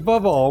 But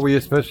above all, we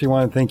especially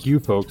want to thank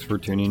you folks for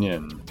tuning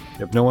in.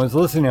 If no one's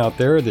listening out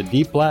there, the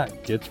deep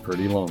black gets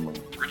pretty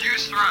lonely.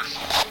 Reduce thrust.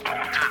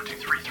 Turn to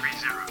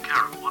 330,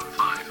 Carol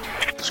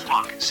 15.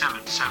 Squawk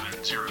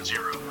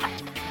 7700.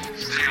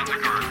 Stay on the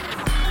guard.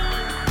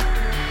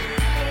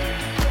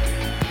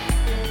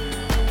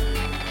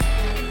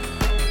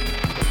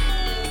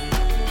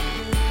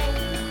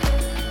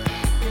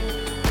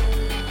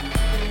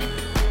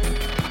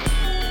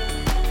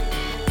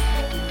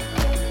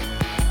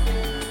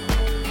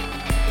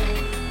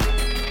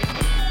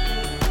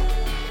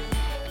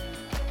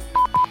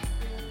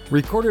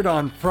 Recorded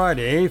on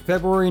Friday,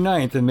 February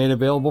 9th, and made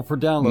available for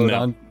download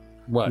on...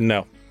 What?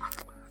 No.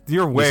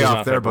 You're way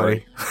off there,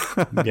 buddy.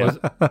 Yeah.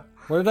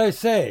 What did I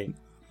say?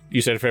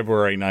 You said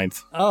February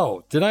 9th.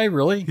 Oh, did I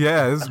really?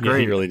 Yeah, this is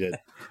great. You really did.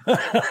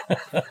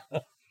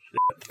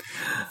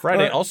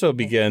 Friday also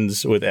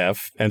begins with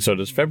F, and so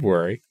does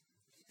February.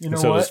 You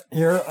know what?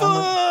 Here,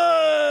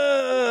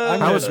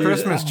 how was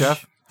Christmas,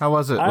 Jeff? How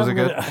was it? Was it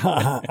good?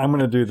 I'm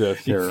gonna do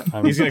this here.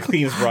 He's gonna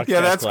clean his broadcast Yeah,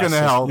 that's glasses.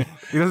 gonna help.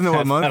 He doesn't know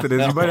what month it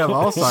is. You might have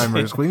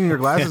Alzheimer's. Cleaning your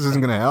glasses isn't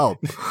gonna help.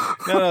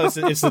 No,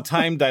 it's the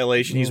time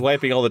dilation. He's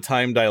wiping all the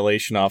time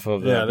dilation off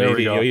of the there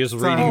we go. He was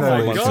reading. Oh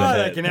my months god,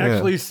 ahead. I can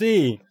actually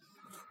see.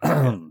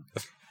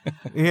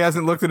 He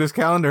hasn't looked at his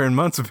calendar in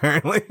months,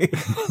 apparently.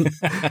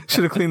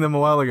 Should have cleaned them a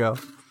while ago.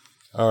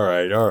 All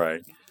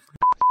right.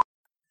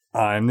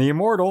 I'm the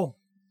immortal.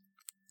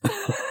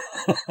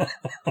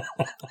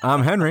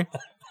 I'm Henry.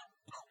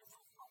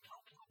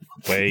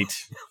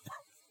 Wait.